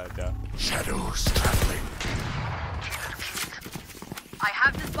 आजा। Shadows traveling. I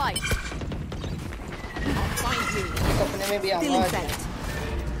have the spike. I'll find you. सपने में भी आऊंगा आज।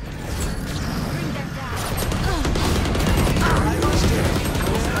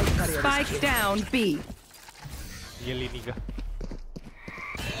 Spike down B. ये ली निगा।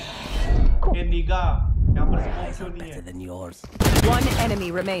 ये निगा यहाँ पर स्मोक क्यों नहीं है? Better than yours. One enemy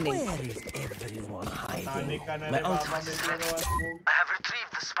remaining. Where is everyone ताने hiding? का My नरे ult. बाबा मेरे को smoke. I have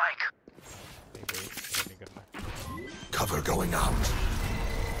retrieved the spike. नहीं करना। Cover going out.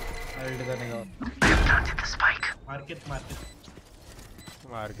 होल्ड करने का। I have planted the spike. Market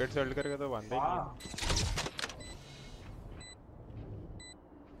market से होल्ड करेगा तो बंदा ही नहीं।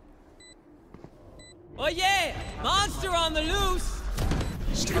 Oh yeah! Monster on the loose!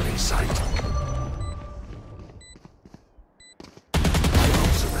 Stealing sight. My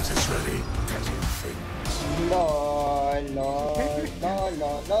ultimate is ready. lol lol lol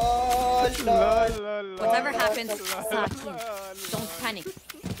lol lol. Whatever happens, साथ ही। Don't panic.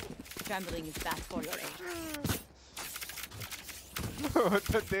 Trembling is bad for your age.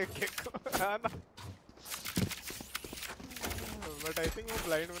 तो देख के आना। But I think वो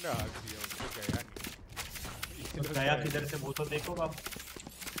ब्लाइंड मैंने हाथ दिया, उसको गया नहीं। तो गया किधर से वो तो देखो आप।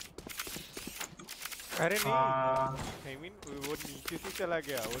 अरे नहीं, I mean वो नीचे से चला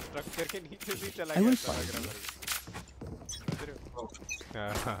गया, वो स्ट्रक्चर के नीचे से चला गया।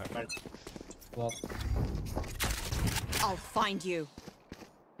 I'll find you.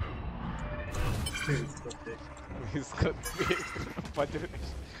 इसको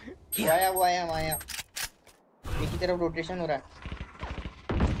वो आया एक ही तरफ रोटेशन हो रहा है।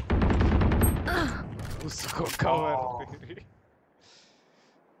 उसको कवर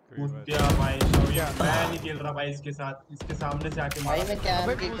कुत्तिया भाई शौर्य मैं नहीं खेल रहा भाई इसके साथ, इसके सामने से आके भाई मैं कैंप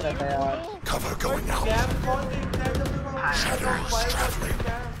देख रहा था यार। Cover going out. कैंप कौन देख रहा है जब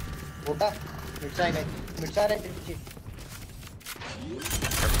बोटा मिर्चा है, मिर्चा है पीछे।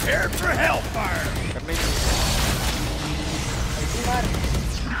 Prepared for hellfire.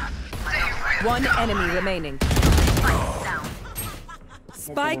 One enemy remaining.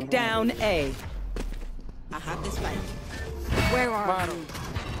 Spike down A. I have this spike. Where are you?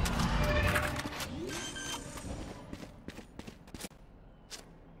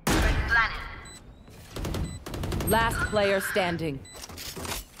 Last player standing.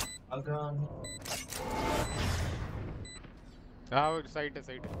 Side है,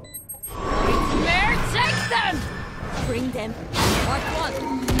 side है. Where? Take them! Bring them. What one?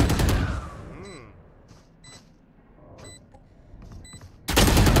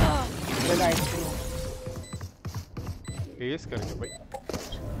 Ace करके भाई.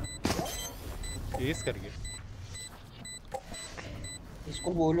 Ace करके. इसको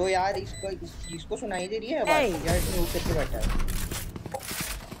बोलो यार, इसको सुनाई दे रही है आवाज यार, म्यूट करके बैठा है।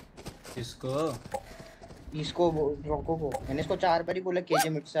 इसको रोको को मैंने इसको 4 बार ही बोला केजे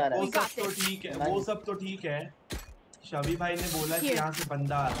मिड से आ रहा है। वो सब तो ठीक है शबी भाई ने बोला कि यहाँ से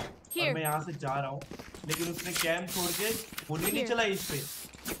बंदा आ रहा है और मैं यहाँ से जा रहा हूँ, लेकिन उसने कैंप छोड़ के गोली नहीं चलाई इस पे।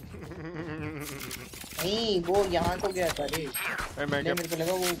 नहीं वो यहाँ को गया था रे, मेरे को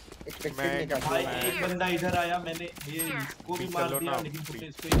लगा वो एक्सपेक्टेड नहीं था। भाई एक बंदा इधर आया, मैंने ये इसको भी मार दिया, लेकिन तुमने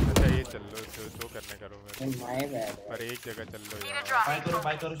इसको अच्छा ये चल लो, शो करने करो मेरे। माय बैड पर एक जगह चल लो यार।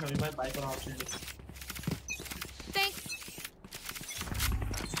 बाय करो शबी भाई, बाय करो ऑप्शन।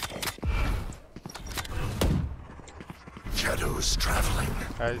 Shadows traveling.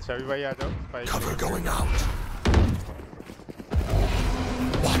 शबी भाई आ जाओ। Cover going out.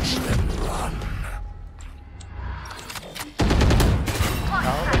 Watch them run.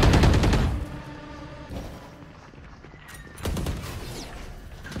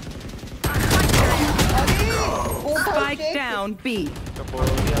 Spike down B.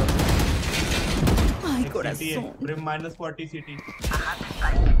 My corazón. Brim -40 CT.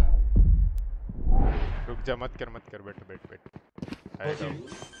 रुक जा, मत कर बैठ। आएगा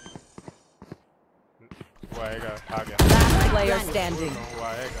वो आएगा, आ गया। Last player standing. वो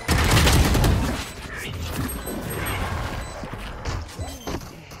आएगा।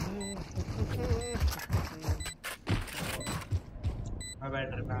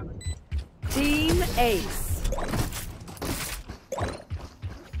 Team Ace.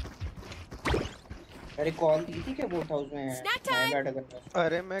 अरे कॉल दी थी क्या बोट हाउस में? मैं बैठा करता।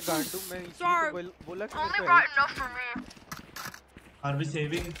 अरे मैं गांडू में बोला कि आर बी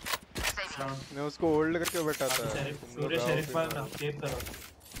सेविंग। मैं उसको होल्ड करके बैठा था। सूर्य शरीफ पर ना सेव करो।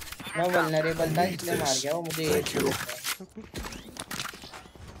 मैं वल्नरेबल था इसलिए मार गया वो मुझे।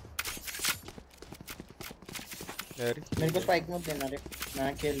 मेरे को स्पाइक मत देना रे,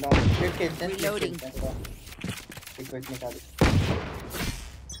 मैं खेल रहा हूँ। फिर खेलते हैं। एक निकाल।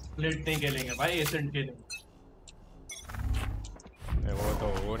 स्प्लिट नहीं खेलेंगे भाई, एसेंट खेलेंगे। वो तो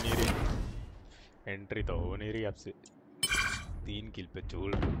हो नहीं रही, एंट्री तो हो नहीं रही आपसे। 3 किल पे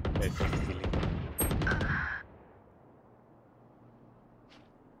चूल ऐसा खेलेंगे।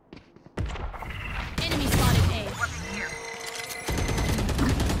 Enemy spotted A.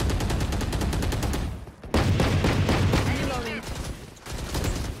 Reloading.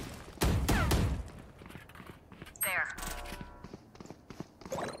 There.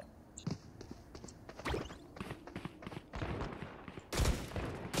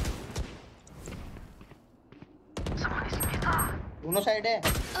 दोनों साइड है।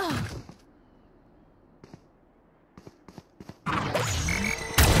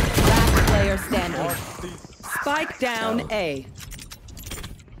 Last player standing. Spike down A.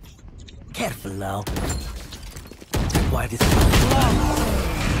 Careful now. Why this?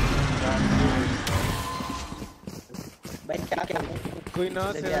 कोई ना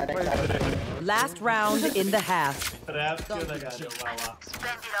से Last round in the half. Trap क्यों लगा रहे हो बाबा?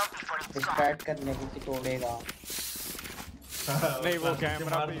 स्टार्ट करने को तोड़ेगा। नहीं वो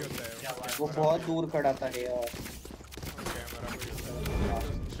कैमरा पे ही होता है। वो बहुत दूर खड़ा था रे यार। कैमरा पे ही होता है।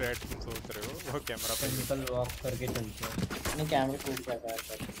 स्ट्रेट तुम सोच रहे हो, वो कैमरा पे निकल वॉक करके चलते हैं। नहीं कैमरा टूट जाता है।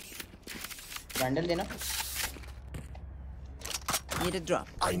 बैंडल देना। Need a drop.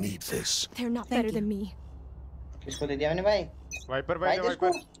 I need this. They're not better than me. किसको दे दिया मैंने भाई? वाइपर भाई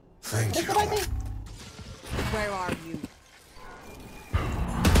wiper. Thank you. Where are you?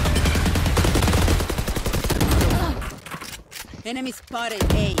 Enemy spotted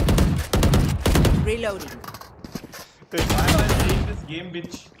A. Reloading. Why am I playing this game,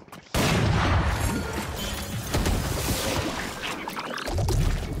 bitch?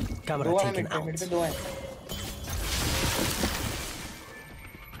 Camera taken out. Mid पे दो हैं।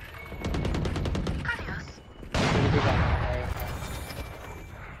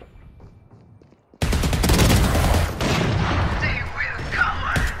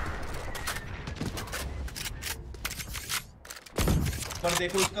 ऊपर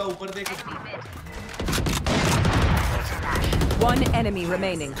देखो उसका, ऊपर देखो। One enemy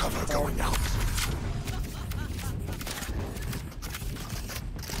remaining. Cover going out.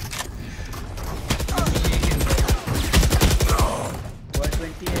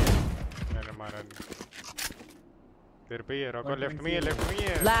 मैंने मारा नहीं। तेरे पे ही है रॉको, लेफ्ट में ही है, लेफ्ट में ही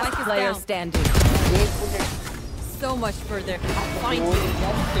है। Last player standing. So much further. Find you.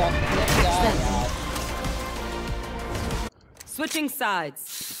 Switching sides.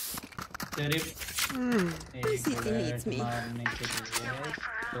 Easy delete me. मारने के लिए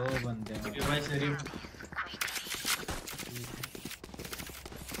दो बंदे हैं। भाई शरीफ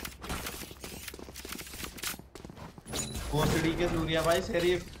वो सीढ़ी के सूर्या भाई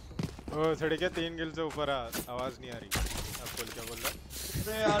शरीफ। ओ सीढ़ी के 3 गिल से ऊपर आवाज नहीं आ रही। अब बोल क्या बोल रहा?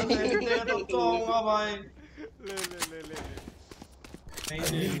 अरे यार मैं तो आऊंगा भाई। ले ले ले ले ले। नहीं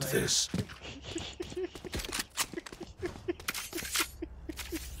Need this.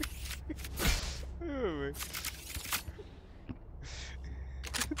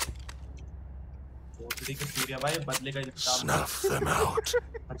 सीढ़ी के सूर्या भाई बदले का इंतजाम। Snuff them out.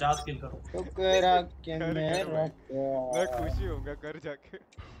 50 किल करो। तो करा के मैं खुशी होऊंगा कर जाके।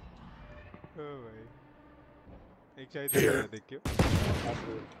 ओ भाई एक चाहिए था देखियो।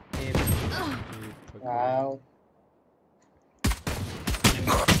 वाओ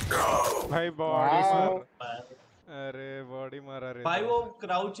भाई बॉडी मार। अरे बॉडी मारा रे भाई वो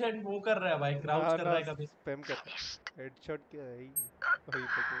क्राउच एंड वो कर रहा है भाई, क्राउच कर रहा है कभी स्पैम कर रहा है। हेडशॉट क्या है वही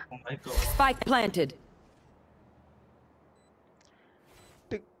पकड़। Spike planted.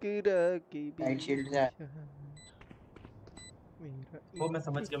 टिकरा की राइट शील्ड से वो मैं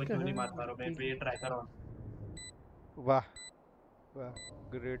समझ गया मैं क्यों नहीं मार पा रहा हूं। मैं पे ट्राई कर रहा हूं। वाह वाह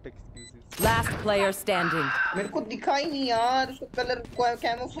great excuses. Last player standing. मेरे को दिखा ही नहीं यार, उसका कलर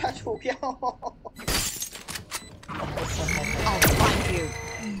कैमोफ्लेज हो गया। I'll find you.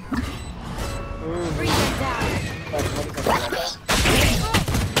 Bring them down.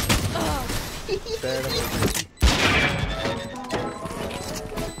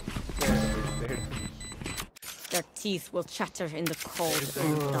 Their teeth will chatter in the cold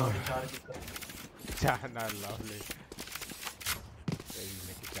and dark. Jana lovely.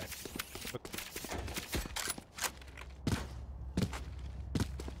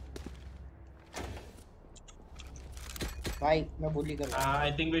 भाई मैं बोली कर रहा हूं।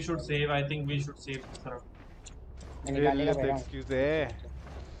 I think we should save, I think we should save this round. मैं निकालेगा बेटा। एक्सक्यूज है।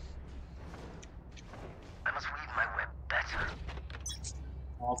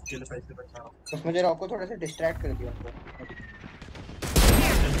 ऑफ के लिए पैसे बचा रहा हूं। बस मुझे रॉको थोड़ा सा डिस्ट्रैक्ट कर दिया उनको।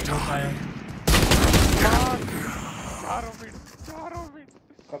 चारों मिड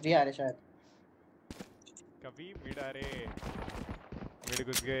कभी आ रहे शायद। कभी मिड आ रहे, मिड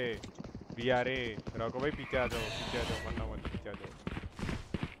घुस गए। बी आ रहे। रॉको भाई पीछे आ जाओ, मरना मत, पीछे आ जाओ।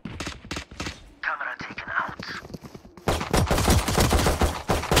 Camera taken out.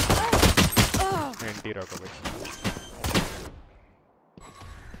 Anti Roku भाई।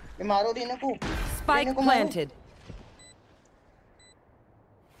 ये मारो दीना को। Spike planted.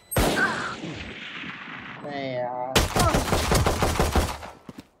 नहीं यार।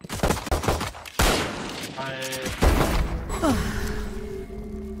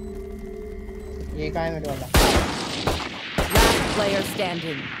 ये कहाँ है मेरे वाला? Last player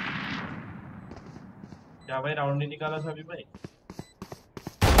standing. क्या भाई राउंड नहीं निकाला सभी भाई?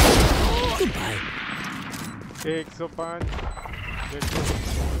 105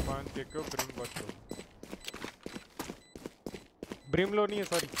 देखो ब्रिम बॉट लो। ब्रिम लो नहीं है,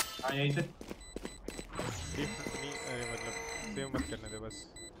 सॉरी। हाँ यहीं से नहीं, अरे मतलब सेव मत करने दे बस।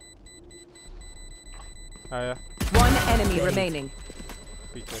 आया। One enemy remaining.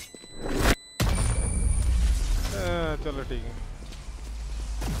 पीछे। चलो ठीक है।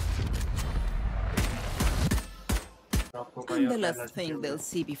 And the last thing they'll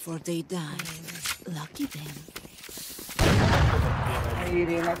see before they die. Lucky them. ये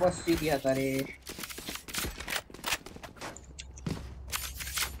रेना को 80 दिया था रे।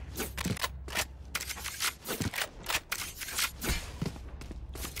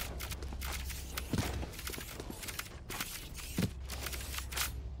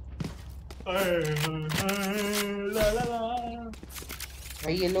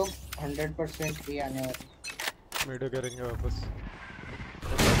 भाई ये लोग 100% भी आने वाले। वीडियो करेंगे वापस।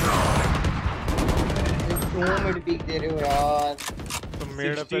 क्यों मिड पीक दे रहे हो यार?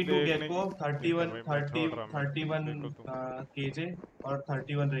 62 गेको, 31 केजे और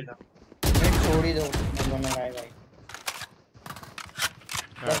 31 रेना। छोड़ ही दो, मैं दोनों आए भाई।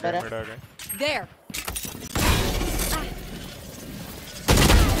 There.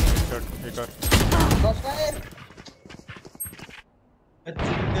 Crossfire.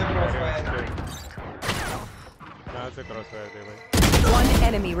 से crossfire दे भाई। One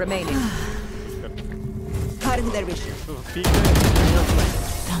enemy remaining. Cutting their vision.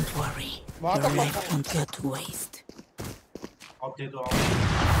 Don't worry. Your life won't go to waste.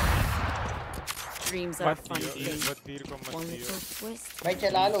 Dreams are fun things. One little twist. भाई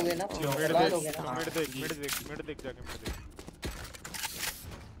चला लोगे ना? चला लोगे ना? मिड देख जाके मिड देख।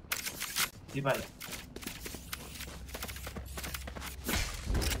 जी भाई।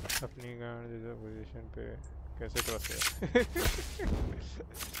 अपनी गांड जैसा पोजीशन पे कैसे क्रॉस है?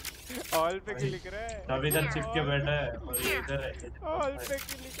 ऑल पे क्यों लिख रहा है? अभी इधर चिपके बैठा है और ये इधर है। ऑल पे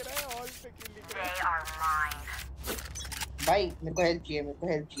क्यों लिख रहा है? ऑल पे क्यों लिख रहा है? भाई मेरे को हेल्प चाहिए,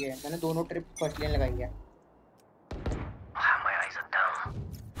 मैंने दोनों ट्रिप फर्स्ट लेन लगाई है। My eyes are down.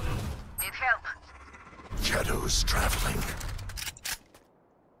 Need help. Shadows traveling.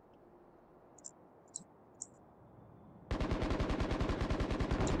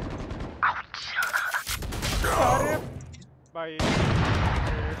 Ouch. अरे भाई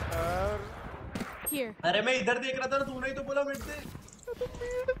Here. अरे मैं इधर देख रहा था ना, तूने ही तो बोला मिड से। तो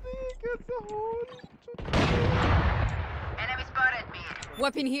मिड देख कैसे हो? Enemy spotted me.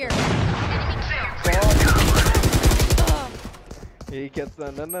 Weapon here. ये कैसा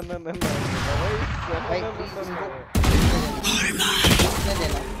ना भाई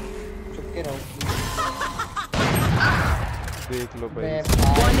चुपके रहो। देख लो भाई।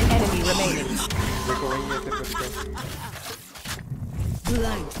 One enemy remaining. देखो वही है तेरे को।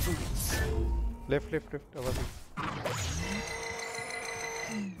 लेफ्ट आवाज।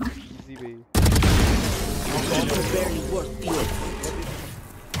 इजी भाई। Barely worth the effort.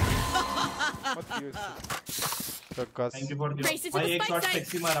 Thank you for the भाई एक शॉट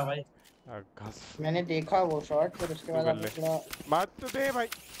सेक्सी मारा भाई। मैंने देखा वो शॉट, फिर उसके बाद अपना बात तो दे भाई।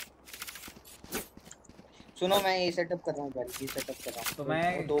 सुनो मैं ये सेटअप कर रहा हूँ, ये सेटअप कर रहा हूँ। तो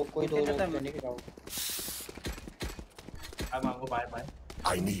मैं कोई दो लोग करने के जाऊँ। अब आपको बाय।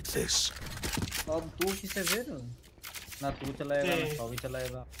 I need this. अब तू किसे फिर? ना तू चलाएगा ना कभी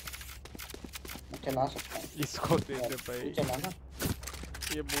चलाएगा। मैं चला सकता हूँ। इसको दे दे भाई। चला ना।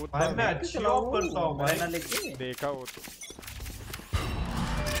 ये बहुत भाई मैं अच्छी ऑफ करता हूँ भाई। ना लेके देखा वो तो।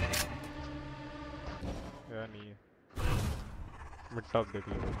 या नहीं है। मिड टॉप देख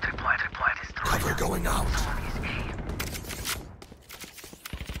लो। Cover going out.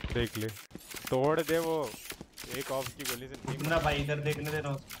 देख ले। तोड़ दे वो। एक ऑफ की गोली से नहीं ना भाई, इधर देखने दे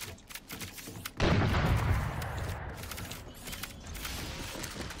रहा हूँ।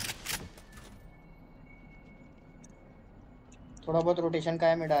 थोड़ा बहुत रोटेशन का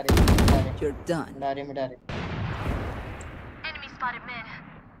है, मिडा रहे। You're done. मिडा रहे। Enemy spotted mid.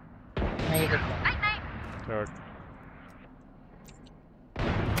 मैं ये देखता हूँ। Shot.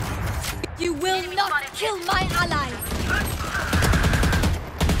 You will not kill my allies.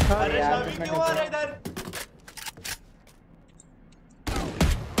 अरे शामी क्यों आ रहा है इधर?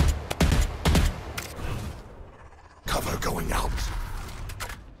 Cover going out.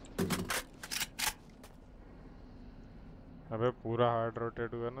 अबे पूरा हार्ड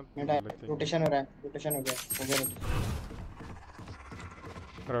रोटेट हुआ ना। रोटेशन हो रहा है, हो गया।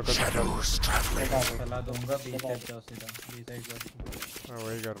 Shadows traveling. चला दूंगा बी साइड जाओ सीधा। मैं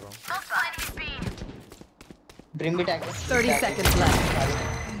वही कर रहा हूँ। ब्रिम भी tag 30 seconds left.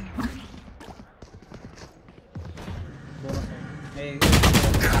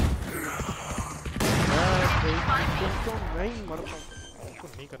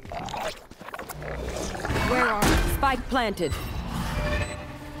 Where are you? Spike planted.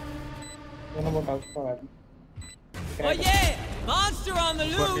 दोनों बहुत आउट पर Oh yeah! Monster on the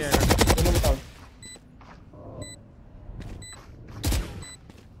loose! दोनों बहुत out.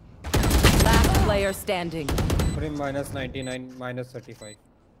 Last player standing. Prim -99, -35.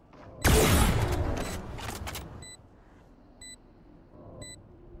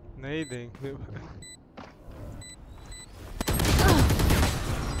 नहीं देंगे।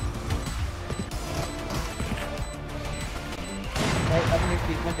 भाई अपनी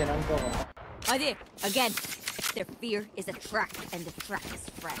टीम में देना उनको होगा। Ade, again. Their fear is a trap, and the trap is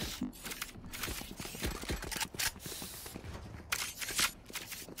fresh.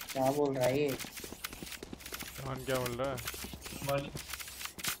 क्या बोल रहा है ये? कौन क्या बोल रहा है?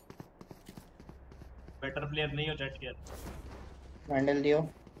 बेटर प्लेयर नहीं हो चैट किया। हैंडल दियो।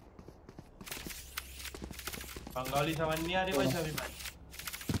 बंगाली समझ नहीं आ रही भाई शामी भाई।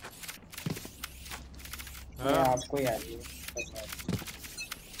 आपको याद है।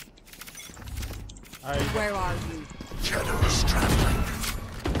 Where are you? Shadows traveling.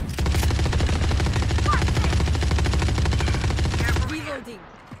 Reloading.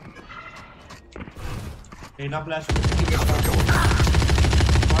 Reyna flash.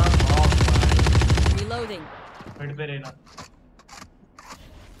 Reloading. Mid पे Reyna.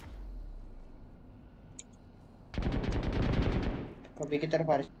 कभी की तरफ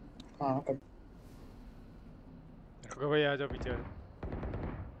आ रही। हाँ कभी। रुको भाई आ जाओ पीछे आ जाओ।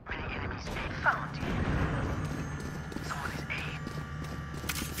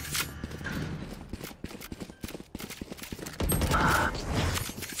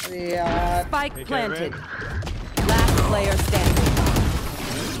 अरे यार। Spike planted. Last player standing.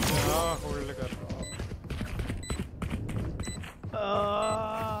 Hold कर।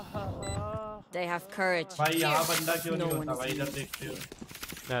 They have courage. भाई यहाँ बंदा क्यों नहीं होता भाई इधर देखते हो।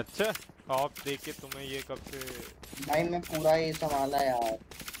 अच्छा आप देख के तुम्हें ये कब से। भाई मैं पूरा ये संभाला यार।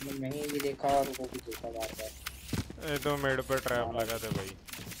 मैंने भी देखा और वो भी देखा बार-बार। ये तो मिड पे ट्रैप लगा दे भाई।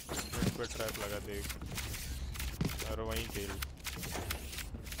 मिड पे ट्रैप लगा दे। और वहीं खेल।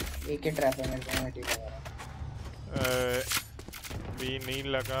 एक ही ट्रैप है मेरे को मैं ठीक लगा। बी नहीं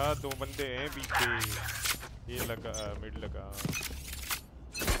लगा दो बंदे हैं पीछे। ये लगा मिड लगा।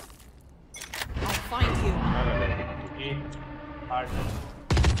 I'll find you.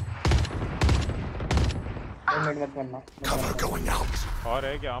 मिड मत करना। Cover going out. और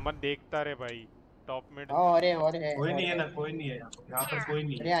है क्या अमन देखता रहे भाई टॉप मिड। और है कोई नहीं है ना कोई नहीं है यहाँ पर कोई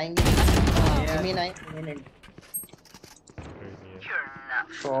नहीं है। अरे आएंगे मीन आई मीन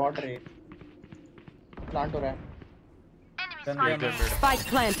शॉट रे प्लांट हो रहा है। Spike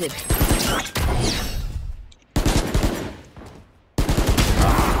planted.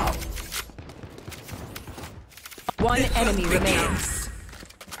 One enemy remains.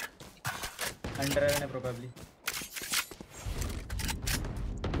 Under है probably.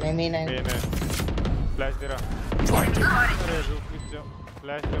 नहीं मीन आई। फ्लैश दे रहा। अरे रुक जाओ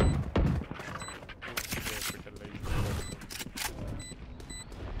फ्लैश दो।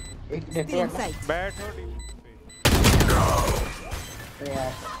 एक देखो बैठो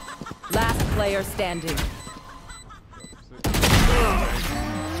Last player standing.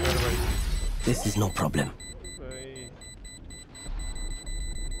 This is no problem.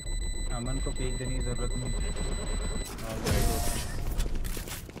 अमन को फेंक देने की जरूरत नहीं।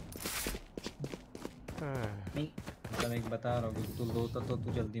 नहीं मतलब एक बता रहा हूँ कि तू लो तो तू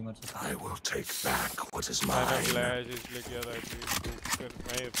जल्दी मर सकता। I will take back what is mine. मैंने फ्लैश इसलिए किया था कि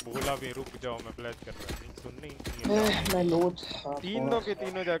मैं बोला भी रुक जाओ मैं फ्लैश कर रहा नहीं सुनने ही नहीं है। मैं लोड तीनों के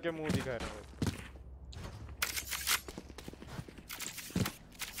तीनों जाके मुंह दिखा रहे हैं।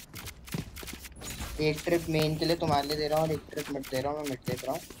 एक ट्रिप मेन के लिए तुम्हारे लिए दे रहा हूँ और एक ट्रिप मिड दे रहा हूँ। मैं मिड देख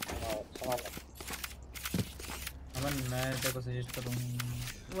रहा हूँ और संभाल। अमन मैं तेरे को सजेस्ट करूँगा।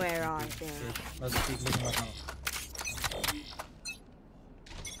 Where are they? बस ठीक लेकिन बताओ।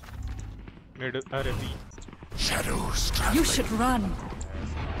 मिड अरे B. Shadows traveling. You should run.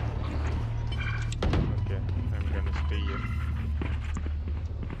 Okay, I'm gonna stay here.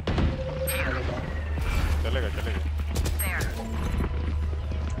 चलेगा चलेगा।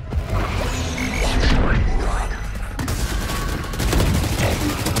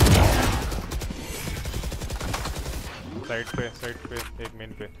 साइड पे एक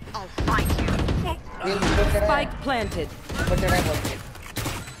मेन पे। Spike planted.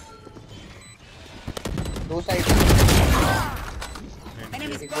 दो side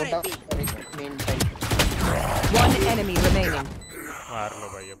main side. One enemy remaining. मार लो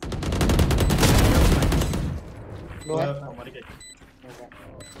भाई अब। लो है।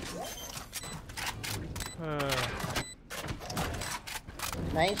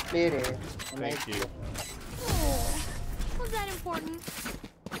 नाइस प्ले रे। Thank you. Was that important?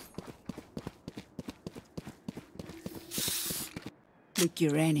 Look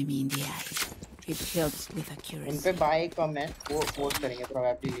your enemy in the eye. It helps with accuracy. इन पे बाय कम है वो वोट करेंगे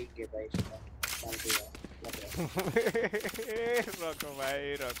प्रोबेबली लीग के भाई। रखो भाई।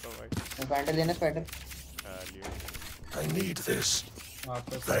 स्पाइडर देना spider. I need this.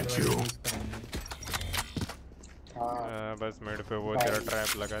 Thank you. हाँ बस मिड पे वो तेरा ट्रैप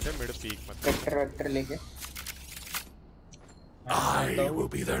लगा दे मिड पीक मत। वेक्टर लेके। I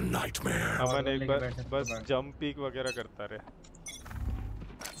will be their nightmare. अमन एक बार बस जंप पीक वगैरह करता रहे।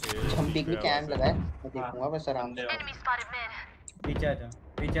 जंप पीक भी कैम लगा है मैं देखूंगा बस आराम से। पीछे आ जा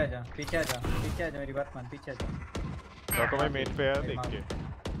मेरी बात मान पीछे आ जा। रखो भाई मेन पे है देख के।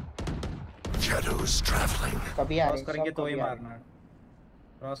 Shadows traveling. कभी आ क्रॉस करेंगे तो ही मारना।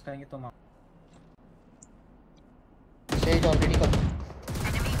 क्रॉस करेंगे तो मार। स्टेज ऑलरेडी कर।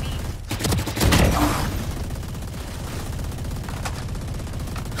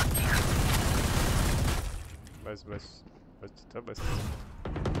 बस बस बस था बस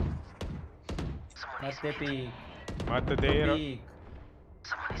मत दे पीक मत दे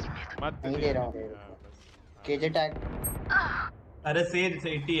मत नहीं दे दे रहा हूँ केजे टैग अरे सेज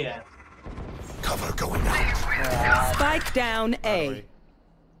 80 है Cover going out. Spike down A.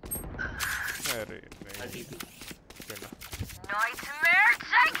 अरे नहीं Nightmare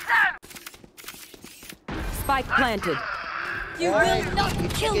takes them. Spike planted. You will not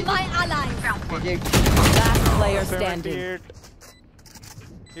kill my allies. Last player standing.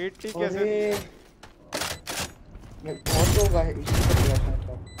 80 कैसे बहुत होगा इसी पर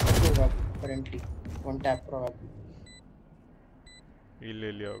बहुत होगा करंटली वन टैप प्रोबेबली ये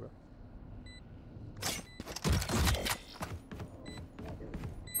ले लिया होगा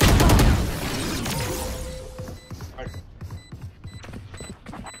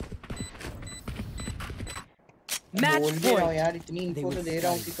बोल दे रहा हूँ यार इतनी इन्फो तो दे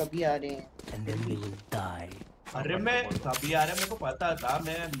रहा हूँ कि कभी आ रहे हैं And then they will die. अरे मैं कभी आ रहा मेरे को पता था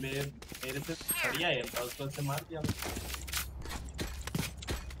मेरे से बढ़िया है था उसको से मार दिया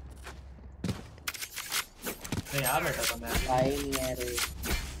मैं यहाँ बैठा था मैं आए नहीं है रे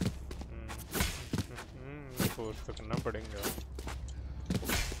फोर्स तो करना पड़ेगा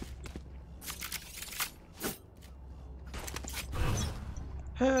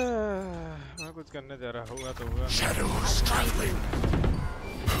मैं कुछ करने जा रहा होगा तो हुआ Shadows traveling.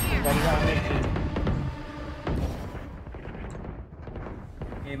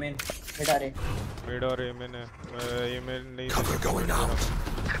 एमेन बेटा रे मिड और एमेन है एमेन नहीं Cover going out.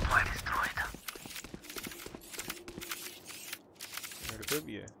 मिड पे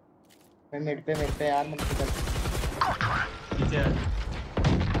भी है मैं मिड पे यार मत कर पीछे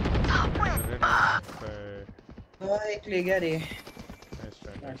अरे नहीं एक ले गया रे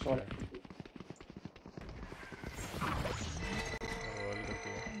यार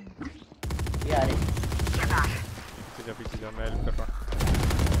पीछे जा मैं हेल्प कर रहा हूँ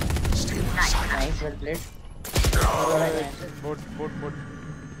नाइस वेल प्लेड बोट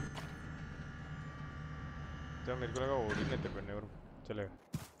जब मेरे को लगा और ही नहीं थे बनने और चलेगा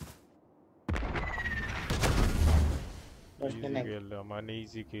इजी खेल अमान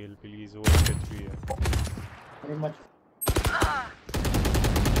इजी खेल प्लीज वो टच भी है अरे मत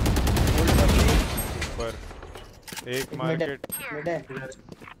ऊपर एक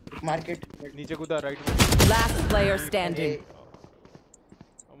मार्केट नीचे कूदा राइट में Last player standing.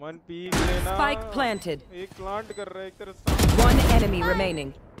 अमन पीक लेना Spike planted. एक प्लांट कर रहा है एक तरफ से One enemy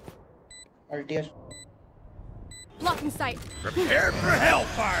remaining. Altius Blocking sight. Prepare for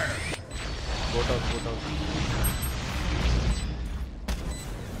hellfire. Boat out.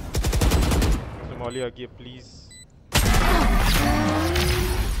 Molly आ गई प्लीज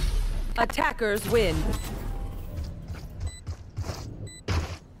Attackers win.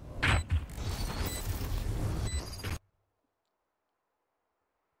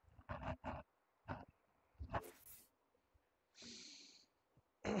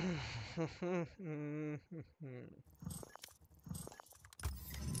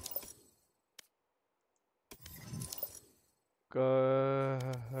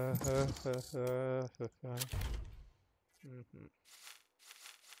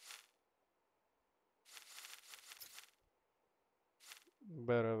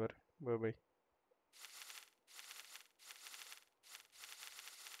 बराबर बाय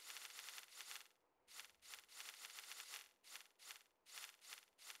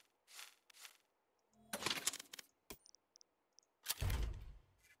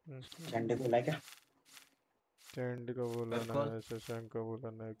चंडे बोला क्या चंड का बोला ना है शशांक का बोला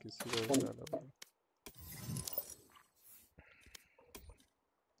ना किसी का बोला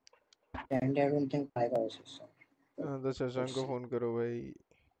चंडे आई डोंट थिंक आएगा वैसे तो शशांक को फोन करो भाई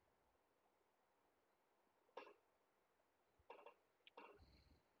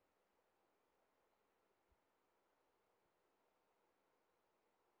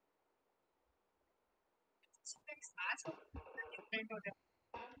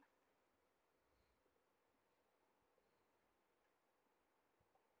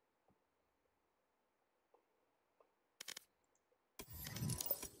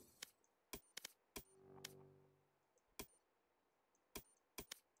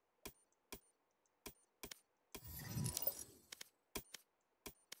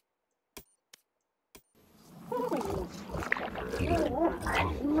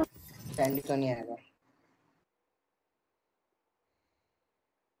सैंडी तो नहीं आएगा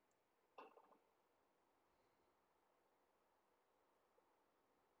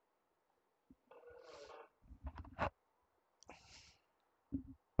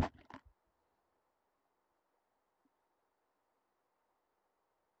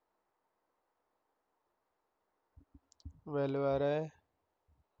वैल्यू आ रहा है।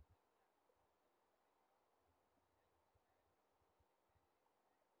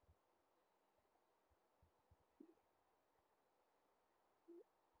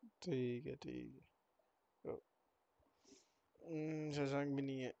 ठीक है ठीक है। शशांक भी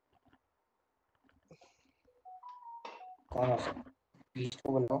नहीं है। कौन आ सकता? 20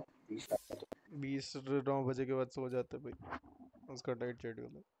 को बुलाओ, 20 9 बजे के बाद सो जाते भाई, उसका टाइट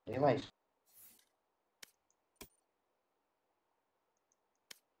शेड्यूल है। ए भाई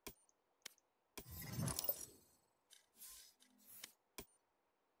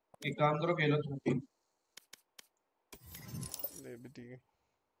एक काम करो, खेलो तुम भी। ले भी ठीक है।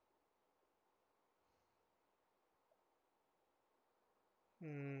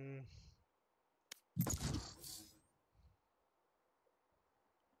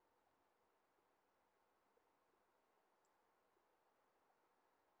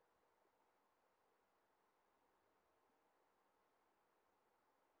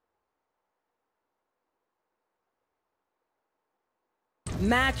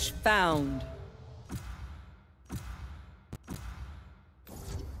 Match found.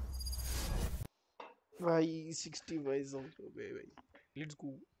 भाई 65 आउट हो गए भाई। Let's go.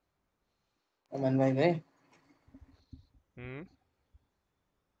 अमन भाई गए?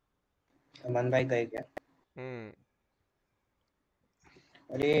 अमन भाई गए क्या?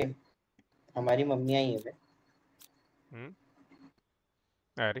 अरे हमारी मम्मी आई है बे।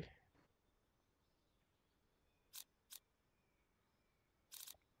 अरे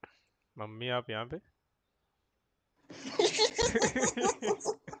मम्मी आप यहाँ पे?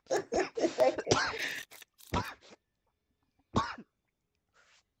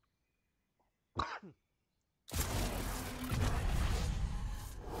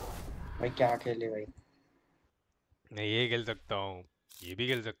 भाई क्या खेले भाई? मैं ये खेल सकता हूँ, ये भी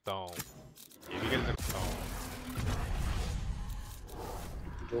खेल सकता हूँ, ये भी खेल सकता हूँ।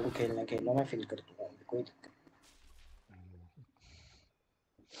 जो खेलना खेलो, मैं फील कर दूंगा, कोई दिक्कत।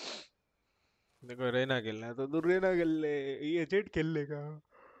 देखो रेना खेलना है तो तू रेना खेल ले, ये जेट खेल लेगा।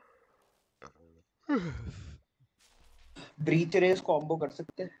 ब्रीच रेस कॉम्बो कर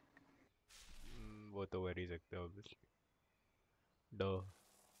सकते हैं। वो तो कर ही सकते हैं ऑब्वियसली। डो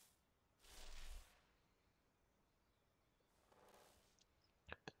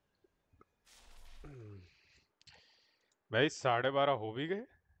भाई 12:30 हो भी गए।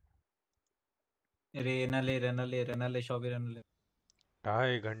 रेना ले शॉबी रेना ले।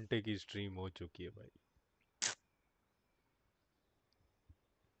 2.5 घंटे की स्ट्रीम हो चुकी है भाई।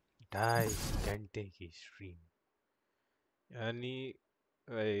 2.5 घंटे की स्ट्रीम यानी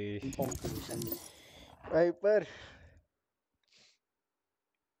वाइपर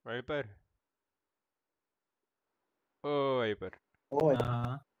वाइपर ओ वाइपर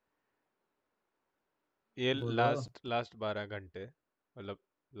हाँ ये बोलो। लास्ट 12 घंटे मतलब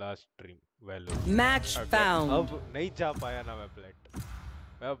लास्ट स्ट्रीम वैलो। Match found. अब नहीं जा पाया ना मैं प्लेट,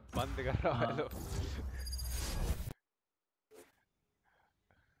 मैं अब बंद कर रहा वैलो।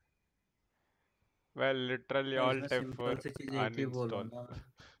 मैं literally all time for uninstall.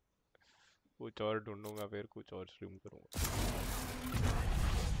 कुछ और ढूंढूंगा, फिर कुछ और स्ट्रीम करूंगा।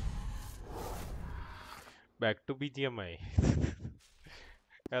 बैक टू बीजीएमआई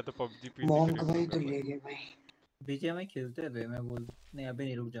या तो पबजी पीसी मॉन्क भाई खरीदूंगा तो ले गए भाई। बीजीएमआई खेलते थे मैं बोल नहीं अभी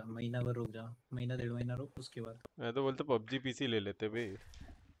नहीं, रुक जा महीना भर रुक जा, महीना 1.5 महीना रुक उसके बाद। मैं तो बोलता पबजी पीसी ले लेते भाई,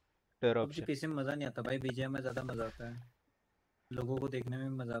 तेरा पबजी ऑप्शन। पीसी में मजा नहीं आता भाई, बीजीएमआई में ज्यादा मजा आता है, लोगों को देखने में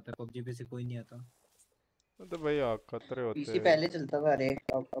मजा आता है, पबजी पीसी कोई नहीं आता। तो भाई खतरे होते पीसी हैं। पहले चलता था, अरे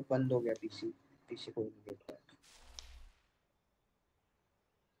अब बंद हो गया पीसी। पीसी कोई नहीं खेलता है।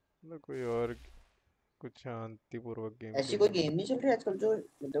 ना कोई और कुछ शांतिपूर्वक गेम ऐसी खेलने कोई गेम नहीं चल रही आजकल जो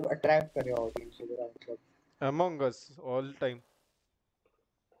मतलब अट्रैक्ट करे ऑडियंस वगैरह, मतलब अमंग अस ऑल टाइम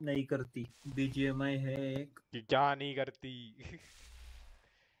नहीं करती। बीजीएमआई है एक कि क्या नहीं करती।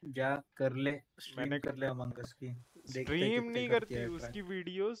 जा कर ले, स्ट्रीम मैंने कर ले अमंग अस की, देखते स्ट्रीम कितने नहीं करती करती, है उसकी अट्रैक्ट।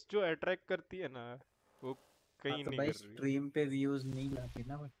 वीडियोस जो अट्रैक्ट करती है ना वो हाँ कहीं तो नहीं भाई कर रही स्ट्रीम पे व्यूज नहीं लाती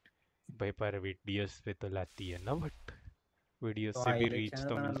ना, बट भाई, पर वीडियोस पे तो लाती है ना, बट वीडियोस तो से भी हाईलाइट रीच चैनल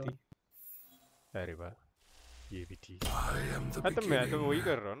तो बना लो। मिलती। अरे वाह, ये भी ठीक है। हाँ तो मैं तो वही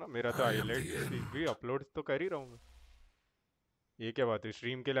कर रहा हूँ ना, मेरा तो हाईलाइट्स भी अपलोड तो कर ही रहा हूँ मैं। ये क्या बात है,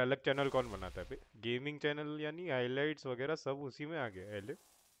 स्ट्रीम के लिए अलग चैनल कौन बनाता है? गेमिंग चैनल यानी हाइलाइट्स वगैरह सब उसी में आ गया है।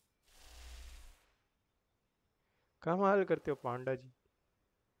 कमाल करते हो पांडा जी।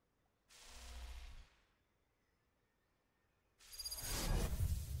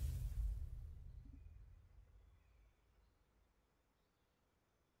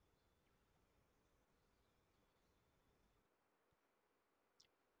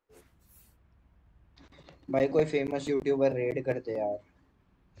 भाई कोई फेमस यूट्यूबर रेड करते यार,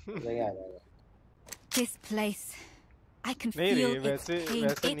 मजा आ जाएगा। This place, I can नहीं feel रे, its वैसे pain.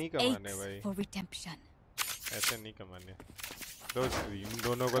 वैसे नहीं It कमाने aches भाई, for redemption. ऐसे नहीं कमाने। तो इन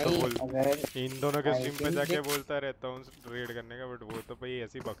दोनों को तो नहीं, बोल, अगर इन दोनों के I स्ट्रीम पे think जाके that- बोलता रहता हूँ रेड करने का, बट वो तो भाई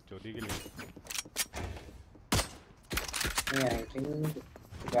ऐसी बकचोदी के लिए। नहीं, I think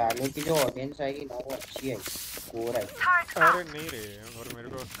वैलो की जो ऑडियंस आएगी ना वो अच्छी है, कोर है। अरे नहीं रे, और मेरे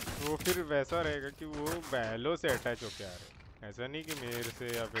को वो फिर वैसा रहेगा कि वो वैलो से अटैच होके आ रहे हैं, ऐसा नहीं कि मेरे से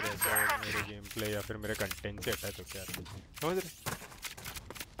या फिर ऐसा मेरे गेम प्ले या फिर मेरे कंटेंट से अटैच होके आ रहे हैं, समझ रहे?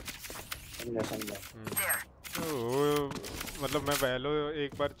 समझा। तो मतलब मैं वैलो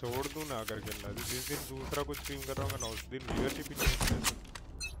एक बार छोड़ दूँ ना अगर खेलना, तो जिस दिन दूसरा कुछ स्ट्रीम कर रहा हूँ ना उस दिन लीडरशिप ही चेंज कर।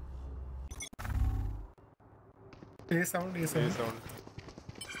 ये साउंड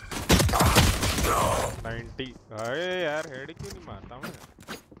 90। अरे यार हेड क्यों नहीं मारता मैं?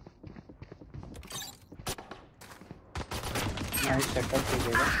 नाइस सेटअप हो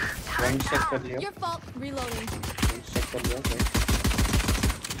गया, वन चेक कर लिया। Your fault. Reloading. चेक कर लिया।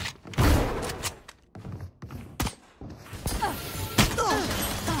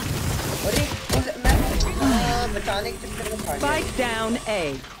 अरे मैं बचाने के चक्कर में खा गया। Spike down A.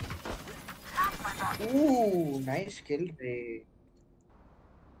 नाइस किल रे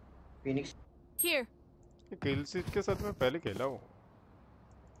फिनिक्स। Here. किल स्विच के साथ मैं पहले खेला हूँ।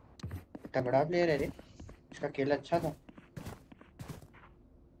 तगड़ा प्लेयर है रे, इसका किल अच्छा था।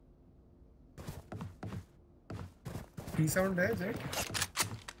 बी साउंड है जेट?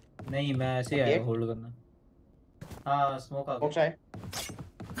 नहीं मैं ऐसे ही आया होल्ड करना। हाँ स्मोक आ गया।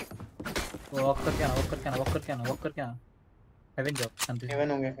 वॉक करके आना, वॉक करके आना, वॉक करके आना, वॉक करके आना। हेवन जाओ, शांति से।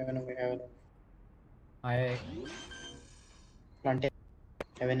 हेवन होंगे, हेवन होंगे, हेवन होंगे। आया एक प्लांटेड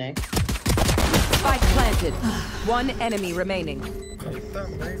हेवन है। Spike planted. One enemy remaining.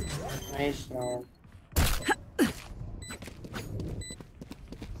 Nice round.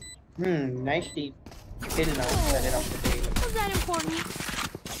 Nice team किल ना पहले राउंड पे। Was that important?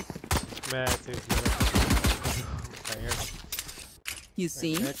 मैं ऐसे You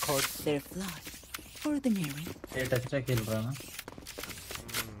see, they're flawed. Ordinary. ये अच्छा खेल रहा है ना?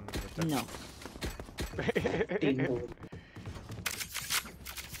 No.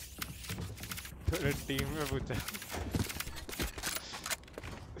 टीम में पूछा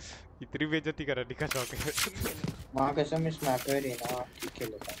इतनी बेइज्जती कराने का शौक है। मां कसम इस मैप पे रहना ठीक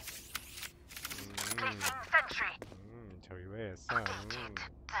खेलता है। छवि भाई ऐसा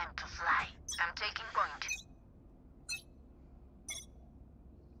Time to fly. I'm taking point.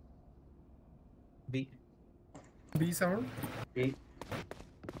 B sound B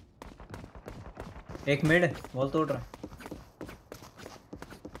एक मिड वॉल तोड़ रहा।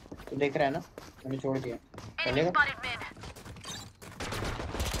 तू देख रहा है ना, मैंने छोड़ दिया। चलेगा?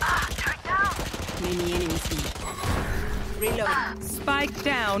 Many enemies here. Reload. Spike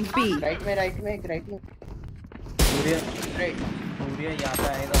down B. Right में, राइट में, राइट में। पूरिया राइट। पूरिया यहाँ पे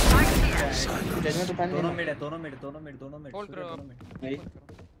आएगा। जजमेंट उठाने दोनों मिड है, दोनों मिड, दोनों मिड, दोनों मिड। होल्ड करो।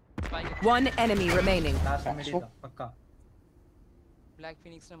 One enemy remaining. Last mid का पक्का। ब्लैक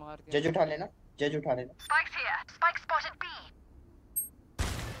फिनिक्स ने मार दिया। जज उठा लेना, जज उठा लेना। Spike's here. Spike spotted B.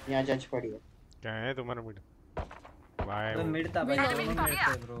 यहाँ जज पड़ी है। क्या है तुम्हारा मिड? बाय तो मिड था भाई, दोनों मिड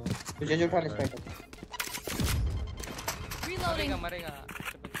थे ब्रो। तू जज उठा ले स्पाइकर। मरेगा मरेगा।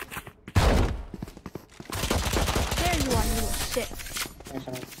 There you are, you shit.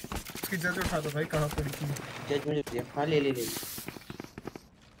 ऐसा नहीं। इसकी जज उठा दो भाई, कहाँ पड़ी थी? जज मुझे दिया। हाँ ले ले ले।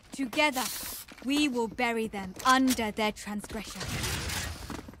 Together, we will bury them under their transgression.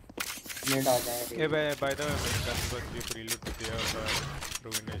 Mid आ जाए। ए बाय द वे मैं गन बस ये प्रीलूड दिया था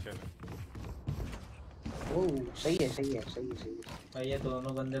रुइनेशन। ओह सही है, सही है, सही है, सही है। भाई ये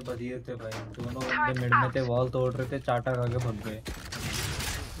दोनों बंदे बधिए थे भाई, दोनों बंदे मिड में थे, वॉल तोड़ रहे थे, चाटा खा के भाग गए।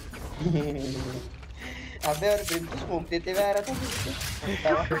 अबे और ब्रिम को स्मोक देते हुए आ रहा था।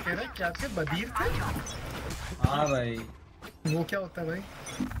 कह रहा क्या थे, बदीर थे? हाँ भाई वो क्या होता है भाई?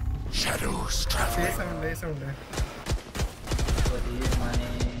 Shadows ये traveling. साउंड है, साउंड है। बधिए माने।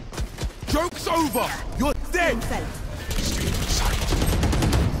 Joke's over. You're dead.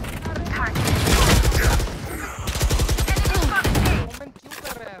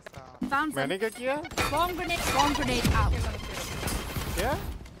 Found मैंने क्या किया? bomb grenade out. क्या?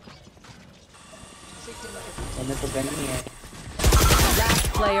 हमें तो गन नहीं है। Last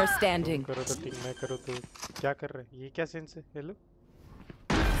player standing. करो तो टीम में करो तो क्या कर रहे हैं? ये क्या सेंस है? हेलो?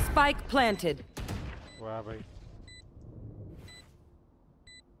 Spike planted. वाह भाई।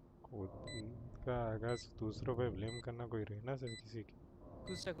 का अगर दूसरों पे ब्लेम करना कोई रहना सर किसी की।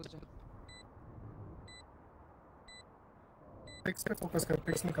 कुछ जा। पिक्स पे फोकस कर,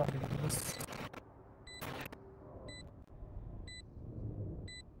 पिक्स निकाल दे बस।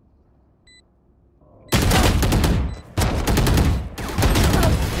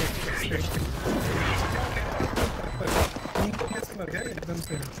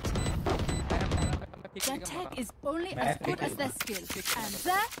 Their tech is only as good as their skill. And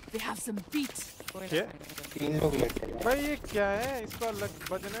there, we have some beats. क्या? 3 लोग लेटे हैं भाई ये क्या है? इसका अलग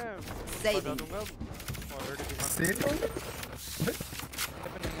वजन है। बता दूंगा। ऑलरेडी दिमाग।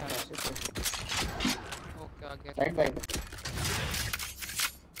 ओके आ गया। राइट भाई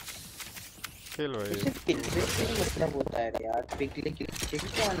खेल भाई। सिर्फ किल मतलब होता है यार, पिकले किल चेक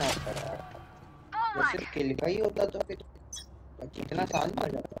क्यों आना होता है यार? सिर्फ किल का ही होता तो फिर कितना आसान हो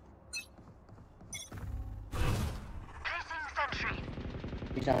जाता।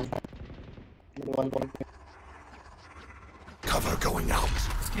 Cover going out.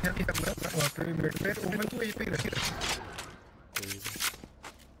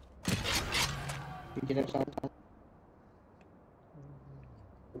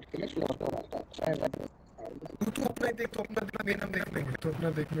 तू अपना ही देख, तो अपना देख, हम देख लेंगे, तो अपना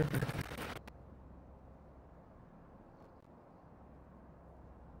देख लेंगे।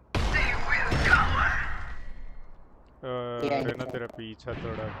 रहना तेरा पीछा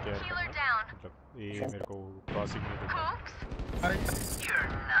थोड़ा क्या मतलब ये मेरे को क्रॉसिंग में देखा।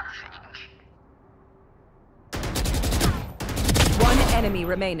 One enemy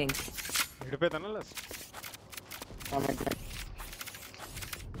remaining. मिड पे था ना लास्ट।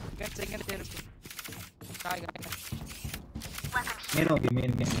 सेकंड तेरे काय मेन होगी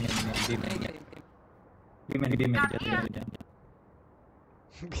मेन जल्दी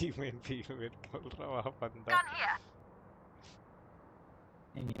बीमेन बोल रहा वहाँ बंदा।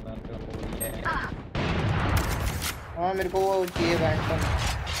 नहीं बात तो हो रही है। हाँ मेरे को वो चाहिए बैंड पर।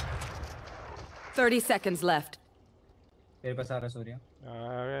 30 seconds left. तेरे पास आ रहा सूर्य?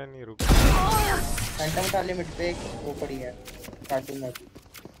 अरे नहीं रुक। फैंटम उठा ले, मिड पे एक वो पड़ी है कार्टून में।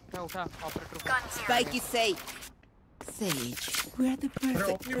 उठा operator. Spike is safe. Sage, we are the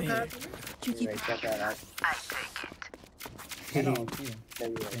perfect pair. क्या कह रहा है? है ना ओके।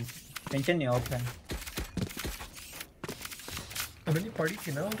 टेंशन नहीं ऑफ है। अबे नहीं पड़ी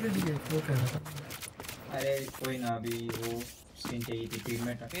थी ना ऑलरेडी ये, वो कह रहा था। अरे कोई ना, अभी वो सीन चाहिए थी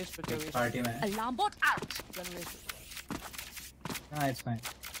टीममेट पार्टी में। Alarm bot out. हाँ इट्स फाइन।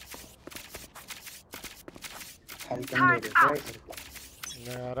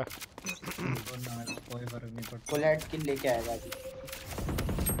 मैं आ रहा। कोई फर्क नहीं पड़ता। कोलैट किल लेके आएगा अभी।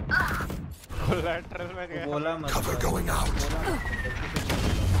 कोलैटरल में गया। बोला मत। Cover going out.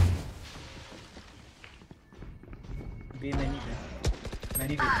 भी नहीं है।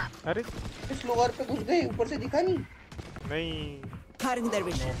 मैंने भी। अरे इस फ्लोर पे घुस गए, ऊपर से दिखा नहीं। नहीं। Cutting their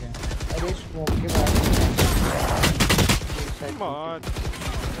vision. अरे स्मोक के बाद। मार।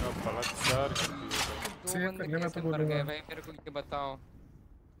 मेरा बलात्कार कर दिया। दो बंदे कैसे मर गए भाई, मेरे को ये बताओ।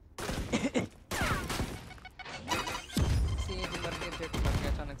 सेज मर गए थे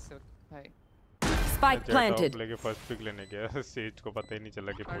अचानक से भाई। Spike planted. लेके फर्स्ट पिक लेने गया, सेज को पता ही नहीं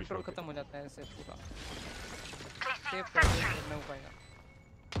चला कि पुश कंट्रोल खत्म हो जाता है ऐसे पूरा। सेफ करना हो पाएगा।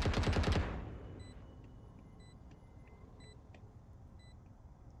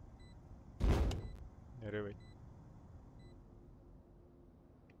 अरे भाई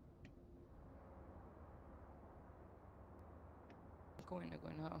कोई ना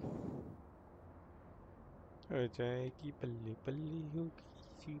जाएगी पल्ले पल्ले होगी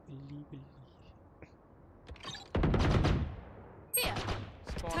सी बल्ली बल्ली। Here.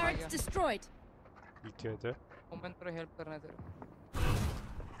 Turret destroyed. पीछे आजा। ओमन थोड़ा हेल्प करना है तेरे।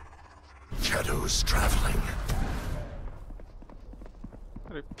 Shadows traveling.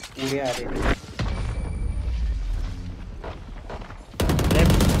 अरे पूरे आ रहे हैं।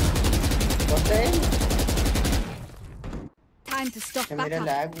 Time to stop back मेरा up.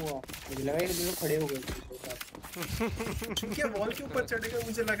 लैग हुआ, मुझे लगा कि लोग खड़े हो गए। क्या वॉल के ऊपर चढ़ेगा?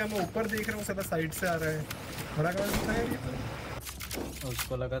 मुझे लगा मैं ऊपर देख रहा हूँ, साला साइड से आ रहा है। बड़ा कौन सा है ये तो?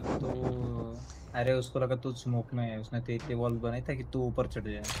 उसको लगा तो अरे उसको लगा तू स्मोक में है, उसने तेरे वॉल बनाई था कि तू ऊपर चढ़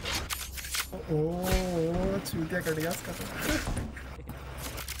जाए। ओ चूतिया कट गया उसका तो।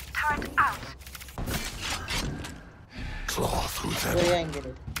 Claw through them. तो आएंगे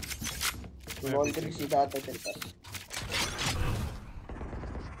लोग। वॉल के भी सीधा आता चलता है।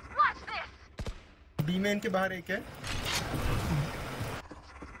 बी में इनके बाहर एक है।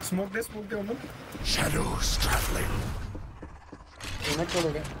 स्मोक दे ओमन। Shadows traveling. मत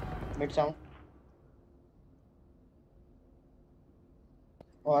छोड़ोगे मिड साउंड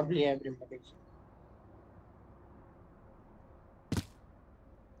और भी है ब्रिम।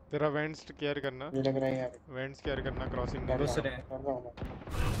 तेरा वेंट्स केयर करना। मुझे लग रहा है यार वेंट्स केयर करना, क्रॉसिंग कर रहा हूं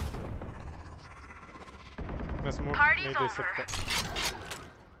मैं स्मोक नहीं दे सकता।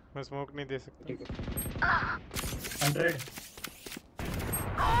 मैं स्मोक नहीं दे सकता। 100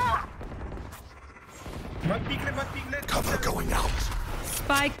 मत पीक ले। Cover going out.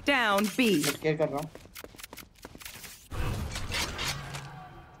 Spike down B. Care कर रहा हूं।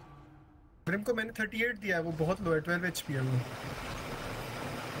 ब्रिम को मैंने 38 दिया है, वो बहुत लो है, 12 एचपी है वो।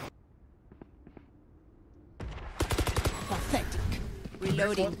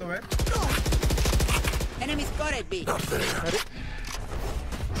 Reloading. Enemy spotted B.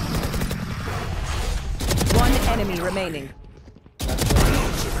 One enemy remaining.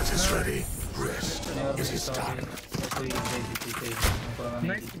 Ultimate is ready. Rest is time.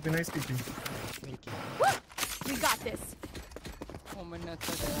 Nice keeping. We got this. मैंने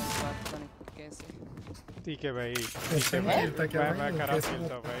अच्छा बात करने कैसे? ठीक है भाई, मैं खराब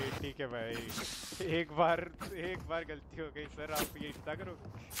खेलता हूँ भाई, ठीक है भाई। एक बार गलती हो गई सर, आप ये इतना करो।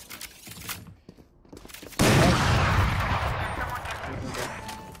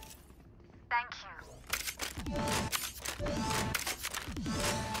 Thank you.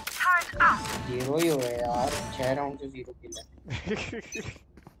 Turret out. 0 ही हो गए यार, 6 राउंड से 0 किल है।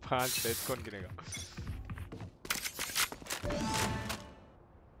 5 डेथ कौन गिनेगा?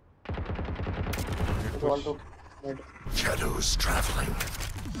 Shadows traveling.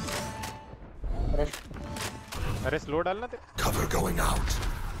 अरे स्लो डालना तेरे। Cover going out.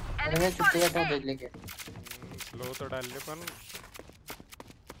 अरे मैं छुट्टी करता हूँ देख लेके। स्लो तो डाल ले पर।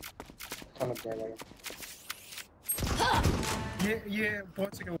 चलो जाएगा। ये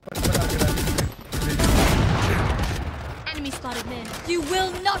पहुंच के ऊपर आ गया। Enemy spotted mid. You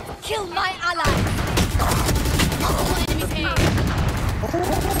will not kill my ally. Enemy A.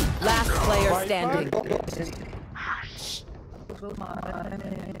 Last player standing.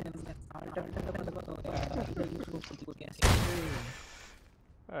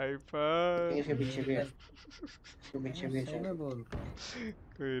 पीछे भी है।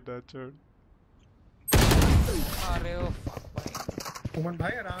 कोई ना छोड़। अरे ओ उमन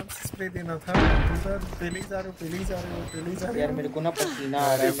भाई आराम से स्प्रे देना था। उधर पहले ही जा रहे हो। यार मेरे को ना पसीना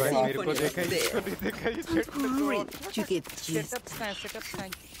आ रहा है भाई। मेरे को देखा ये सेटअप का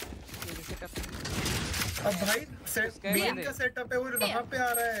अब भाई मेन का सेटअप है वो वहाँ पे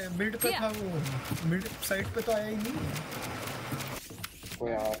आ रहा है, मिड पे था वो, मिड साइड पे तो आया ही नहीं। को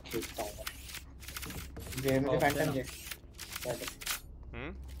यार खींचता हूँ जे मुझे फैंटम जे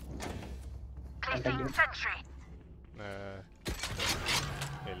Placing sentry.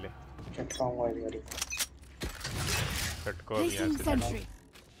 ले चटकाऊंगा इधर ही। चटको अभी यहाँ से।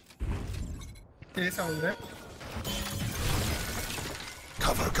 ये साउंड है।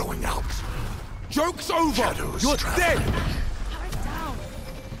 Cover going out. Joke's over. Shadows You're dead.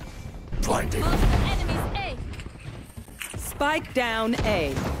 Blinding. Enemies A. Spike down A.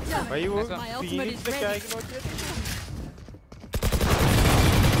 भाई वो तीन से क्या इग्नोर किया?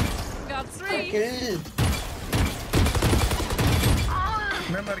 Got 3.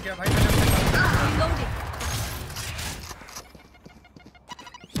 मैं मर गया भाई। Reloading.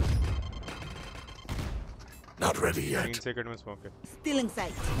 Not ready yet. 3 second में स्मोक है। Still in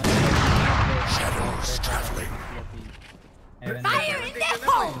sight. Shadows traveling. Fire in the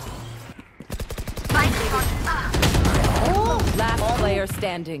hole. Last player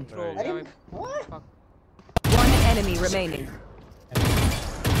standing. One enemy remaining.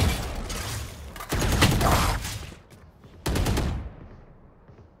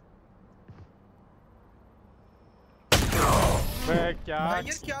 क्या भाई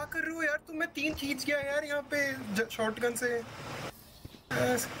यार क्या कर रहे हो यार तुम? मैं 3 खींच गया यार यहाँ पे शॉटगन से।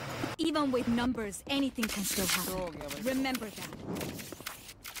 Even with numbers, anything can still happen. Remember that.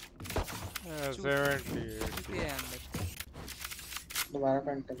 दोबारा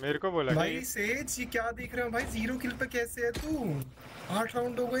फैंटम। मेरे को बोला भाई सेज ये क्या देख रहे हो भाई? 0 किल पे कैसे है तू? 8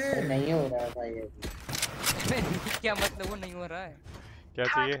 राउंड हो गए। नहीं हो रहा है भाई अभी। क्या मतलब वो नहीं हो रहा है? क्या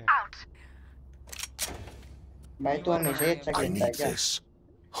चाहिए? भाई तो हमेशा ही अच्छा खेलता है क्या?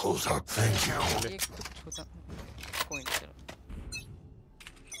 Hold up, thank you. एक तो छोटा पॉइंट चलो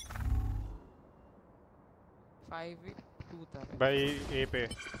 5v2 था भाई ए पे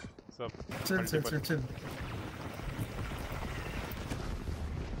सब चल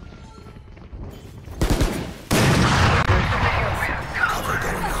Cover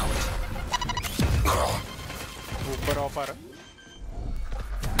going out. ऊपर offer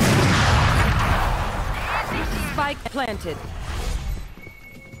Spike planted.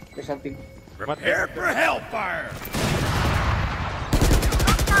 Prepare for hellfire.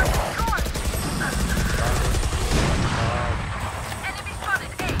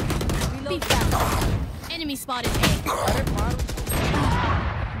 Enemy spotted A.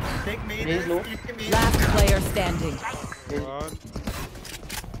 Last player standing.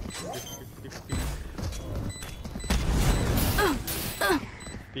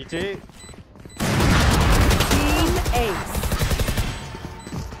 पीछे Team Ace.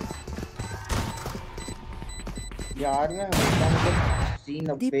 यार मैं मतलब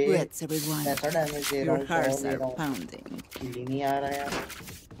 80 Deep 90 breaths, everyone. ऐसा डैमेज दे रहा Your हूँ hearts दे are रहा हूँ pounding. किल ही नहीं आ रहा यार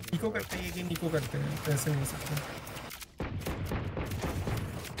निको करते हैं कि निको करते हैं ऐसे नहीं हो सकता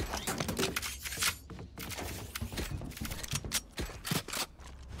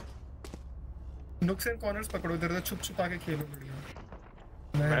नुक्स एंड कॉर्नर्स पकड़ो इधर उधर छुप छुपा के खेलो बढ़िया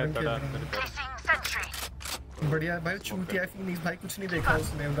मैं खेल रहा हूँ बढ़िया भाई चूतिया फिनिश भाई कुछ नहीं देखा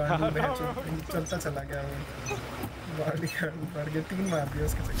उसने गांडू में चलता चला गया वो मार गया 3 मार दिया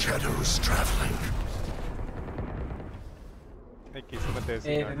उसके Shadows traveling. एक किस्मत ऐसी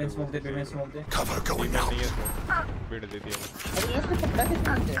ए पेमेंट स्मोक दे Cover going out. बीड़ दे दिया अरे ये तो पकड़ा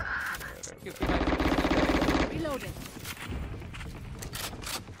कितना है Reloading.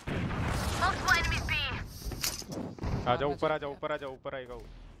 Multiple enemies B. आजा ऊपर आजा ऊपर आजा ऊपर आएगा वो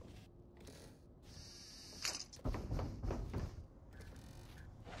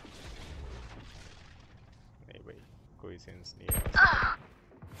नहीं भाई कोई सेंस नहीं है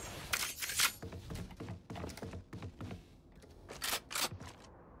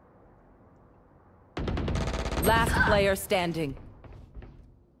Last player standing.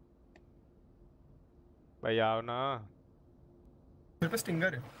 भाई आओ ना मेरे पास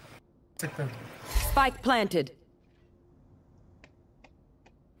स्टिंगर है सकता है Spike planted.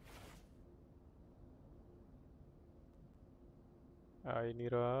 आ ही नहीं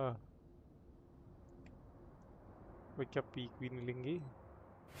रहा वो क्या पीक भी नहीं लेंगी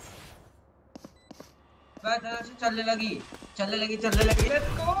चलने लगी let's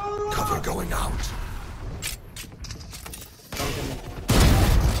go Cover going out.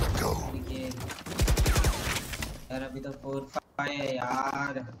 Go. यार अभी तो 4-5 है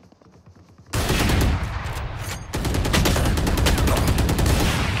यार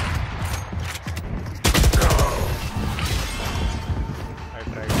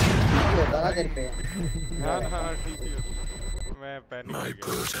होता ना तेरे पे हाँ ठीक है मैं panic My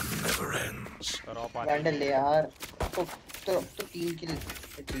burden never ends. बैंडल ले यार तो 3 किल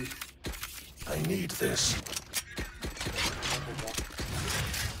I need this.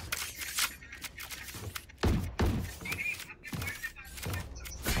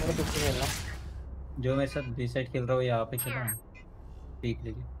 जो मैं सब बी साइड खेल रहा हूँ यहाँ पे खेला पीक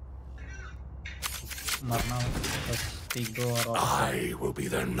लेके मरना बस पीक 2 और I will be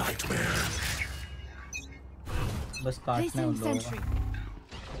their nightmare. बस काटने उन लोगों का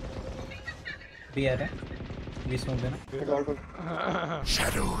भी आ रहा है 20 मिनट देना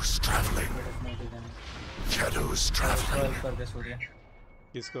Shadows traveling. Shadows traveling. कर दे सूर्य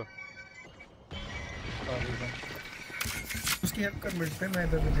किसको उसकी हेल्प कर मिड पे मैं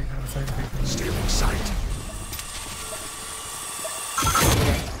इधर देख रहा हूँ साइड पे Stealing sight.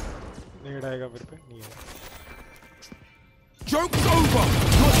 नहीं आएगा फिर पे नहीं आएगा Joke's over.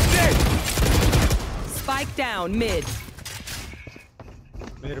 You're dead. Spike down mid.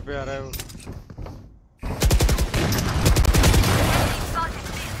 मेरे पे आ रहा है वो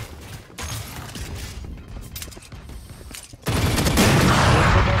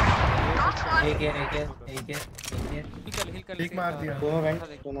एक मार दिया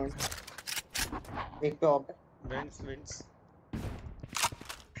दोनों एक पे ऑफ है vents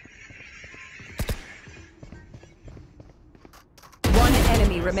One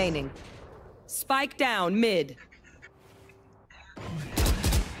enemy remaining. Spike down mid.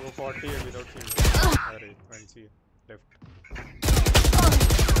 वो 40 है विदाउट सीन अरे 20 लेफ्ट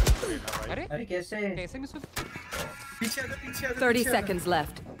अरे कैसे मिस पीछे आ 30 seconds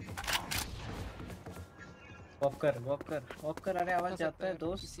left. वॉक कर अरे आवाज जाता है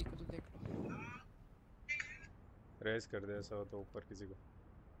दोस्त किसी को तो देख रेस कर दे ऐसा हो तो ऊपर किसी को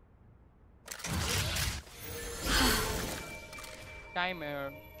टाइम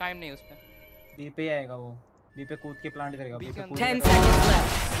नहीं उस पे बी पे आएगा वो बी पे कूद के प्लांट करेगा बी पे 10 seconds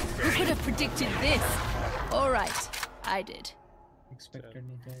left. Who could have predicted this? All right, I did. Expected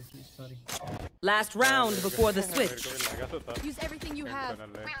नहीं था sorry Last round before the switch. Use everything you have.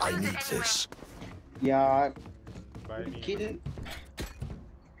 I need this. यार किल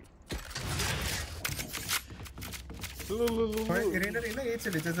भाई इरेनर है ना ये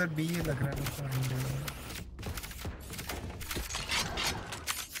चले जैसा बी लग रहा है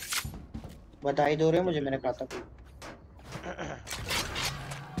बधाई दो रहे मुझे मैंने कहा था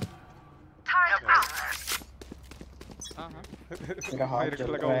मेरा हाथ मेरे को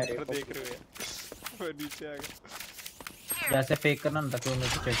जल लगा रहा है ऊपर देख रहे हो वो नीचे आ गया जैसे फेक करना ना तो मेरे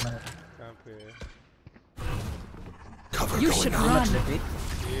को चेक ना कहां पे Cover You going should out. run.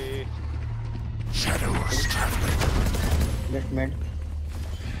 ये Shadows traveling. Left mid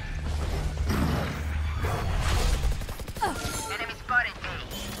Enemy spotted B.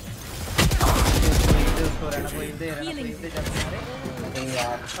 उसको रहना कोई दे जाते हैं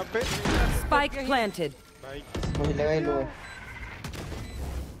Spike planted. मुझे लगा ये लो है।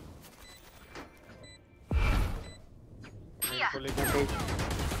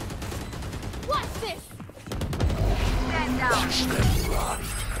 What's this? Stand down. Watch them run.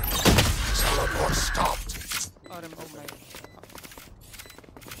 Teleport stopped.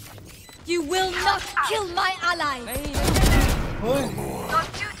 You will not kill my allies. Your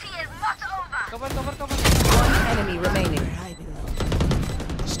duty is not over. Cover. One enemy remaining.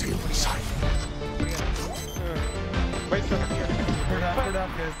 Still inside.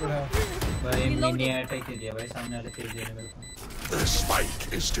 भाई मिनी अटैक के दिया भाई सामने वाले तेज देने मेरे को। The spike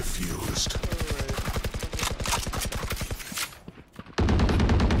is diffused.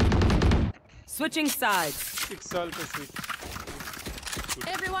 Switching sides. It's all to switch.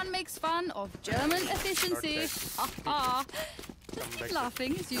 Everyone makes fun of German efficiency. Ha ha. Just keep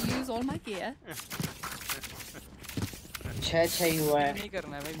laughing as you use all my gear. 6 ही हुआ है। नहीं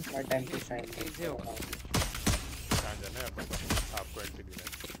करना है भाई। मैं टाइम पे साइन इजी होगा। कहाँ जाना है आपको एंट्री देना है।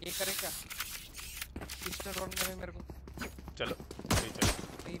 ये करे क्या? पिस्टल राउंड में मेरे को। चलो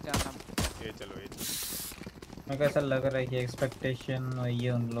नहीं जाना। ये चलो। मैं कैसा लग रहा है कि एक्सपेक्टेशन वही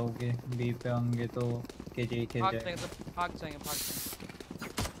है उन लोगों के बी पे होंगे तो केजे ही खेल जाएंगे। भाग जाएंगे।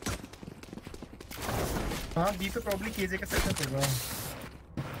 हाँ बी पे प्रॉब्ली केजे का सेटअप होगा।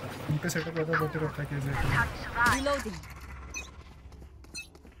 बी पे सेटअप होता बहुत रहता है केजे का। Reloading.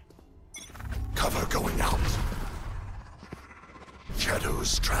 Cover going out.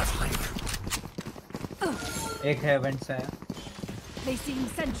 Shadows traveling. एक हेवन से है। Placing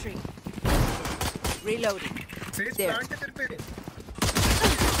sentry. Reloading. There.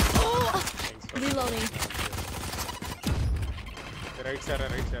 Reloading. Right side.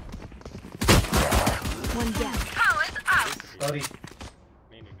 One down. Powers out. Sorry.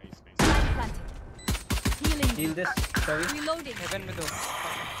 Nice. Planted. Healing. Heal this. Sorry. Reloading. Haven में दो।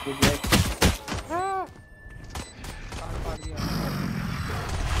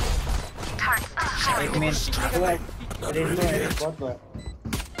 एक minute.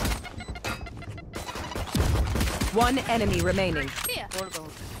 One enemy remaining. Here.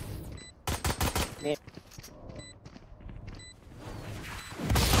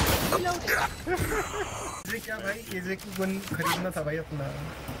 KJ क्या भाई KJ की gun खरीदना था भाई अपना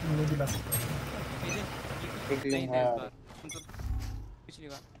नहीं दिला सकता। पिछली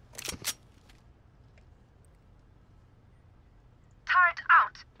बार। Turret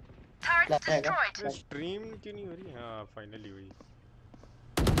out. Turret destroyed. Stream क्यों नहीं हो रही? हाँ फाइनली हुई।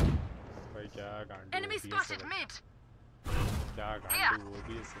 भाई क्या गांडू। Enemy spotted mid. क्या गांडू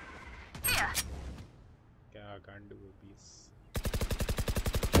ओबीएस। Here. क्या गांडू OBS.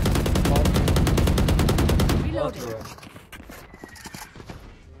 Reloading.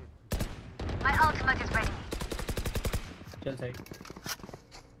 My ultimate is ready. चल सही।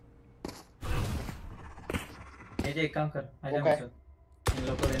 एक काम कर आजा मेरे साथ। इन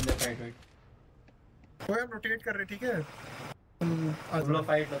लोगों को इन द फाइट वेट। वो हम रोटेट कर रहे ठीक है। तुम लोग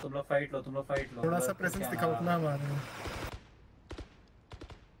फाइट लो। थोड़ा सा प्रेजेंस दिखाओ अपना हमारे।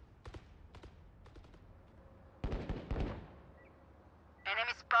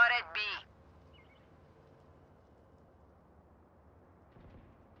 Enemy spotted B.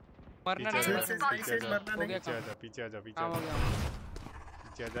 मरना नहीं। पीछे आजा।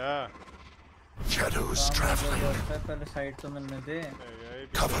 Shadows traveling. पहले साइड तो मिलने दे।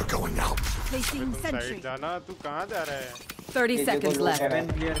 Cover going out. Placing sentry. Side जाना। तू कहाँ जा रहा है? 30 seconds left. हेवन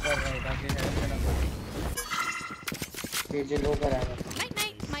क्लियर कर रहा हूँ ताकि हेवन में ना पड़े। केजे लो कर आया।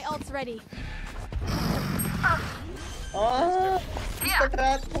 Night. My ult's ready. इसका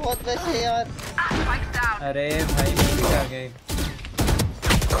ट्रैक बहुत वैसे यार। अरे भाई मेरी आ गए।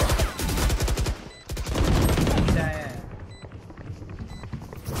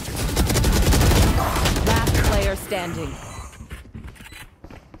 Last player standing.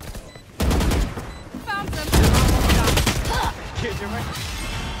 Found them.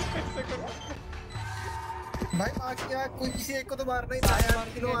 भाई क्या कोई किसी एक को तो मारना ही था यार।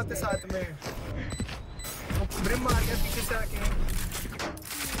 तीनों आते साथ में। ब्रिम मार गया पीछे से आके।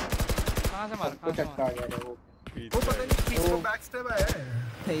 कहाँ से मार? चटका गया वो। वो पता नहीं किसको बैक स्टेप आया है।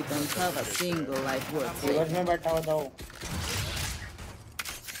 They don't have a single life worth reverse में बैठा हुआ था वो।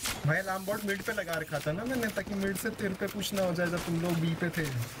 भाई अलार्म बोर्ड मिड पे लगा रखा था ना मैंने ताकि मिड से तेरे पे कुछ ना हो जाए जब तुम लोग बी पे थे।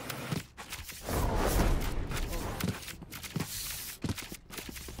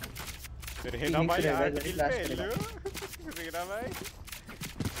 रेना भाई यार किल पे लो। रेना भाई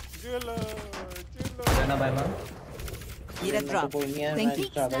चलो रेना भाई मां Need a drop. Thank you.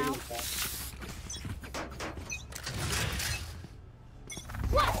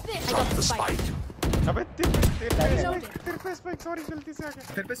 What's this? Drop the spike. अबे तेरे पे स्पाइक सॉरी गलती से आ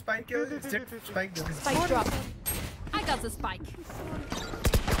गया तेरे पे स्पाइक है spike they Spike drop. I got the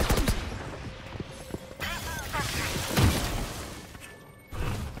spike.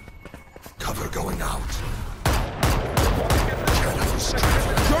 Cover going out.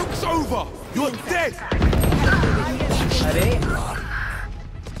 Joke's over. You're dead. अरे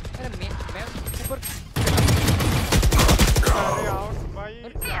मैं ऊपर अरे आउट भाई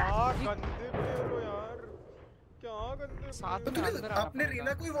क्या गंदे प्लेयर हो यार क्या गंदे साथ में अंदर आपने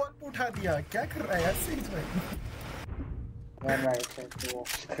रीना को ही वॉल पे उठा दिया क्या कर रहा है यार सीज भाई राइट साइड पे वो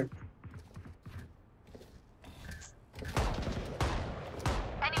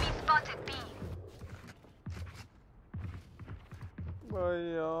Enemy spotted B. भाई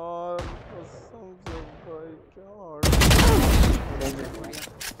यार कसम से भाई क्या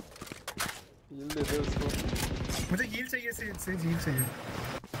हील दे दे उसको मुझे हील चाहिए से हील चाहिए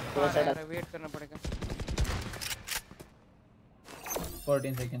थोड़ा वेट करना पड़ेगा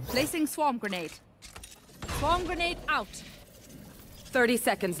 14 seconds. Placing swarm grenade. Swarm grenade out. 30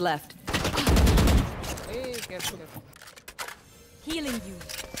 seconds left. A careful. Healing you.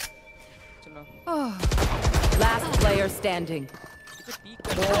 चलो Last player standing. इसे पीक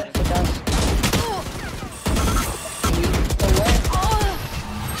कर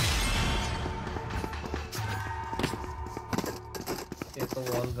ये तो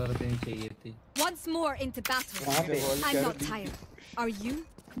वॉल कर देनी चाहिए थी Once more into battle. I'm not tired. Are you?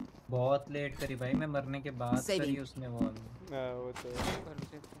 बहुत लेट करी भाई मैं मरने के बाद करी उसने वॉल वो तो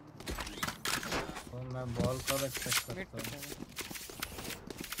मैं बॉल कब एक्सपेक्ट करता हूं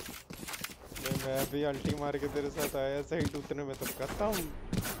मैं भी अल्टी मार के तेरे साथ आया सही टूटने में तो करता हूं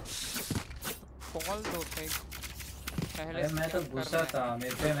बॉल दो भाई पहले मैं तो गुस्सा था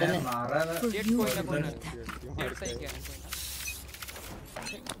मेरे पे मैं मारा ये कोई ना कोई ना सही किया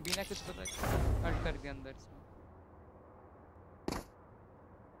बिना कुछ पता अल्ट कर दिया अंदर से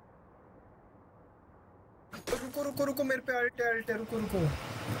रुको मेरे पे अल्ट है रुको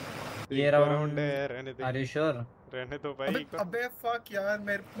ये राउंड है रहने दे आर यू श्योर रहने दो भाई अबे फक यार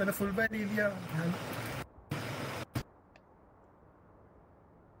मैंने फुल बैन ले लिया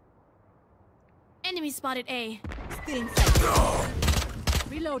Enemy spotted A. Stealing sight.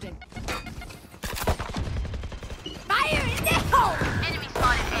 Reloading. Fire in the hole! Enemy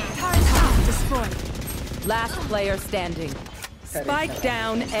spotted A. Turret out destroyed. Last player standing. Spike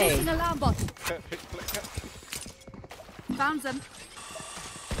down A. Placing alarm bot. Found them.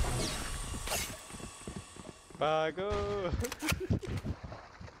 भागो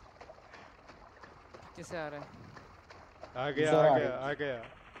कैसे आ रहा है आ गया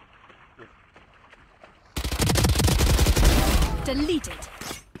Deleted.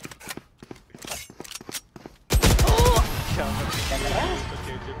 क्या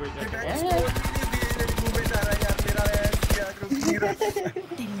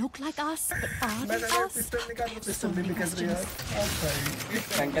They look like us, but are they us?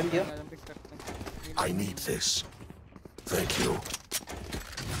 I need this. Thank you.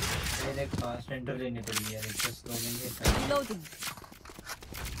 मेरे fast enter लेने के लिए रिक्वेस्ट तो लेंगे Reloading.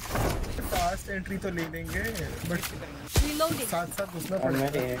 फास्ट एंट्री तो ले लेंगे बट Reloading. साथ घुसना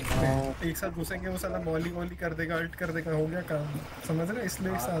पड़ेगा एक साथ घुसेंगे वो साला मॉली कर देगा अल्ट कर देगा हो गया काम समझ रहे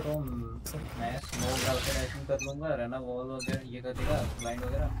इसलिए एक साथ मैं स्मोक डाल के रैशिंग कर लूंगा रहना वॉल वगैरह ये कर देगा ब्लाइंड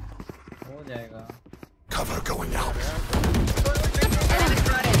वगैरह हो जाएगा Cover going out.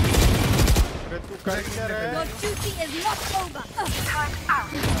 तू कर क्या रहा है Your duty is not over.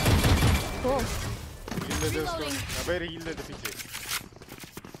 Go. Heal दे दे उसको अबे हील दे दे पीछे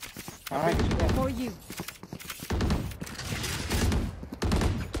For you.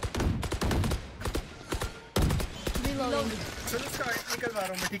 Reloading. चलो उसका अल्ट निकलवा रहा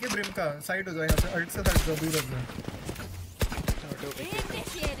हूं मैं ठीक है ब्रिम का साइड हो जाए यहां से अल्ट से हट जाओ दूर हो जाओ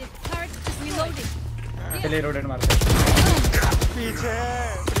Initiated. Turret is reloading. चलिए रोटेट मारते पीछे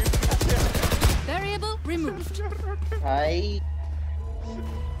Variable removed. भाई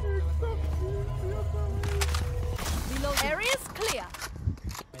Reload. Areas clear.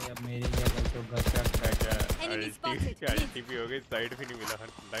 अब मेरी जगह तो घर का क्रैक है Enemy spotted. अल्टी भी हो गई साइड भी नहीं मिला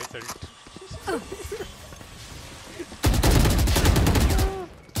nice alt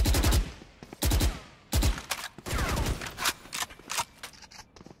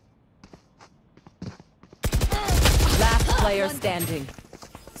Player standing.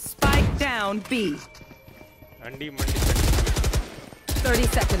 Spike down B. अंडी 30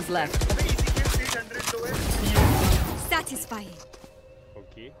 seconds left. Satisfying.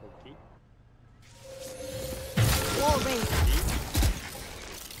 Okay Wall raised.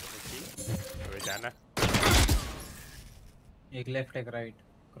 अबे जाना एक लेफ्ट एक राइट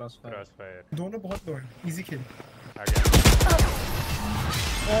क्रॉसफायर दोनों बहुत लो हैं, इजी खेल। आ गया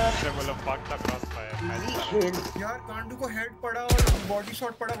बोला फक द क्रॉसफायर यार गांडू को हेड पड़ा और बॉडी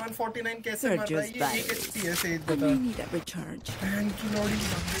शॉट पड़ा 149 कैसे मर रहा है ये? 1 HP है सेज बता। बहन की लौड़ी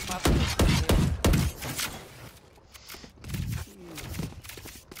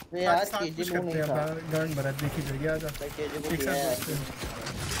वे यार केजी लो नहीं था। गांड भरा देखी जाएगी आजा। केजी को एक साथ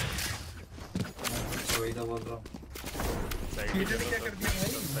वही तो बोल रहा हूं। केजी ने क्या कर दिया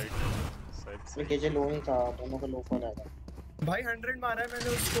भाई? साइड केजी लो नहीं था, दोनों का लो फॉल आया भाई 100 मारा है मैंने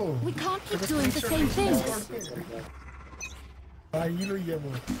उसको। We can't keep doing the same thing. भाई ये लो ये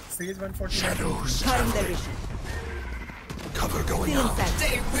वो says 149 Cutting their vision. Cover going Feeling out. set.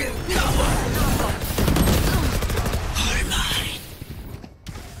 They will cover. Highlight.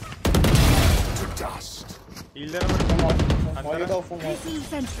 To dust. Heal there अंदर Placing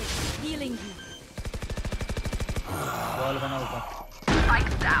sentry. Healing you. Wall बना ऊपर।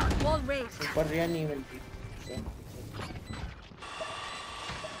 Spikes down. Wall raised. ऊपर रिया नहीं मिलती।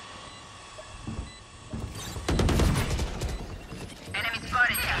 Enemy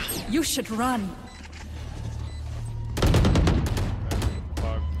spotted. You should run.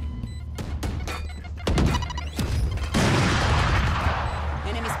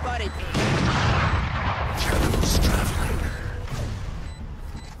 Enemy spotted. Shadows traveling.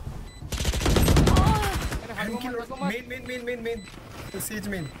 main siege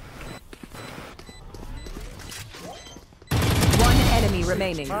main One enemy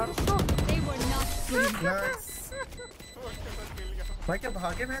remaining. They were not good. भाई क्या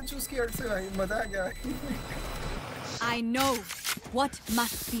भागे man choose की अर्थ से भाई मजा आ गया। I know what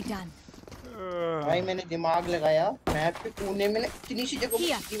must be done. भाई मैंने दिमाग लगाया मैप पे कोने में इतनी सी जगह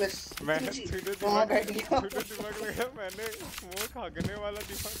थी बस मैंने वहां बैठ गया। दिमाग लगाया मैंने स्मोक भागने वाला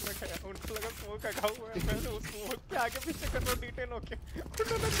दिमाग लगाया उनको लगा स्मोक आगा हुआ है मैंने उस स्मोक के आगे पीछे कर रहा डिटेल होके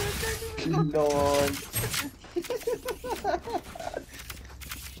उन्होंने देखा ही नहीं लॉल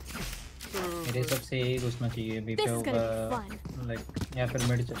मेरे सबसे एक घुसना चाहिए बी पे होगा लाइक या फिर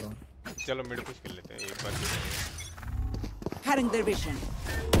मिड चलो मिड पुश कर लेते हैं एक बार Cutting their vision.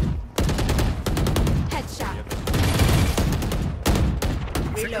 Headshot.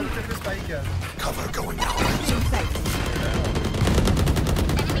 Reload. Cover going out.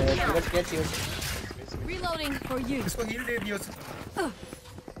 Reloading for you. इसको हील दे दियो।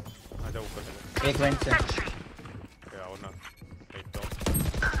 आजा ऊपर चलो एक वेंट से आओ ना एक तो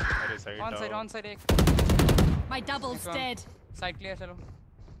अरे साइड ऑन साइड एक My double's dead. Side clear चलो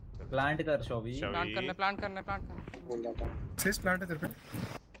प्लांट कर शोभी प्लांट करना बोल रहा था सिस प्लांट है तेरे पे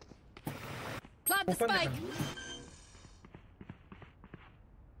Plant the spike.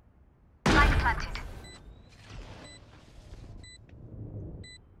 Spike planted.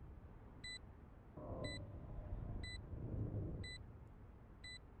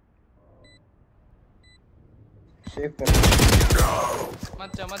 Save कर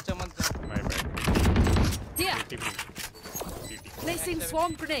मत जा my bad Here. Placing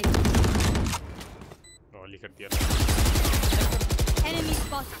swarm grenade. Really कर दिया Enemy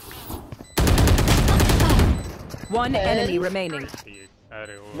spotted. One enemy remaining.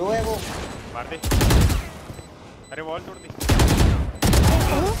 अरे वो लो है वो मार दे अरे वॉल तोड़ दी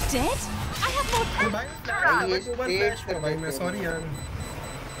All dead? I have more time. भाई मैं सॉरी यार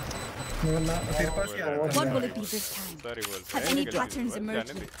वरना तेरे पास क्या What will it be this time? Sorry बोल Have any patterns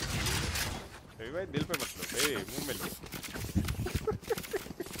emerged? भाई दिल पे मत लो मुंह में लो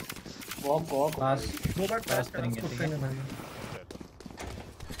वॉक पास दो बार पास करेंगे ठीक है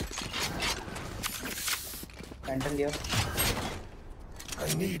कैंटन दिया I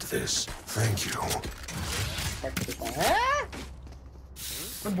need this. Thank you.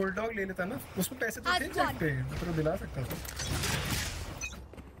 मैं बुलडॉग ले लेता ना उसमें पैसे तो थे चेक पे तो दिला सकता था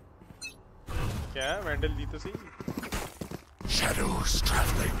क्या वैंडल दी तो सही Shadows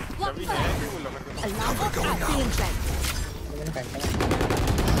traveling. कभी है नहीं बोला मेरे को Cover going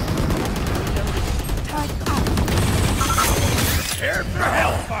out. Prepare for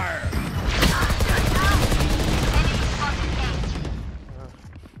hellfire.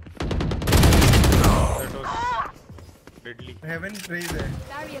 Deadly haven raise है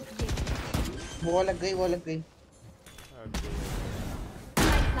Barrier created. वो लग गई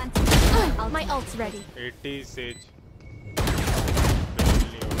My ult's ready. 80 sage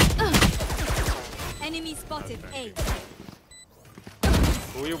Enemy spotted. A.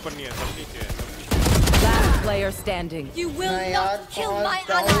 कोई ऊपर नहीं है सब नीचे है Last player standing. You will not kill my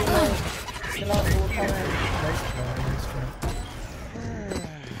ally.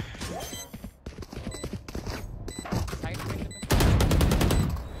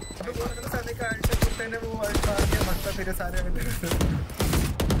 अबे वो साले का अल्ट कुत्ते ने वो अल्ट मार दिया मतलब मेरे सारे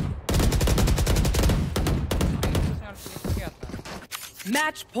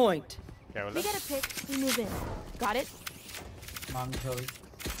Match point. क्या बोला? We get a pick, we move in. Got it? मांग छोड़ी।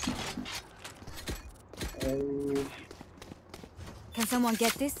 Can someone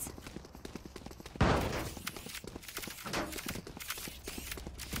get this?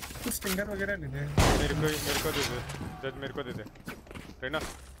 कुछ स्टिंगर वगैरह ले ले। मेरे को दे दे। जज मेरे को दे दे। रेना।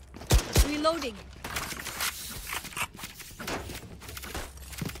 Reloading.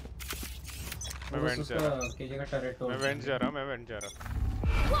 मैं वेंट जा रहा हूँ।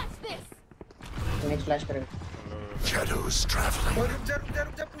 What's this? नेक्स्ट फ्लैश करेगा। Shadows traveling. रुक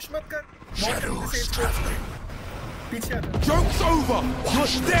जा पुश मत कर। Shadows traveling. पीछे आ जा। Joke's over.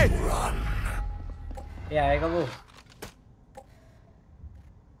 You're dead. Run. ये आएगा वो।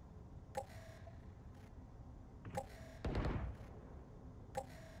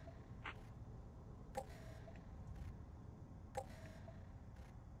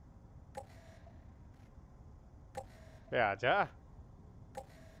 पे आजा।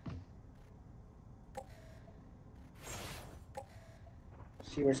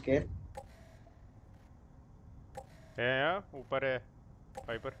 सीवर स्केयर है यार ऊपर है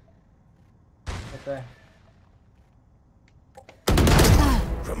वाइपर। पता है।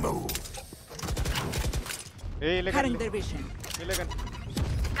 Remove. ए लेकिन Cutting their vision. ये लेकिन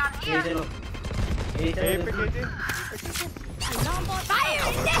ये चलो। ये ए चलो। पे कीजिए। Alarm bot fire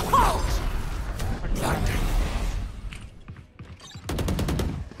in the hole. Blinding.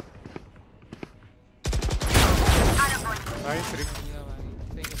 Nice trick.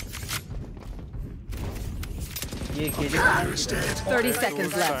 ये कीजिए। 30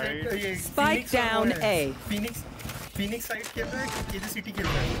 seconds left. Spike down A. Phoenix side खेल रहा है कि केजे सिटी खेल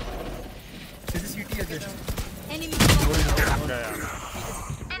रहा है? केजे सिटी है just. Enemy.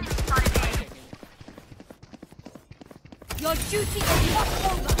 Your duty is not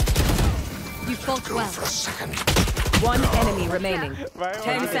over. You fought well. One enemy remaining.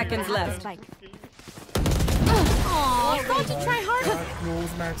 10 seconds left. Aw, don't you try harder? Close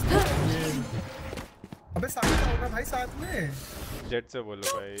match. अबे साथ आओ ना भाई साथ में। जेट से बोलो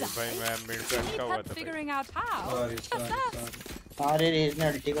भाई मैं मिड पे अटका हुआ था। Figuring out how. सारे रेज ने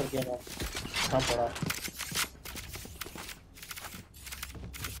अल्टी कर दिया था। हाँ पड़ा।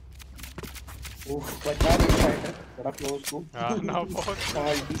 बचा भी फाइटर बड़ा क्लोज टू। हाँ ना बहुत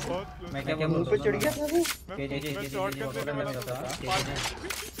क्लोज। मैं क्या मुंह पे चढ़ गया था वो। मैं शॉट कर देने वाला था।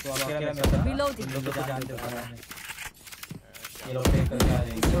 तो अकेला में था। Reloading. लोग तो जानते हो ये लोग टेक करके आ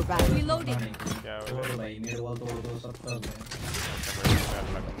जाएंगे। Reloading. क्या हो तो भाई मेरे वॉल तो सब कर दे।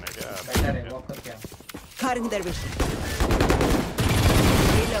 क्या बैठा रहे वॉक कर क्या? Cutting their vision.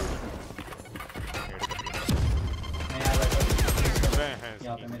 Reloading.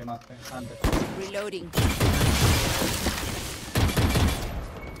 यहाँ पे मेरे मार्क पे शांत। Reloading.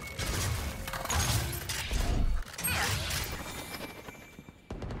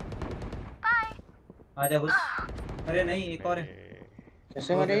 आजा बस। अरे नहीं एक और है।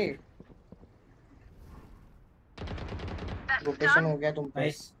 कैसे मरे? रोटेशन हो गया तुम पे।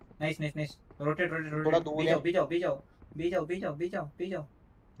 नाइस रोटेट थोड़ा दूर है। बी जाओ।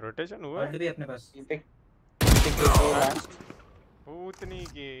 रोटेशन हुआ अल्ट भी अपने पास। उतनी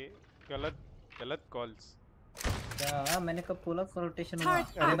के गलत कॉल्स। क्या मैंने कब बोला रोटेशन हुआ?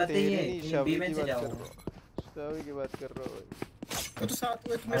 अरे अरे बताइए बी में से जाओ। शावी की बात कर रहा हूँ। तो साथ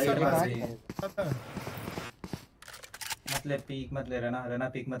में तुम्हें साथ मत ले पीक मत ले रहना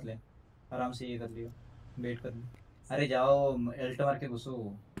पीक मत ले। आराम से ये कर लियो वेट कर लो। अरे जाओ एल्ट मार के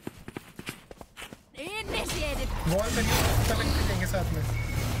घुसो। Initiated. वॉल करिए कनेक्ट करेंगे साथ में।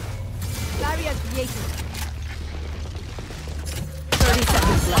 Barrier created. 30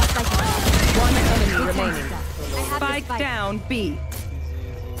 seconds left. One enemy remaining. Spike down B.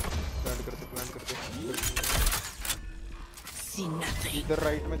 Plan करते See nothing. इधर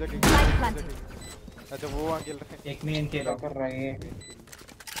राइट में जाके अच्छा वो वहां खेल रहे हैं। एक में इनके क्या कर रहे हैं?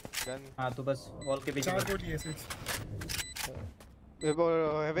 गन हाँ तो बस वॉल के पीछे। चार गोली है सिक्स। देखो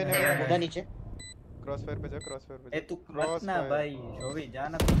हेवन उधर नीचे। क्रॉसफायर पे जा क्रॉसफायर पे। ए तू मत ना भाई शोभी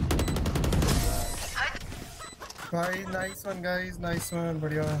जाना। भाई nice one guys nice one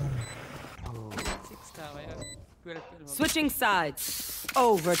बढ़िया। Switching sides.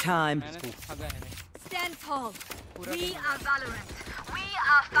 Overtime. Stand tall. We are Valorant. We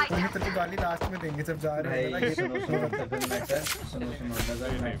are हम fighting. तेरे को गाली लास्ट में देंगे जब जा रहे हैं ना। भाई सुनो डजंट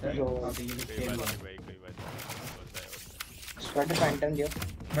मैटर अभी ये खेल लो। स्क्वाड फैंटम दियो।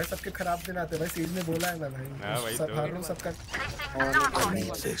 भाई सबके खराब दिन आते भाई सीज ने बोला है ना भाई। हां भाई सब हर रोज सबका। I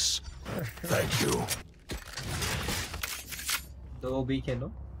need this. Thank you. 2 B Khelo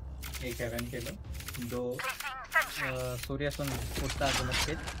 1 haven खेलो 2 सूर्य सुन उठता है मत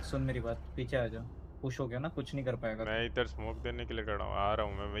के सुन मेरी बात पीछे आ जाओ पुश हो गया ना, कुछ नहीं कर पाएगा। मैं इधर स्मोक देने के लिए खड़ा हूँ, आ रहा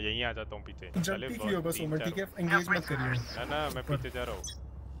हूँ मैं यहीं आ जाता हूँ पीछे। जल्दी क्लियर बस ओमर, ठीक है? एंगेज मत करिए। ना मैं पीछे जा रहा हूँ,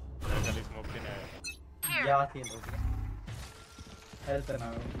 मैं खाली स्मोक देने आया। या खेलोगे हेल्थ ना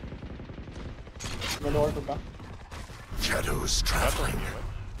मैं डोर टूटा। Shadows traveling.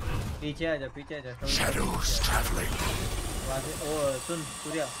 पीछे आ जा, पीछे आ जा। Shadows traveling. वाजे ओ सुन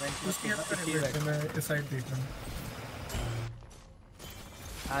सूर्या उसकी हेल्प कर, मैं इस साइड देख रहा हूं।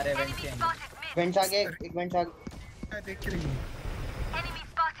 आ रहे वेंट के वेंट्स आगे, एक वेंट्स आगे मैं देख रही हूं। Enemy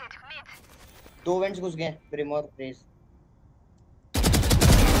spotted mid. 2 वेंट्स घुस गए ब्रिम और race.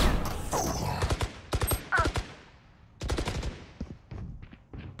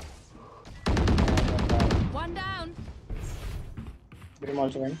 One down. Brim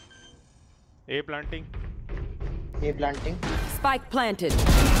also went. A planting. Spike planted.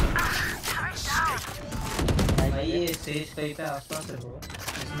 भाई ये सेज कहीं पे आसपास है वो,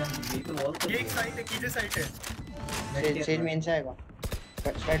 इसने बी पे वॉल ये एक साइड है, कीजे साइड है। सेज मेन से आएगा।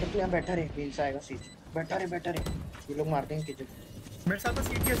 स्पाइडर तो यहां बैठा रहे, मेन से आएगा सेज। बैठा रहे ये लोग मारते हैं कीजे। मेरे साथ तो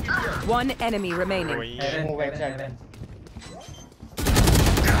सीट है। One enemy remaining. Move back side.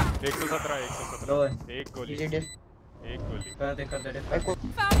 117 एक गोली। एक गोली कर दे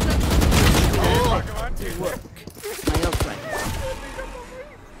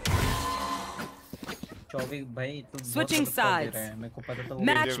चौबीस भाई तुम Switching sides. मेरे को पता तो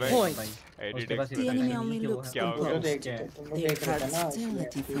Match point. उसके पास The enemy only looks क्या हो गया? their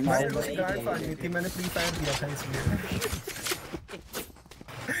hostility from मैंने उसकी गार्ड फाड़ी थी, मैंने फ्री फायर दिया था इसलिए।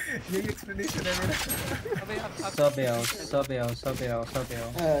 यही एक्सप्लेनेशन है मेरा। सब आओ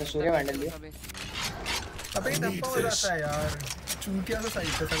सूर्य वैंडल लिया। अबे डब्बा हो जाता है यार, चूतिया सा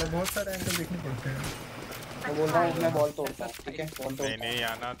साइड पे साला, बहुत सारे एंगल देखने पड़ते हैं। मैं बोल रहा हूँ मैं बॉल तोड़ता हूँ, ठीक है? बॉल तोड़ता हूँ। नहीं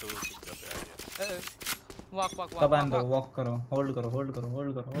आना तू चुपचाप आ जा। वॉक कब आंदो वॉक करो, होल्ड करो।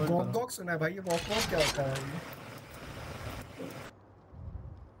 वॉक सुना है भाई, ये वॉक क्या होता है?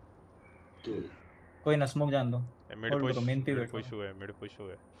 कोई ना स्मोक जान दो। मिड पुश हुआ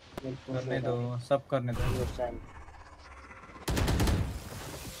है। करने दो, सब करने दो।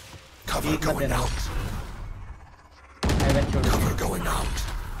 Cover going out. Cover going out.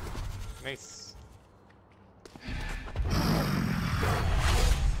 Nice.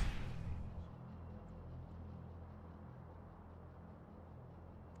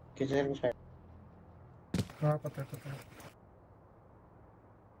 किधर है साइड? हां पता है।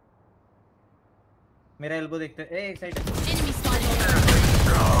 मेरा एल्बो देखते ए एक साइड Enemy spotted.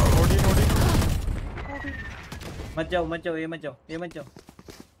 मत जाओ ये मत जाओ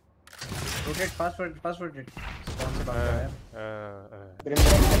रोटेट फास्ट रोटेट कौन से बात कर रहा है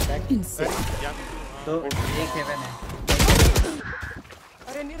तो एक हेवन है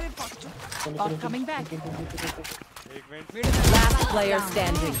अरे मेरे पास coming back. Last player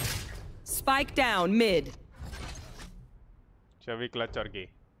standing. Spike down mid. Shall we clutch or gay?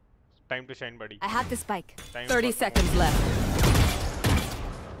 Time to shine, buddy. I have the spike. 30 seconds left.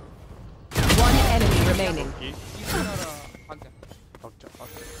 One enemy remaining.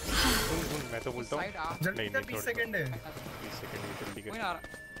 मैं तो बोलता हूँ जल्दी 20 सेकंड है। 20 सेकंड जल्दी कर।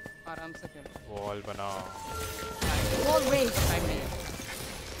 आराम से खेलो। वॉल बना। Wall raised. टाइम नहीं है।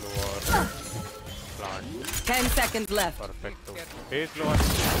 Lower. Plant. 10 seconds left. Perfecto. Face lower.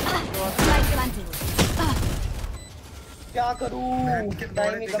 Spike planted. क्या करूँ?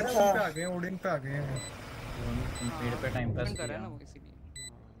 टाइम ही कम था। ओडिन पे आ गए हैं। पेड़ पे टाइम पास कर रहा है ना वो इसीलिए।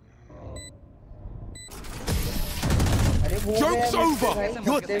 Joke's over!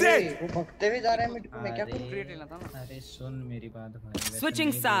 You're dead! वो भगते भी जा रहे हैं, मैं क्या करूँ? अरे सुन मेरी बात भाई।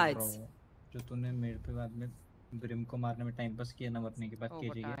 Switching sides. जो तूने मेरे पे बाद में ब्रिम को मारने में टाइम पास किया ना, मरने के बाद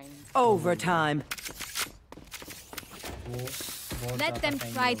कीजिए Overtime. Let them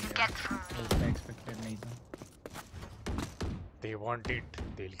try to get expected नहीं था। They want it,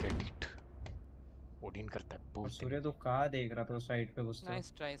 they'll get it. Odin करता है बहुत। सूर्य तो कहाँ देख रहा था साइड पे घुसता। नाइस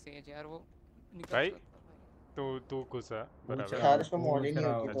ट्राई सेज यार, वो भाई तू घुसा बराबर। यार इसमें मॉल ही नहीं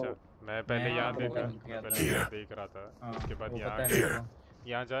होती। अच्छा मैं पहले यहाँ देख रहा था, उसके बाद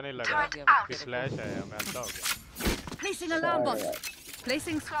यहाँ जाने लगा, फिर फ्लैश आया, मैं अंधा हो गया। Placing alarm bot.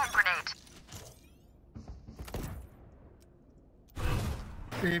 Placing swarm grenade.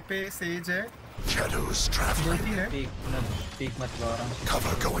 पे सेज है। Shadows traveling. पीक मत लो आराम।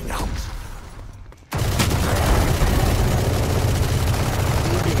 Cover going out.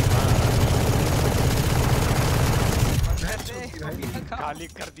 खाली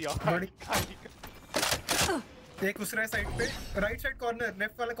कर दिया। एक घुस रहा है साइड पे, राइट साइड कॉर्नर,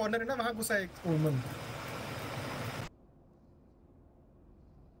 लेफ्ट वाला कॉर्नर है ना, वहां घुसा है एक ओमन।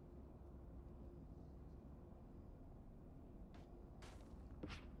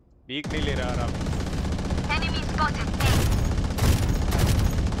 पीक नहीं ले रहा आराम।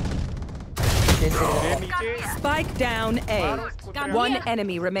 Spike down A. One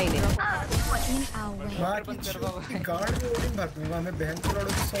enemy remaining. Guard loading भर दूंगा मैं बहन को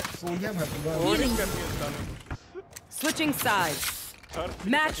लड़ो की सब गोलियां भर दूंगा Switching sides.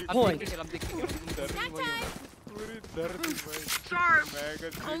 Match point.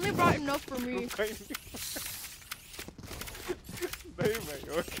 Only brought enough for me.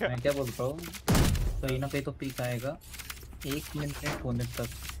 मैं क्या बोलता हूँ कहीं ना कहीं तो पीक आएगा 1 मिनट होने तक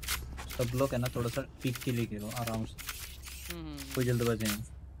सब लोग है ना थोड़ा सा पीक के लिए खेलो आराम से कोई जल्दबाजी नहीं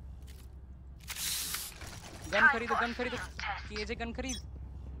गन खरीदो कीजे गन खरीद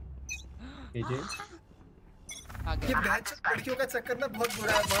कीजे ये बैच लड़कियों का चक्कर ना बहुत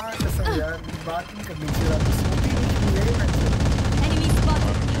बुरा है मां कसम यार बात नहीं करनी चाहिए मेरे मैच Enemy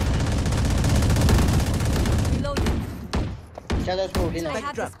spotted. Reloading. चलो उसको उड़ी ना I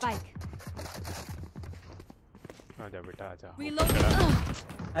have the spike. आजा बेटा आजा Reloading.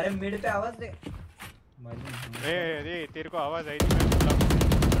 अरे मिड पे आवाज दे ए तेरे को आवाज आई थी मैं बोला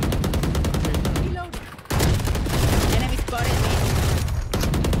Reloading. Enemy spotted.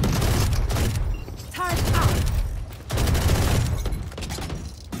 Turret out.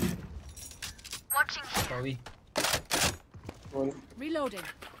 Watching here. Sorry Reloading.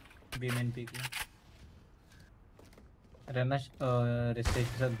 बीमेन peak रहना रिस्टेज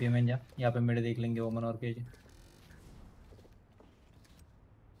के साथ बीमेन जा यहाँ पे मिड देख लेंगे ओमन और केजे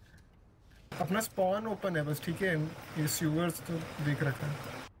अपना स्पॉन ओपन है बस ठीक है ये स्यूवर्स तो देख रखा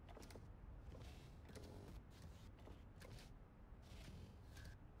है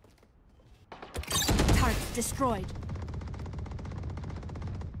Target destroyed.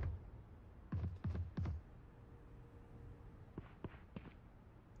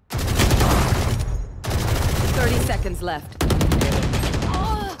 Seconds left.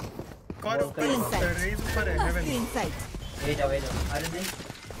 God open raise ऊपर है heaven Inside. ए जाओ अरे नहीं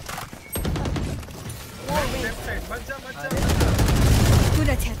लेफ्ट साइड मत जा Good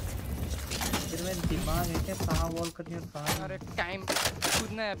attempt. फिर मैं दिमाग है क्या कहां वॉल करनी और कहां अरे टाइम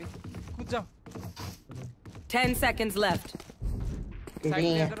कूदना है अभी कूद जाओ 10 seconds left. साइड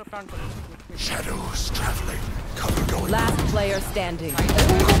में अगर प्लांट करो Shadows traveling. Cover going. Last player standing.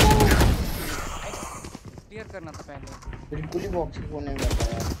 Clear करना था पहले बिल्कुल ही बॉक्स को नहीं करता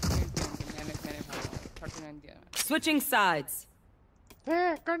यार मैंने 39 दिया Switching sides.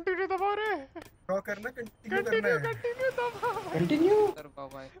 कंटिन्यू दबाओ रे ड्रॉ करना कंटिन्यू करना है कंटिन्यू कर पाओ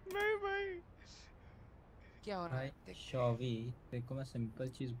भाई नहीं भाई क्या हो रहा है शॉवी देखो मैं सिंपल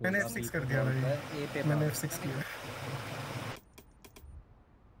चीज बोल मैंने रहा हूं F6 कर दिया भाई मैंने F6 किया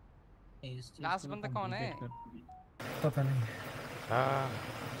लास्ट बंदा कौन है पता नहीं हां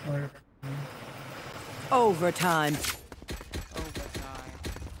Overtime.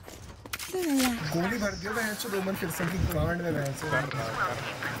 गोली भर दियो मैं ऐसे रोमन फिर से की गांड में मैं ऐसे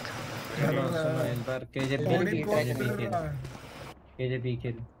चलो सुनो इस बार केजे बी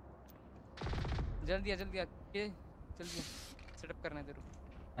खेल जल्दी आ के जल्दी सेटअप करना है तेरे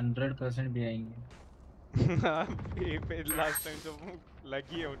को 100% भी आएंगे हां ये पे लास्ट टाइम तो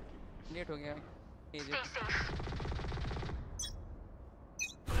लगी है उनकी लेट हो गया केजे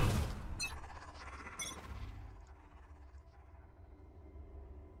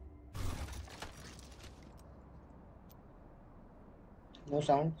नो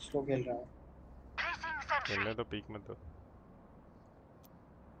साउंड स्लो खेल रहा है खेलने तो पीक में तो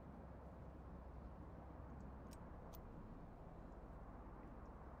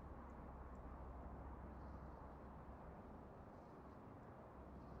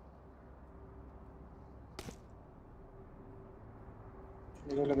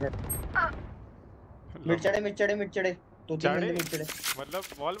मुझे लग रहा है मिड चढ़े दो तीन मिनट मिड चढ़े मतलब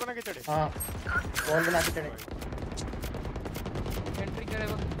वॉल बना के चढ़े हां वॉल बना के चढ़े एंट्री करे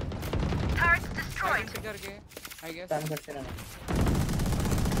वो Turret destroyed. एंट्री करके आई गेस काम करते रहना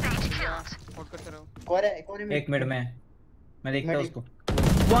होल्ड करते रहो एक और एक मिनट में मैं देखता हूं उसको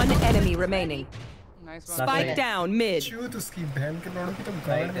One enemy remaining. Nice one Spike down mid. Shoot उसकी बहन के लड़ों की तुम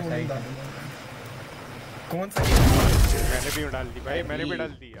गांड में डाल कौन सा मैंने भी डाल दी भाई मैंने भी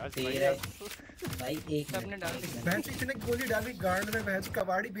डाल दी आज भाई एक सबने डाल दी बहन इतने गोली डाली गांड में बहन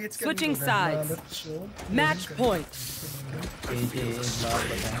कबाड़ी बेच के Switching sides. Match point. KJ लाभ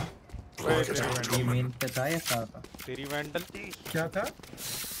बताना ये मेन पे था या था तेरी वैंडल क्या था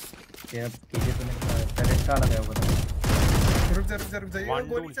क्या केजे तूने टरेट का लगाया हुआ था रुक जा ये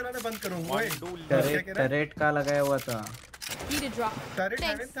गोली चलाना बंद करो ओए टरेट का लगाया हुआ था Need a drop. Turret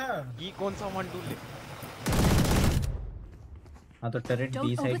haven था ये कौन सा वन टूल हाँ तो टरेट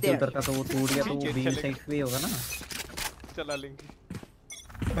बी साइड के उधर का तो वो टूट गया तो वो बी साइड पे ही होगा ना चला लेंगे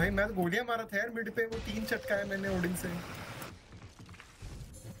भाई मैं तो गोलियां मारा था यार मिड पे, वो 3 चटकाया मैंने ओडिन से।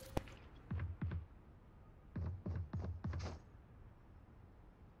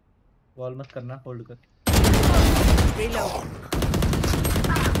 वॉल मत करना, होल्ड कर। Reload.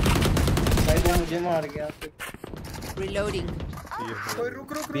 भाई वो मुझे मार गया। Reloading. ओए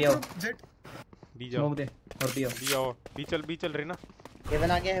रुक जेट। बी जाओ, स्मोक दे और बी आओ। बी चल रही ना।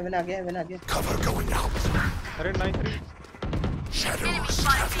 हेवन आ गया। Cover going out. अरे नाइस री। Shadows.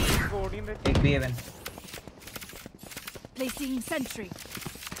 एक बी हेवन। Placing sentry.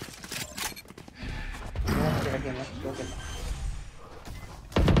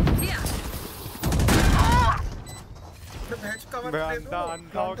 अंधा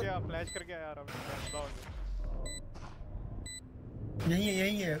हो गया, फ्लैश करके आया यार, अंधा हो गया।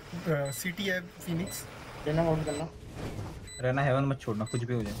 यही है सिटी है फिनिक्स। रहना होल्ड करना। रहना हेवन मत छोड़ना, कुछ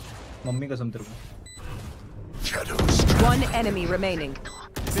भी हो जाए। मम्मी कसम तेरे को। One enemy remaining.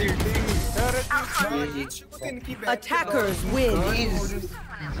 Attackers win.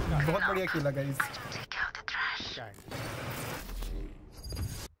 बहुत बढ़िया खेला गाइस।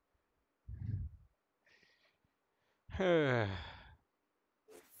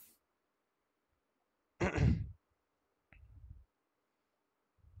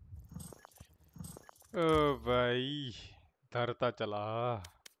 ओ भाई धरता चला।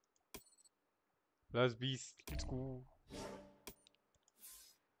 +20 लेट्स गो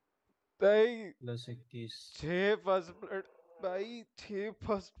भाई। +21 6 फर्स्ट ब्लड भाई, 6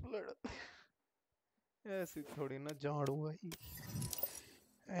 फर्स्ट ब्लड। ऐसी थोड़ी ना झाड़ू भाई,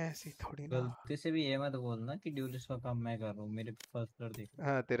 ऐसी थोड़ी ना। गलती से भी ये मत बोलना कि ड्यूलिस्ट का काम मैं कर रहा हूँ, मेरे फर्स्ट ब्लड देख।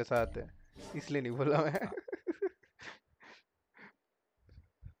 हाँ तेरे साथ है इसलिए नहीं बोला मैं।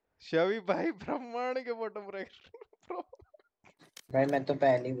 शवि भाई ब्रह्मांड के बॉटम ब्रेकर। भाई मैं तो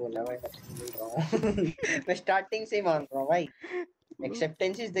पहले ही बोला भाई, मैं तो बोल रहा हूँ। मैं स्टार्टिंग से ही मान रहा हूँ भाई,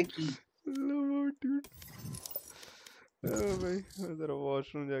 एक्सेप्टेंस इज द की। भाई मैं जरा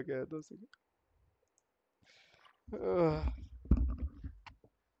वॉशरूम जाके आया था उसे।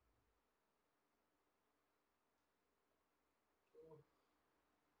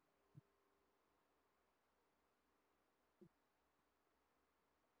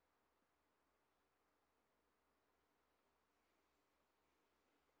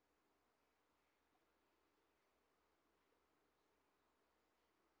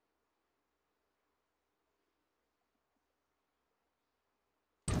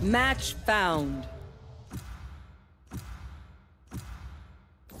 Match found.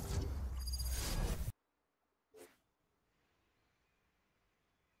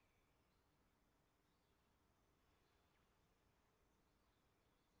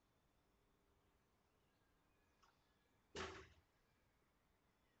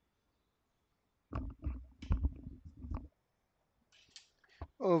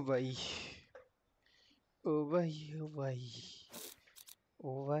 ओ भाई ओ भाई ओ भाई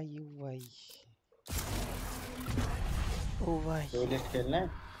ओ भाई ओ भाई ओ भाई। ड्यूलिस्ट खेलना है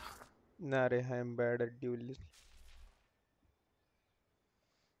ना रे, I am bad at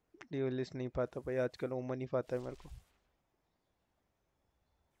dualist नहीं पाता भाई आजकल, ओमन नहीं पाता है मेरे को।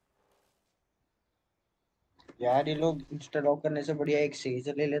 यार। ये लोग इंस्टा लॉक करने से बढ़िया एक सीज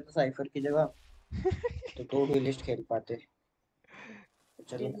ले लेते साइफर की जगह, तो 2 ड्यूलिस्ट खेल पाते।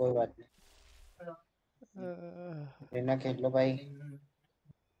 चलो कोई बात नहीं, बिना खेल लो भाई।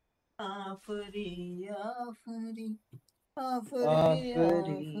 आफरी आफरी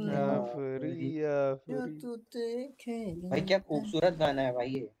भाई क्या खूबसूरत गाना है भाई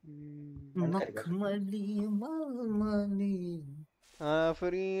ये।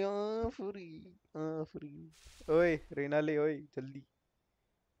 आफरी आफरी आफरी। ओए रेना ले, ओए जल्दी।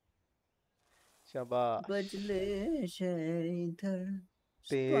 शाबाश। बजले इधर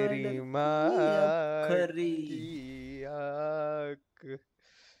तेरी माँ की आँख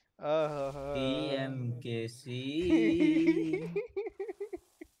TMKC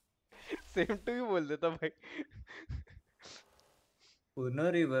सेम टू यू बोल देता भाई। पुनो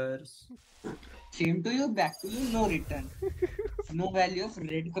reverse. Same to you, back to you, no return, no value of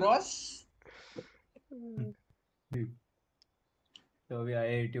red cross. तो अभी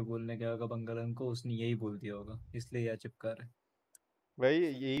IIT बोलने क्या होगा बंगालन को, उसने यही बोल दिया होगा इसलिए यह चिपका रहा है भाई।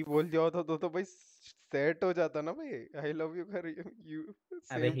 यही बोल दिया होता तो भाई सेट हो जाता ना भाई। आई लव यू कर यू।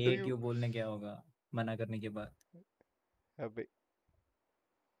 अबे हेट यू बोलने क्या होगा मना करने के बाद। अबे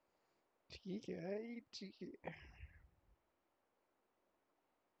ठीक है ठीक है।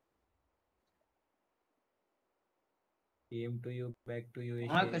 Same to you, back to you.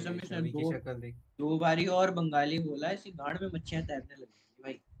 हाँ कसम से की शक्ल देख। 2 बारी और बंगाली बोला, इसी गाड़ में मच्छियां तैरने लगी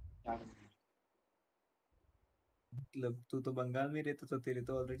भाई। क्या मतलब तू तो बंगाल में रहता तो तेरे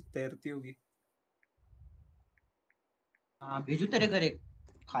तो ऑलरेडी तैरती होगी। हाँ भेजू तेरे घर एक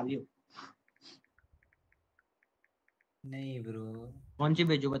खाली हो। नहीं ब्रो। कौन सी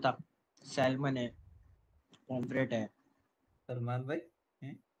भेजू बता। सैल्मन है, पॉम्फ्रेट है। सलमान भाई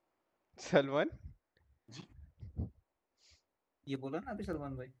हैं? सलमान ये बोला ना अभी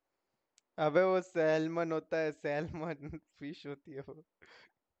सलमान भाई। अबे वो सैल्मन होता है, सैल्मन फिश होती है वो।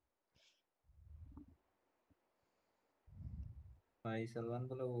 भाई सलमान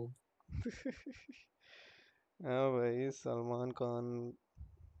बोला वो। हाँ भाई सलमान खान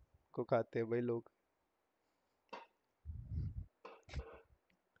को खाते हैं भाई लोग।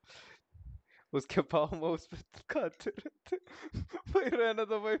 उसके फार्म हाउस पे खाते रहते भाई। रहना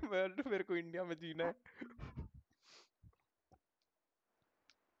तो भाई, मेरे को इंडिया में जीना है।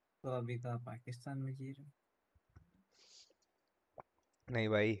 तो अभी कहाँ पाकिस्तान में जी रहे? नहीं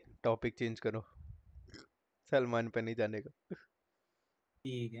भाई, टॉपिक चेंज करो, सलमान पे नहीं जाने का।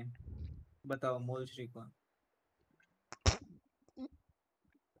 ठीक है, बताओ मोल श्री कौन?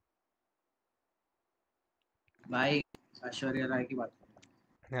 भाई ऐश्वर्या राय की बात।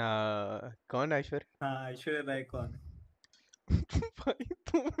 हाँ कौन ऐश्वर्या? हाँ ऐश्वर्या राय कौन है? भाई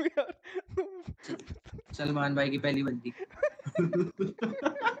तुम यार तुम सलमान भाई की पहली बंदी।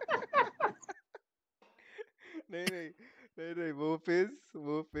 नहीं नहीं नहीं नहीं, वो फेस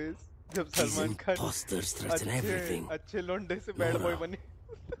जब These Salman Khan imposters threaten everything. अच्छे लोंडे से बैड बॉय बने।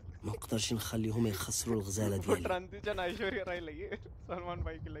 ما نقدرش نخليهم يخسروا الغزالة वो ديالي. ट्रांजिशन ऐश्वर्या राय लगी है सलमान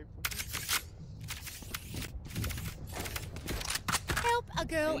भाई की लाइफ में। Help a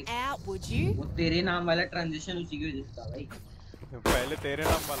girl out, would you? वो तेरे नाम वाला ट्रांजिशन उसी की वजह से था भाई। पहले तेरे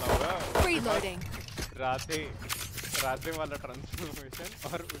नाम वाला होगा, Reloading. राधे राधे वाला ट्रांसफॉर्मेशन,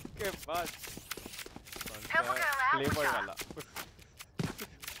 और उसके बाद प्लेबॉय वाला।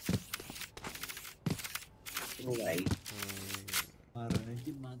 ओ भाई मारने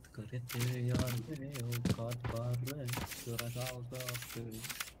की बात करे तेरे यार मेरे औकात पार है तेरा का औकात।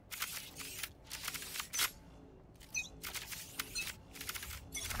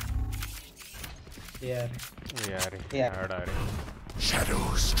 यार यार आ रहे।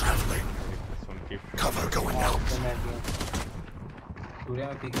 Shadows traveling. सुन के Cover going out. सूर्या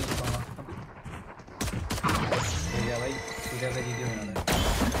में पीके तो भैया भाई सूर्या का वीडियो बना रहा है।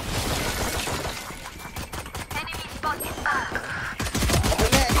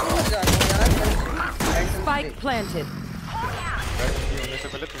 Spike planted. होने से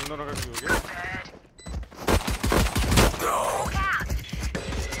पहले तुम दोनों का क्यों हो गया?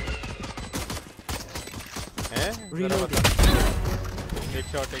 Reloading. एक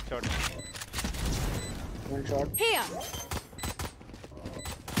shot one shot. Here.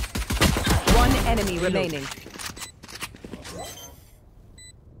 One enemy remaining.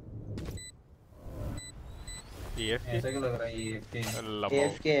 ऐसा क्यों लग रहा है ये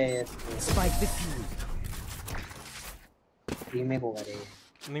AFK है। Spike defused. रीमेक होगा रे।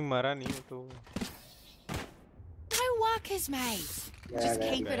 नहीं मरा नहीं है तो। No workers, mate. Just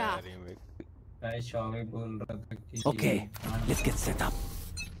keep it up. मैं शामी बोल रहा था कि Okay, let's get set up.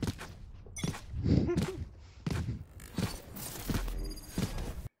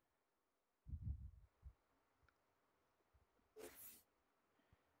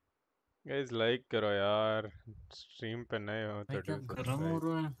 Guys like करो यार, स्ट्रीम पे नए हो तो क्या गरम हो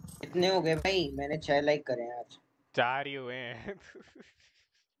रहा है। कितने हो गए भाई? मैंने 6 लाइक करे हैं आज। 4 ही हुए हैं।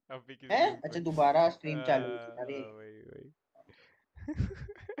 अभी किसी हैं? अच्छा दोबारा स्ट्रीम चालू हुई थी। अरे वही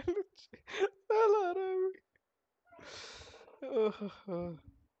साला आ रहा है।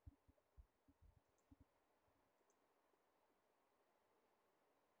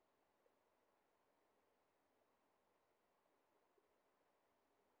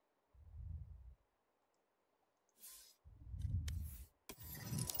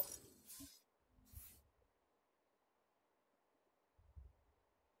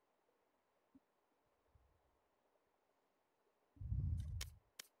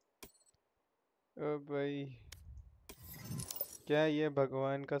 भाई क्या ये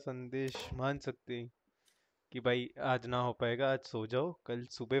भगवान का संदेश मान सकते हैं कि भाई आज ना हो पाएगा, आज सो जाओ, कल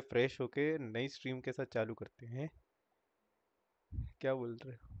सुबह फ्रेश होके नई स्ट्रीम के साथ चालू करते हैं? क्या बोल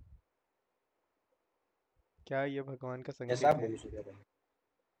रहे हो? क्या ये भगवान का संकेत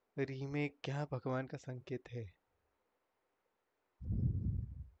है? रीमेक क्या भगवान का संकेत है?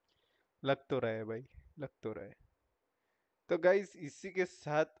 लग तो रहा है भाई, लग तो रहा है। तो गाइस इसी के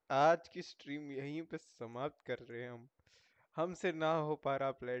साथ आज की स्ट्रीम यहीं पे समाप्त कर रहे हैं हम। हमसे ना हो पा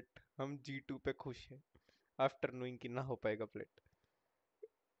रहा प्लेट, हम G2 पे खुश हैं आफ्टर नोइंग कि ना हो पाएगा प्लेट।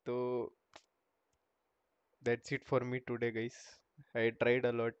 तो that's it for me today guys. I tried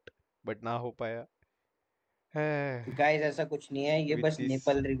a lot but ना हो पाया। गाइस ऐसा कुछ नहीं है, ये बस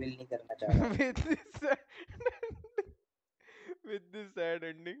निपल रिवील नहीं करना चाह रहा। with this sad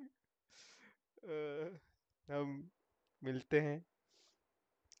ending हम मिलते हैं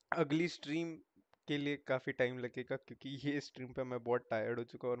अगली स्ट्रीम के लिए। काफी टाइम लगेगा क्योंकि ये स्ट्रीम पे मैं बहुत टायर्ड हो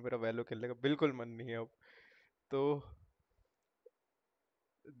चुका हूँ और मेरा वैलो खेलने का बिल्कुल मन नहीं है अब। तो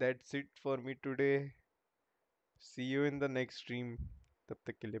that's it for me today. See you in the next stream. तब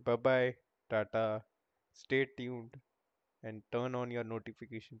तक के लिए bye bye, tata, stay tuned and turn on your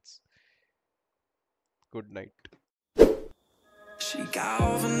notifications. Good night. She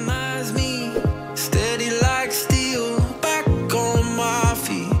galvanized me, steady like steel, back on my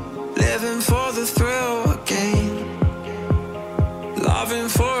feet, living for the thrill again, loving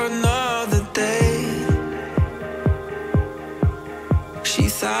for another day. She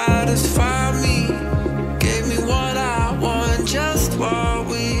satisfied me, gave me what I want, just what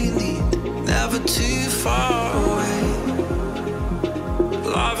we need, never too far away,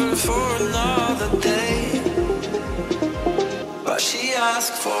 loving for another day. But she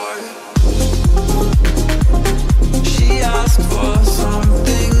asked for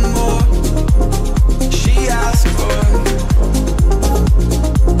something more. She asked for,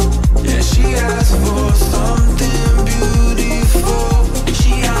 yeah, she asked for something beautiful.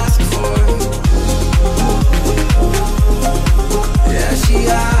 She asked for, yeah, she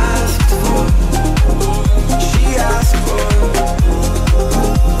asked for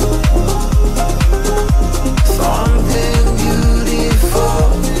something beautiful.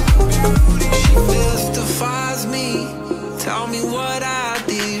 She mystifies me, tell me what I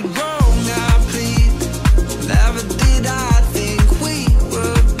did wrong, I plead. Never did I think we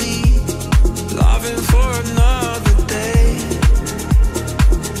would be loving for another day.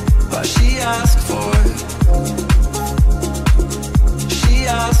 But she asked for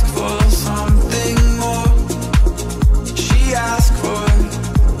something more. She asked for,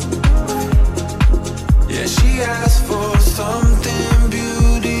 yeah, she asked for